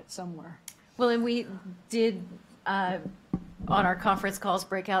got it somewhere. Well, and we did, on our conference calls,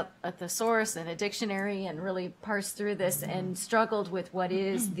 break out a thesaurus and a dictionary and really parse through this and struggled with what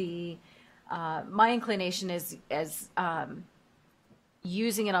is the, my inclination is as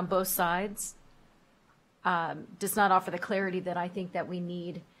using it on both sides does not offer the clarity that I think that we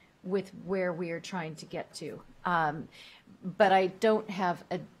need with where we are trying to get to. But I don't have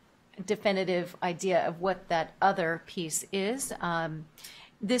a definitive idea of what that other piece is.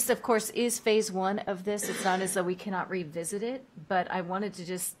 This, of course, is phase one of this. It's not as though we cannot revisit it, but I wanted to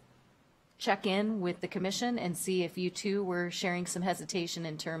just check in with the commission and see if you too were sharing some hesitation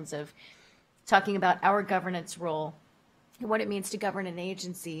in terms of talking about our governance role, what it means to govern an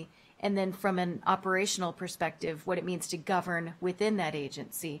agency, and then from an operational perspective, what it means to govern within that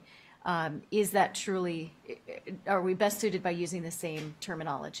agency. Is that truly, are we best suited by using the same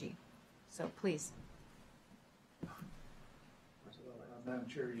terminology? So please. Madam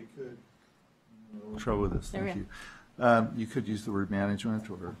Chair, you could. Trouble with this, There we thank you. You could use the word management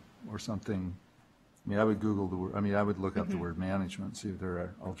or something. I mean, I would Google the word. I mean, I would look up the word management, see if there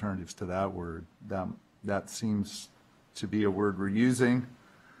are alternatives to that word. That seems to be a word we're using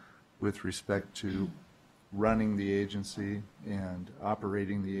with respect to running the agency and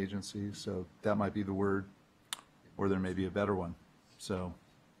operating the agency. So that might be the word, or there may be a better one. So,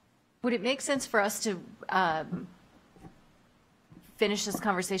 Would it make sense for us to finish this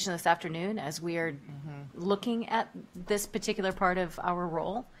conversation this afternoon as we are looking at this particular part of our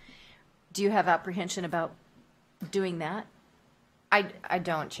role? Do you have apprehension about doing that? I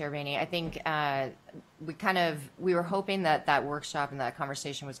don't, Chair Boehne. I think we were hoping that workshop and that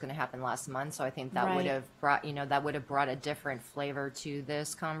conversation was going to happen last month. So I think that would have brought a different flavor to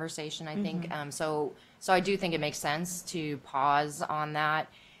this conversation. I think so I do think it makes sense to pause on that.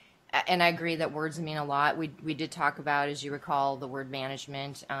 And I agree that words mean a lot. We did talk about, as you recall, the word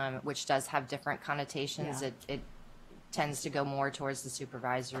management, which does have different connotations. Yeah. It tends to go more towards the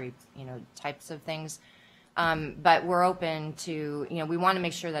supervisory, types of things. But we're open to, we want to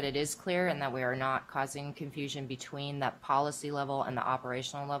make sure that it is clear and that we are not causing confusion between that policy level and the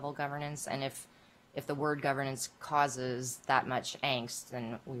operational level governance. And if the word governance causes that much angst,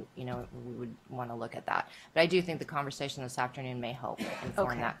 then we would want to look at that. But I do think the conversation this afternoon may help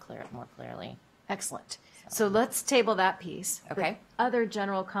inform that more clearly. Excellent. So let's table that piece. Okay. Other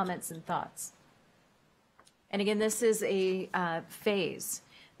general comments and thoughts. And again, this is a phase.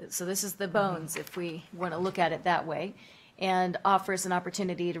 So this is the bones, if we want to look at it that way, and offers an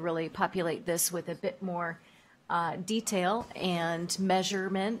opportunity to really populate this with a bit more detail and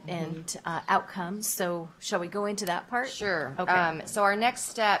measurement and outcomes. So shall we go into that part? Sure. Okay. So our next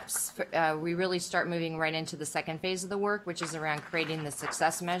steps, we really start moving right into the second phase of the work, which is around creating the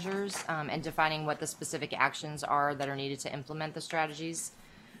success measures and defining what the specific actions are that are needed to implement the strategies.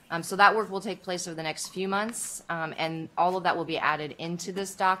 So that work will take place over the next few months, and all of that will be added into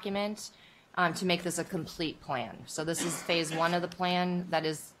this document to make this a complete plan. So this is phase one of the plan. That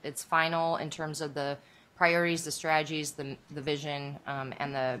is, it's final in terms of the priorities, the strategies, the vision,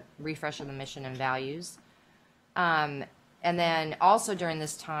 and the refresh of the mission and values. And then also during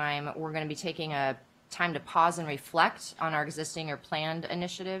this time, we're going to be taking a time to pause and reflect on our existing or planned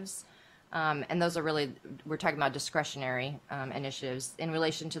initiatives. And those are really, we're talking about discretionary initiatives in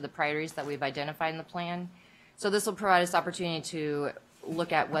relation to the priorities that we've identified in the plan. So this will provide us opportunity to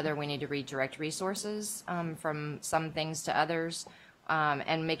look at whether we need to redirect resources from some things to others,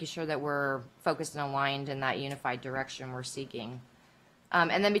 and making sure that we're focused and aligned in that unified direction we're seeking.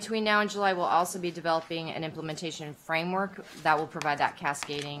 And then between now and July, we'll also be developing an implementation framework that will provide that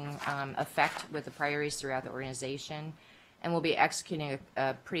cascading effect with the priorities throughout the organization. And we'll be executing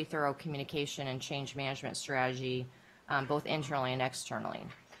a pretty thorough communication and change management strategy, both internally and externally.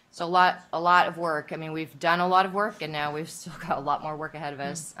 So a lot of work. I mean, we've done a lot of work, and now we've still got a lot more work ahead of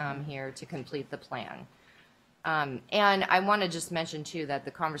us here to complete the plan. And I want to just mention, too, that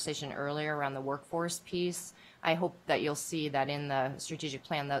the conversation earlier around the workforce piece, I hope that you'll see that in the strategic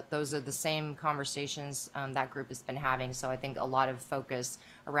plan that those are the same conversations that group has been having. So I think a lot of focus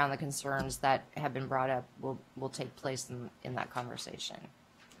around the concerns that have been brought up will take place in that conversation.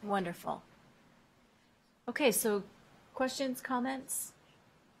 Wonderful. Okay, so questions, comments?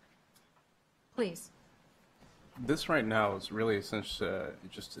 Please. This right now is really essentially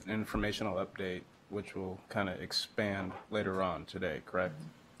just an informational update, which will kind of expand later on today, correct?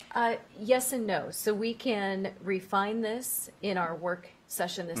 Yes and no. So we can refine this in our work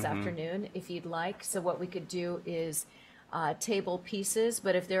session this afternoon if you'd like. So what we could do is table pieces,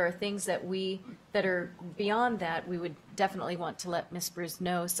 but if there are things that are beyond that, we would definitely want to let Ms. Bruce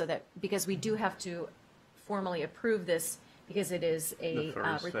know, so that, because we do have to formally approve this because it is a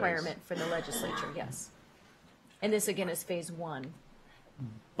requirement for the legislature, yes. And this again is phase one.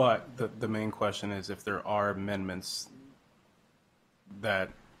 But the main question is if there are amendments that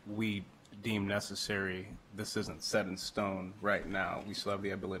we deem necessary, this isn't set in stone right now. We still have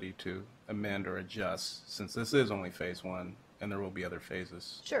the ability to amend or adjust, since this is only phase one, and there will be other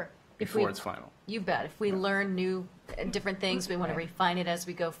phases. Sure. Before it's final. You bet. If we learn new, different things, we want to refine it as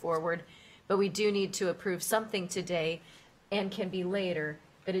we go forward. But we do need to approve something today and can be later.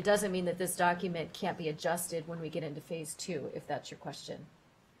 But it doesn't mean that this document can't be adjusted when we get into phase two, if that's your question.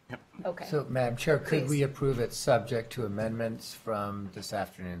 Yep. Okay. So, Madam Chair, could Please. we approve it subject to amendments from this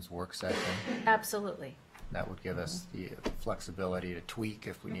afternoon's work session? Absolutely. That would give us the flexibility to tweak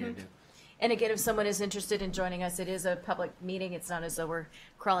if we needed to. And again, if someone is interested in joining us, it is a public meeting. It's not as though we're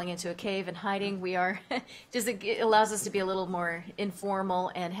crawling into a cave and hiding. We are, it allows us to be a little more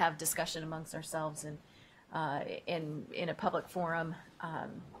informal and have discussion amongst ourselves and in a public forum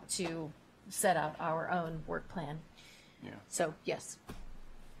to set out our own work plan. Yeah. So, yes.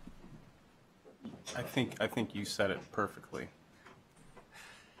 I think you said it perfectly.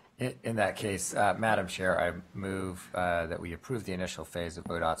 In that case, Madam Chair, I move that we approve the initial phase of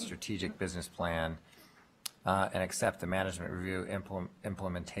ODOT's strategic business plan and accept the management review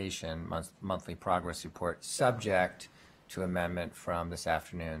implementation monthly progress report, subject to amendment from this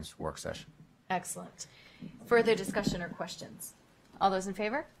afternoon's work session. Excellent. Further discussion or questions? All those in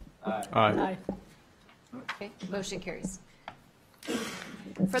favor? Aye. Aye. Okay, motion carries.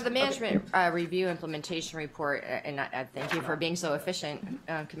 For the management review implementation report, and I thank you for being so efficient,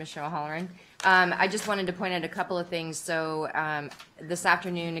 Commissioner O'Halloran. I just wanted to point out a couple of things. So this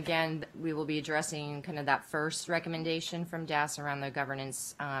afternoon, again, we will be addressing kind of that first recommendation from DAS around the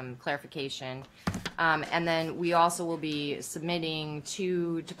governance clarification. And then we also will be submitting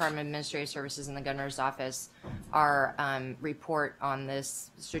to Department of Administrative Services and the Governor's Office our report on this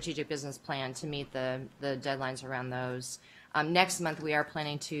strategic business plan to meet the deadlines around those. Next month, we are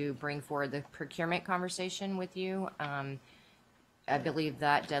planning to bring forward the procurement conversation with you. I believe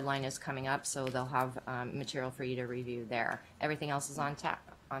that deadline is coming up, so they'll have material for you to review there. Everything else is on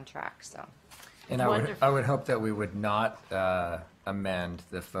track. So. And I would hope that we would not amend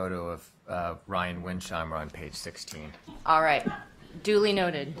the photo of Ryan Winsheimer on page 16. All right, duly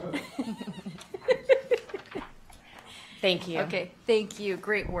noted. Thank you. Okay, thank you.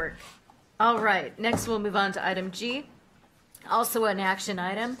 Great work. All right, next we'll move on to item G. Also an action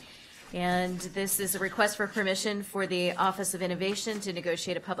item, and this is a request for permission for the Office of Innovation to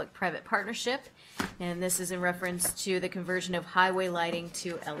negotiate a public-private partnership, and this is in reference to the conversion of highway lighting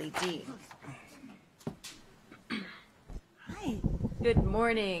to LED. Hi. Good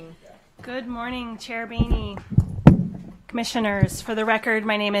morning. Good morning, Chair Boehne, Commissioners. For the record,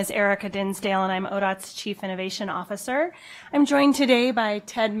 my name is Erica Dinsdale, and I'm ODOT's Chief Innovation Officer. I'm joined today by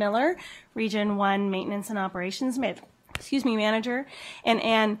Ted Miller, Region 1 Maintenance and Operations Manager, and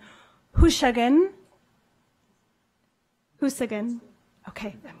Ann Hushagen.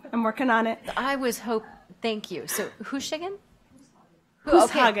 Okay, I'm working on it. Thank you. So Hushagen?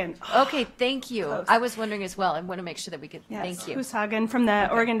 Hushagen. Okay, thank you. Close. I was wondering as well. I want to make sure that we could, thank you. Hushagen from the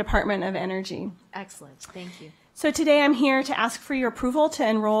Oregon Department of Energy. Excellent, thank you. So today I'm here to ask for your approval to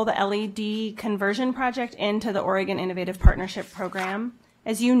enroll the LED conversion project into the Oregon Innovative Partnership Program.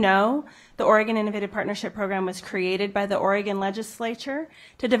 As you know, the Oregon Innovative Partnership Program was created by the Oregon Legislature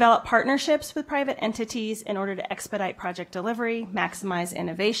to develop partnerships with private entities in order to expedite project delivery, maximize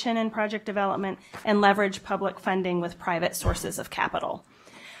innovation in project development, and leverage public funding with private sources of capital.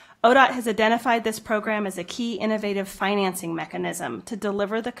 ODOT has identified this program as a key innovative financing mechanism to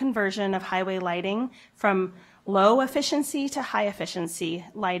deliver the conversion of highway lighting from low efficiency to high efficiency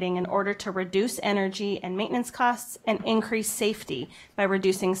lighting in order to reduce energy and maintenance costs and increase safety by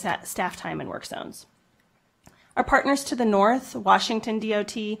reducing staff time in work zones. Our partners to the north, Washington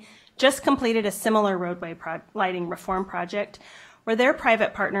DOT, just completed a similar roadway lighting reform project where their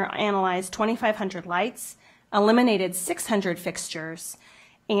private partner analyzed 2,500 lights, eliminated 600 fixtures,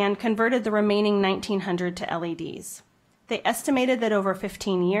 and converted the remaining 1,900 to LEDs. They estimated that over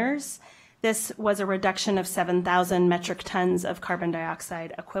 15 years, this was a reduction of 7,000 metric tons of carbon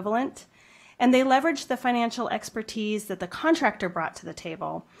dioxide equivalent, and they leveraged the financial expertise that the contractor brought to the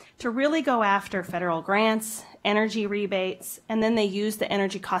table to really go after federal grants, energy rebates, and then they used the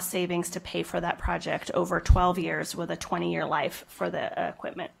energy cost savings to pay for that project over 12 years with a 20-year life for the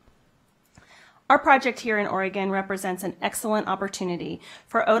equipment. Our project here in Oregon represents an excellent opportunity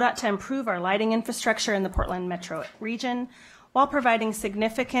for ODOT to improve our lighting infrastructure in the Portland metro region while providing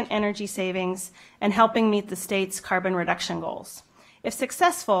significant energy savings and helping meet the state's carbon reduction goals. If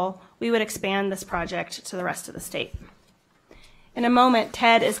successful, we would expand this project to the rest of the state. In a moment,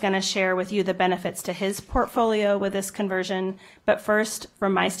 Ted is going to share with you the benefits to his portfolio with this conversion, but first,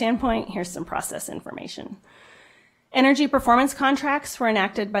 from my standpoint, here's some process information. Energy performance contracts were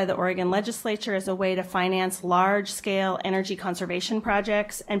enacted by the Oregon Legislature as a way to finance large-scale energy conservation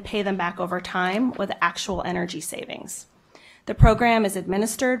projects and pay them back over time with actual energy savings. The program is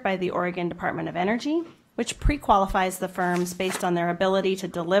administered by the Oregon Department of Energy, which pre-qualifies the firms based on their ability to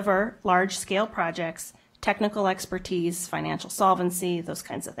deliver large-scale projects, technical expertise, financial solvency, those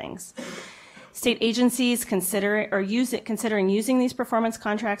kinds of things. State agencies considering using these performance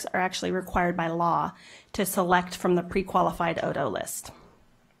contracts are actually required by law to select from the pre-qualified ODO list.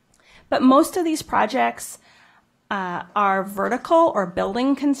 But most of these projects are vertical or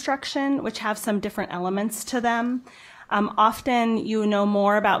building construction, which have some different elements to them. Often you know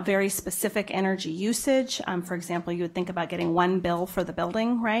more about very specific energy usage. For example, you would think about getting one bill for the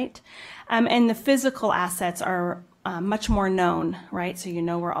building, right? And the physical assets are much more known, right? So you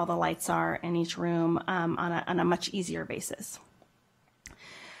know where all the lights are in each room on a much easier basis.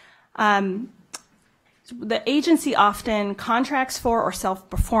 The agency often contracts for or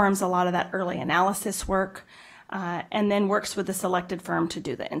self-performs a lot of that early analysis work and then works with the selected firm to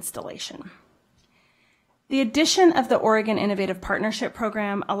do the installation. The addition of the Oregon Innovative Partnership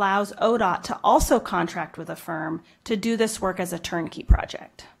Program allows ODOT to also contract with a firm to do this work as a turnkey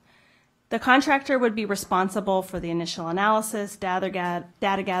project. The contractor would be responsible for the initial analysis, data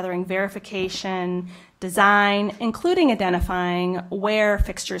gathering, verification, design, including identifying where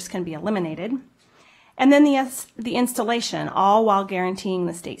fixtures can be eliminated, and then the installation, all while guaranteeing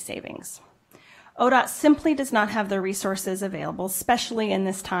the state savings. ODOT simply does not have the resources available, especially in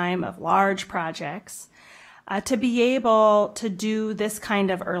this time of large projects, to be able to do this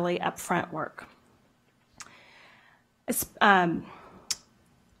kind of early upfront work.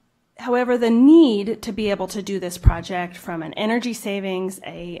 However, the need to be able to do this project from an energy savings,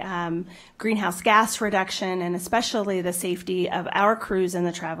 a greenhouse gas reduction, and especially the safety of our crews and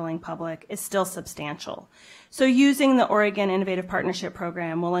the traveling public is still substantial. So using the Oregon Innovative Partnership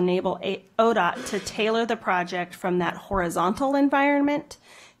Program will enable ODOT to tailor the project from that horizontal environment,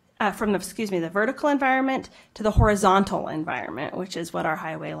 the vertical environment to the horizontal environment, which is what our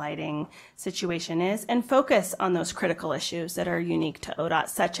highway lighting situation is, and focus on those critical issues that are unique to ODOT,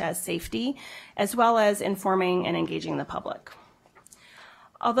 such as safety, as well as informing and engaging the public.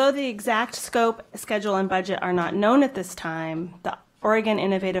 Although the exact scope, schedule, and budget are not known at this time, the Oregon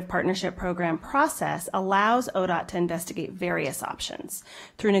Innovative Partnership Program process allows ODOT to investigate various options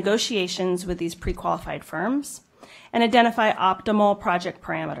through negotiations with these pre-qualified firms and identify optimal project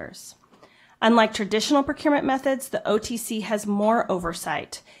parameters. Unlike traditional procurement methods, the OTC has more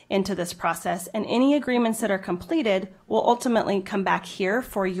oversight into this process, and any agreements that are completed will ultimately come back here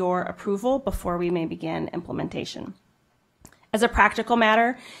for your approval before we may begin implementation. As a practical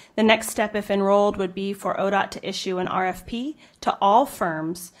matter, the next step, if enrolled, would be for ODOT to issue an RFP to all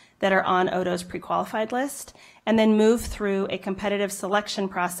firms that are on ODOT's pre-qualified list, and then move through a competitive selection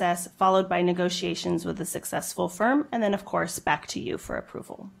process followed by negotiations with the successful firm, and then, of course, back to you for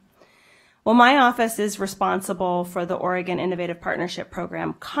approval. Well, my office is responsible for the Oregon Innovative Partnership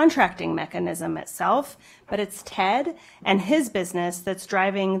Program contracting mechanism itself, but it's Ted and his business that's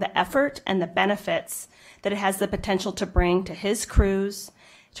driving the effort and the benefits that it has the potential to bring to his crews,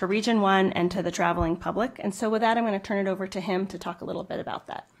 to Region 1, and to the traveling public. And so with that, I'm going to turn it over to him to talk a little bit about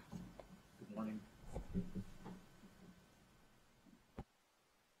that. Good morning.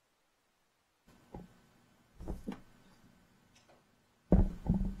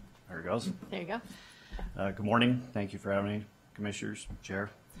 There it goes. There you go. Good morning. Thank you for having me, Commissioners,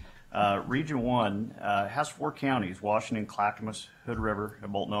 Chair. Region 1 has 4 counties: Washington, Clackamas, Hood River,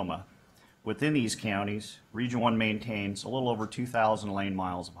 and Multnomah. Within these counties, Region 1 maintains a little over 2,000 lane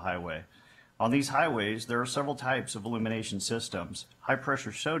miles of highway. On these highways, there are several types of illumination systems.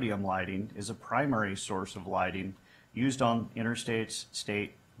 High-pressure sodium lighting is a primary source of lighting used on interstates,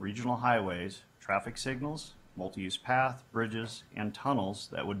 state, regional highways, traffic signals, multi-use path, bridges, and tunnels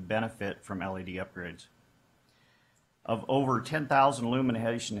that would benefit from LED upgrades. Of over 10,000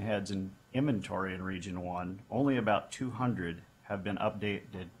 illumination heads in inventory in Region 1, only about 200 have been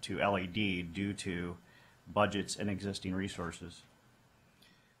updated to LED due to budgets and existing resources.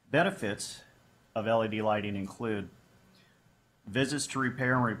 Benefits of LED lighting include visits to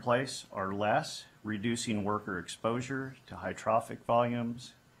repair and replace are less, reducing worker exposure to high traffic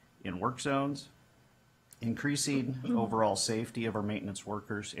volumes in work zones, increasing overall safety of our maintenance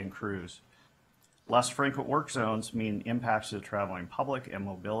workers and crews. Less frequent work zones mean impacts to the traveling public and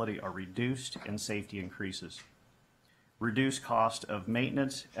mobility are reduced and safety increases. Reduced cost of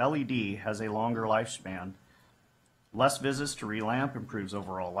maintenance. LED has a longer lifespan. Less visits to relamp improves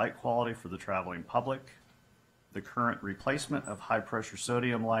overall light quality for the traveling public. The current replacement of high-pressure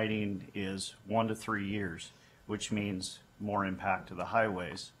sodium lighting is 1 to 3 years, which means more impact to the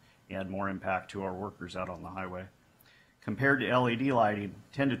highways and more impact to our workers out on the highway. Compared to LED lighting,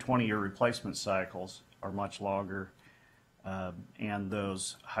 10 to 20-year replacement cycles are much longer, and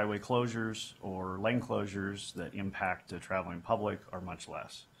those highway closures or lane closures that impact the traveling public are much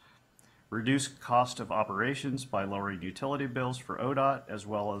less. Reduced cost of operations by lowering utility bills for ODOT, as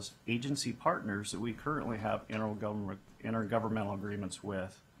well as agency partners that we currently have intergovernmental agreements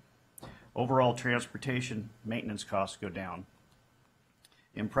with. Overall transportation maintenance costs go down.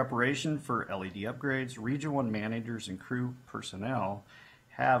 In preparation for LED upgrades, Region 1 managers and crew personnel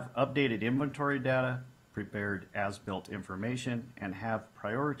have updated inventory data, prepared as-built information, and have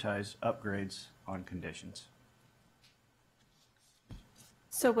prioritized upgrades on conditions.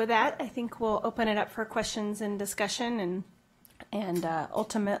 So with that, I think we'll open it up for questions and discussion, and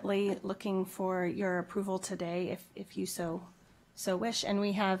ultimately looking for your approval today if you so wish. And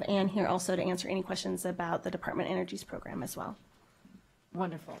we have Ann here also to answer any questions about the Department of Energy's program as well.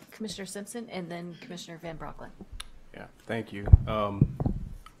 Wonderful. Commissioner Simpson and then Commissioner Van Broeklen. Yeah, thank you.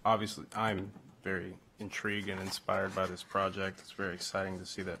 Obviously, I'm very intrigued and inspired by this project. It's very exciting to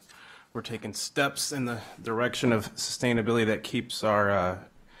see that we're taking steps in the direction of sustainability that keeps our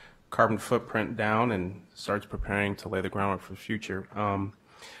carbon footprint down and starts preparing to lay the groundwork for the future.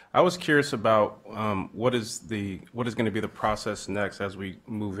 I was curious about what is going to be the process next as we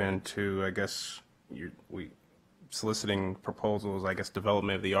move into, I guess, soliciting proposals, I guess,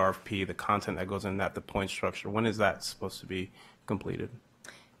 development of the RFP, the content that goes in that, the point structure. When is that supposed to be completed?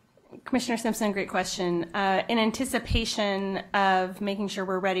 Commissioner Simpson, great question. In anticipation of making sure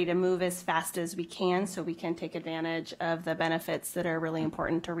we're ready to move as fast as we can so we can take advantage of the benefits that are really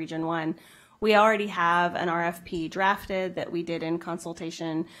important to Region 1, we already have an RFP drafted that we did in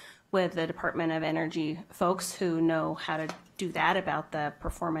consultation with the Department of Energy folks who know how to do that about the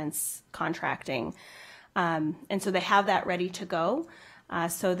performance contracting. And so they have that ready to go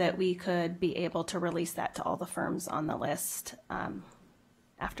so that we could be able to release that to all the firms on the list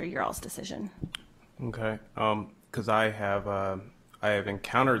after your all's decision. Okay, because I have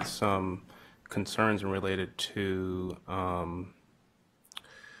encountered some concerns related to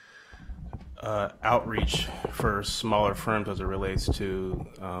outreach for smaller firms as it relates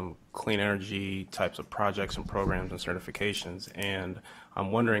to clean energy types of projects and programs and certifications. And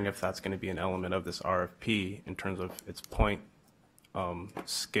I'm wondering if that's going to be an element of this RFP in terms of its point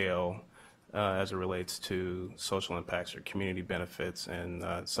scale as it relates to social impacts or community benefits and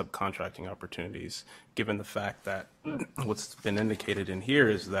subcontracting opportunities, given the fact that what's been indicated in here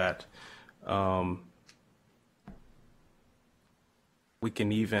is that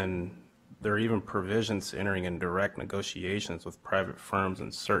there are even provisions entering in direct negotiations with private firms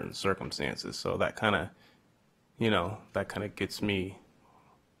in certain circumstances. So that kind of gets me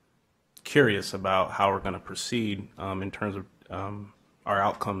curious about how we're going to proceed in terms of our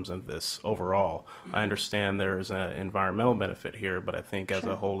outcomes of this overall. I understand there's an environmental benefit here, but I think as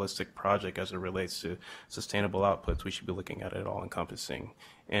a holistic project as it relates to sustainable outputs, we should be looking at it all encompassing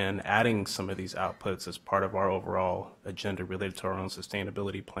and adding some of these outputs as part of our overall agenda related to our own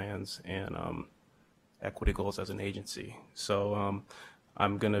sustainability plans and equity goals as an agency. So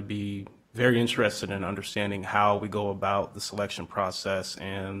I'm going to be very interested in understanding how we go about the selection process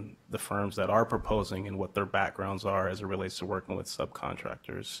and the firms that are proposing and what their backgrounds are as it relates to working with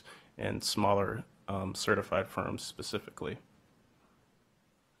subcontractors and smaller certified firms specifically.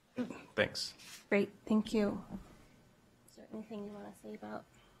 Thanks. Great, thank you. Is there anything you want to say about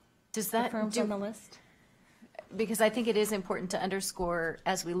the firms on the list? Because I think it is important to underscore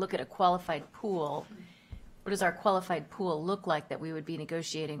as we look at a qualified pool, what does our qualified pool look like that we would be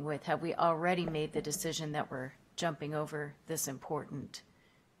negotiating with? Have we already made the decision that we're jumping over this important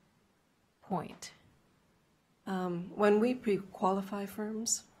point? When we pre-qualify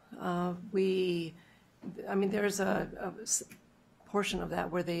firms, there's a portion of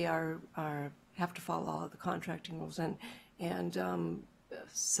that where they have to follow all of the contracting rules and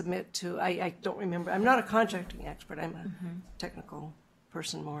submit to, I don't remember, I'm not a contracting expert, I'm a technical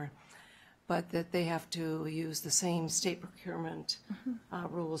person more, but that they have to use the same state procurement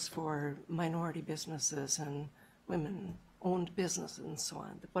rules for minority businesses and women-owned businesses and so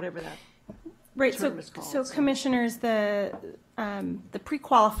on, whatever that term is called. So commissioners, the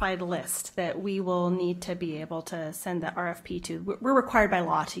pre-qualified list that we will need to be able to send the RFP to, we're required by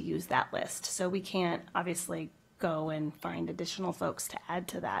law to use that list. So we can't obviously go and find additional folks to add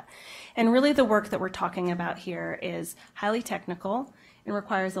to that. And really the work that we're talking about here is highly technical and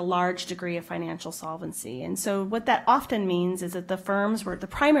requires a large degree of financial solvency. And so what that often means is that the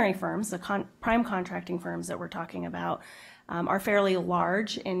primary firms, the prime contracting firms that we're talking about, are fairly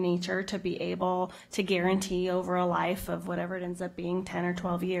large in nature to be able to guarantee over a life of whatever it ends up being, 10 or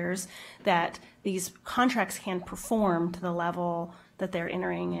 12 years, that these contracts can perform to the level that they're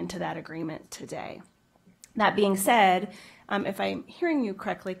entering into that agreement today. That being said, if I'm hearing you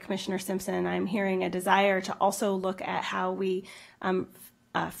correctly, Commissioner Simpson, I'm hearing a desire to also look at how we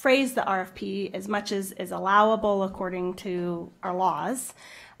phrase the RFP as much as is allowable according to our laws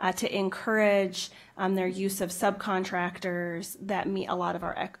to encourage their use of subcontractors that meet a lot of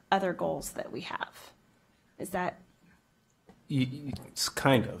our other goals that we have. Is that? It's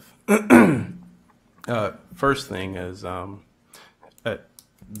kind of. First thing is the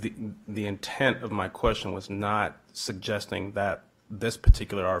intent of my question was not suggesting that this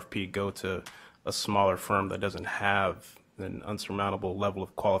particular RFP go to a smaller firm that doesn't have an unsurmountable level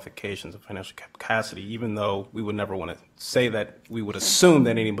of qualifications and financial capacity, even though we would never want to say that we would assume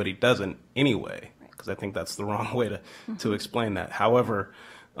that anybody doesn't anyway, because I think that's the wrong way to explain that. However,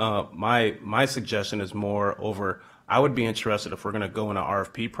 my suggestion is more over, I would be interested if we're going to go in an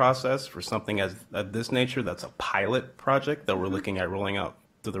RFP process for something of this nature that's a pilot project that we're looking at rolling out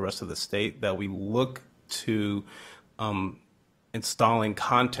to the rest of the state, that we look to installing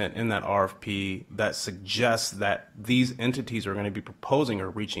content in that RFP that suggests that these entities are going to be proposing or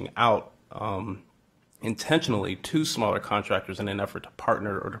reaching out intentionally to smaller contractors in an effort to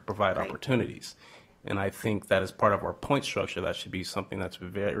partner or to provide opportunities. And I think that as part of our point structure, that should be something that's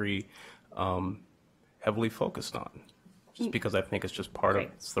very heavily focused on, just because I think it's just part of,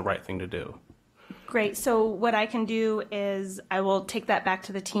 it's the right thing to do. Great. So what I can do is I will take that back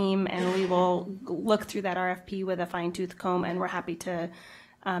to the team and we will look through that RFP with a fine-tooth comb, and we're happy to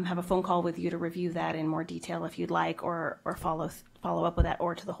have a phone call with you to review that in more detail if you'd like, or follow up with that,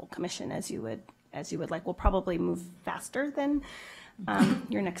 or to the whole commission as you would like. We'll probably move faster than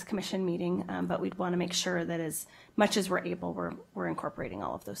your next commission meeting, but we'd want to make sure that as much as we're able, we're incorporating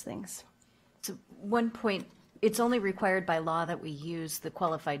all of those things. So one point, it's only required by law that we use the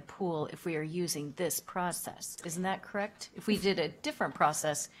qualified pool if we are using this process. Isn't that correct? If we did a different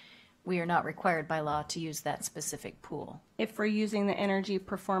process, we are not required by law to use that specific pool. If we're using the energy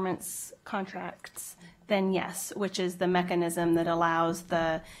performance contracts, then yes, which is the mechanism that allows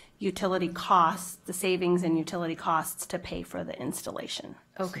the utility costs, the savings in utility costs, to pay for the installation.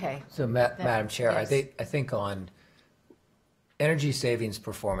 Okay. So, Madam Chair, yes. I think on energy savings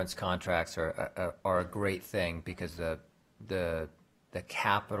performance contracts are a great thing, because the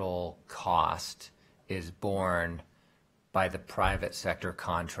capital cost is borne by the private sector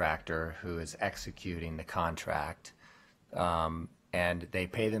contractor who is executing the contract, and they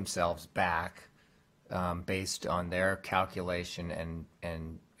pay themselves back based on their calculation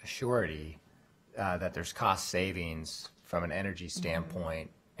and surety that there's cost savings from an energy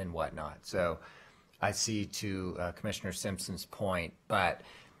standpoint and whatnot. So I see to Commissioner Simpson's point, but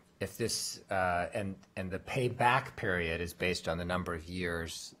if this, and the payback period is based on the number of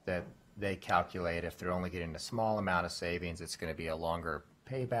years that they calculate. If they're only getting a small amount of savings, it's going to be a longer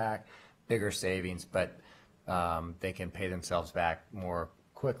payback, bigger savings, but they can pay themselves back more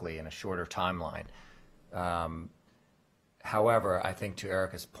quickly in a shorter timeline. However, I think to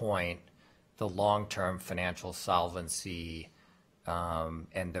Erica's point, the long-term financial solvency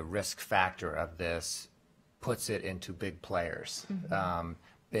and the risk factor of this puts it into big players,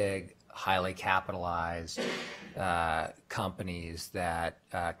 big, highly capitalized companies that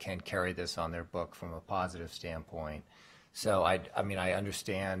can carry this on their book from a positive standpoint. So I mean, I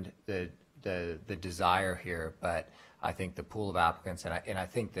understand the desire here, but I think the pool of applicants, and I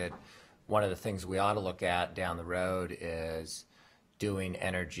think that one of the things we ought to look at down the road is doing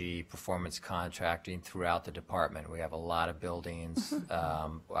energy performance contracting throughout the department. We have a lot of buildings.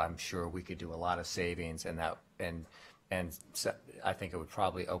 I'm sure we could do a lot of savings, and so I think it would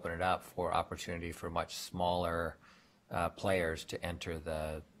probably open it up for opportunity for much smaller players to enter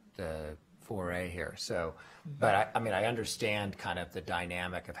the foray here. So, but I mean, I understand kind of the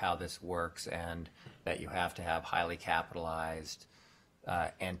dynamic of how this works, and that you have to have highly capitalized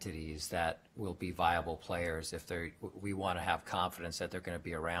entities that will be viable players if they're, we want to have confidence that they're going to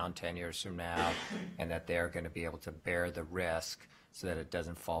be around 10 years from now, and that they're going to be able to bear the risk so that it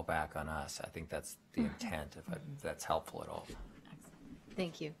doesn't fall back on us. I think that's the intent, if that's helpful at all.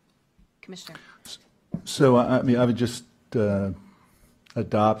 Thank you. Commissioner. So, I mean, I would just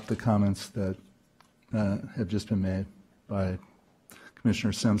adopt the comments that have just been made by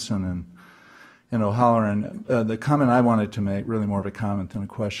Commissioner Simpson and O'Halloran. The comment I wanted to make, really more of a comment than a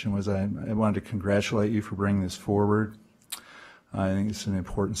question, was I wanted to congratulate you for bringing this forward. I think it's an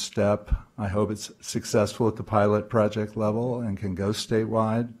important step. I hope it's successful at the pilot project level and can go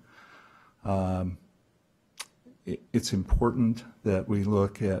statewide. It's important that we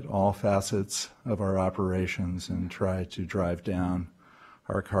look at all facets of our operations and try to drive down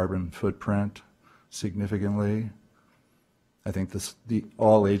our carbon footprint significantly. I think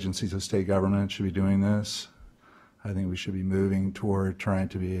all agencies of state government should be doing this. I think we should be moving toward trying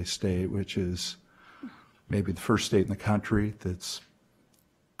to be a state which is maybe the first state in the country that's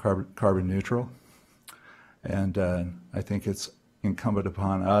carbon neutral. And I think it's incumbent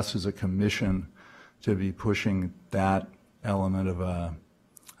upon us as a commission to be pushing that element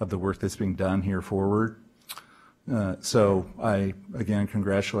of the work that's being done here forward. So I, again,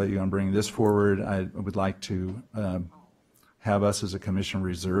 congratulate you on bringing this forward. I would like to have us as a commission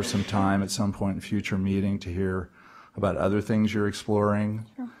reserve some time at some point in a future meeting to hear about other things you're exploring.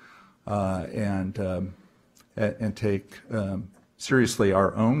 And take seriously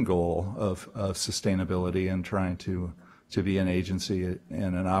our own goal of sustainability and trying to be an agency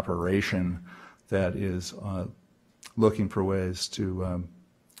and an operation that is looking for ways to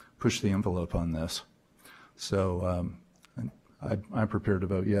push the envelope on this. So I'm prepared to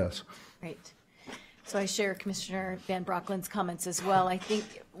vote yes. Great. So I share Commissioner Van Brocklin's comments as well. I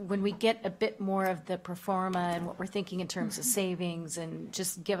think when we get a bit more of the pro forma and what we're thinking in terms of savings, and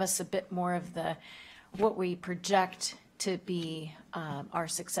just give us a bit more of what we project to be our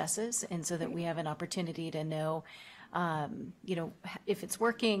successes, and so that we have an opportunity to know, if it's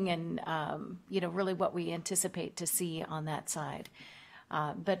working, and really what we anticipate to see on that side.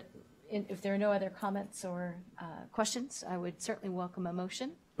 But if there are no other comments or questions, I would certainly welcome a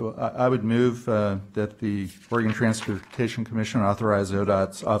motion. Well, I would move that the Oregon Transportation Commission authorize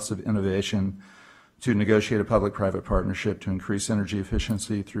ODOT's Office of Innovation to negotiate a public-private partnership to increase energy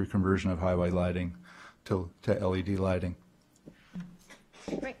efficiency through conversion of highway lighting to LED lighting.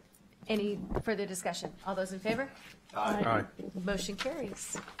 Great. Any further discussion? All those in favor? Aye. Motion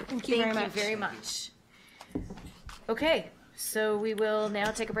carries. Thank you very much. very much. Okay, so we will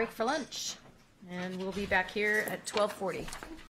now take a break for lunch, and we'll be back here at 12:40.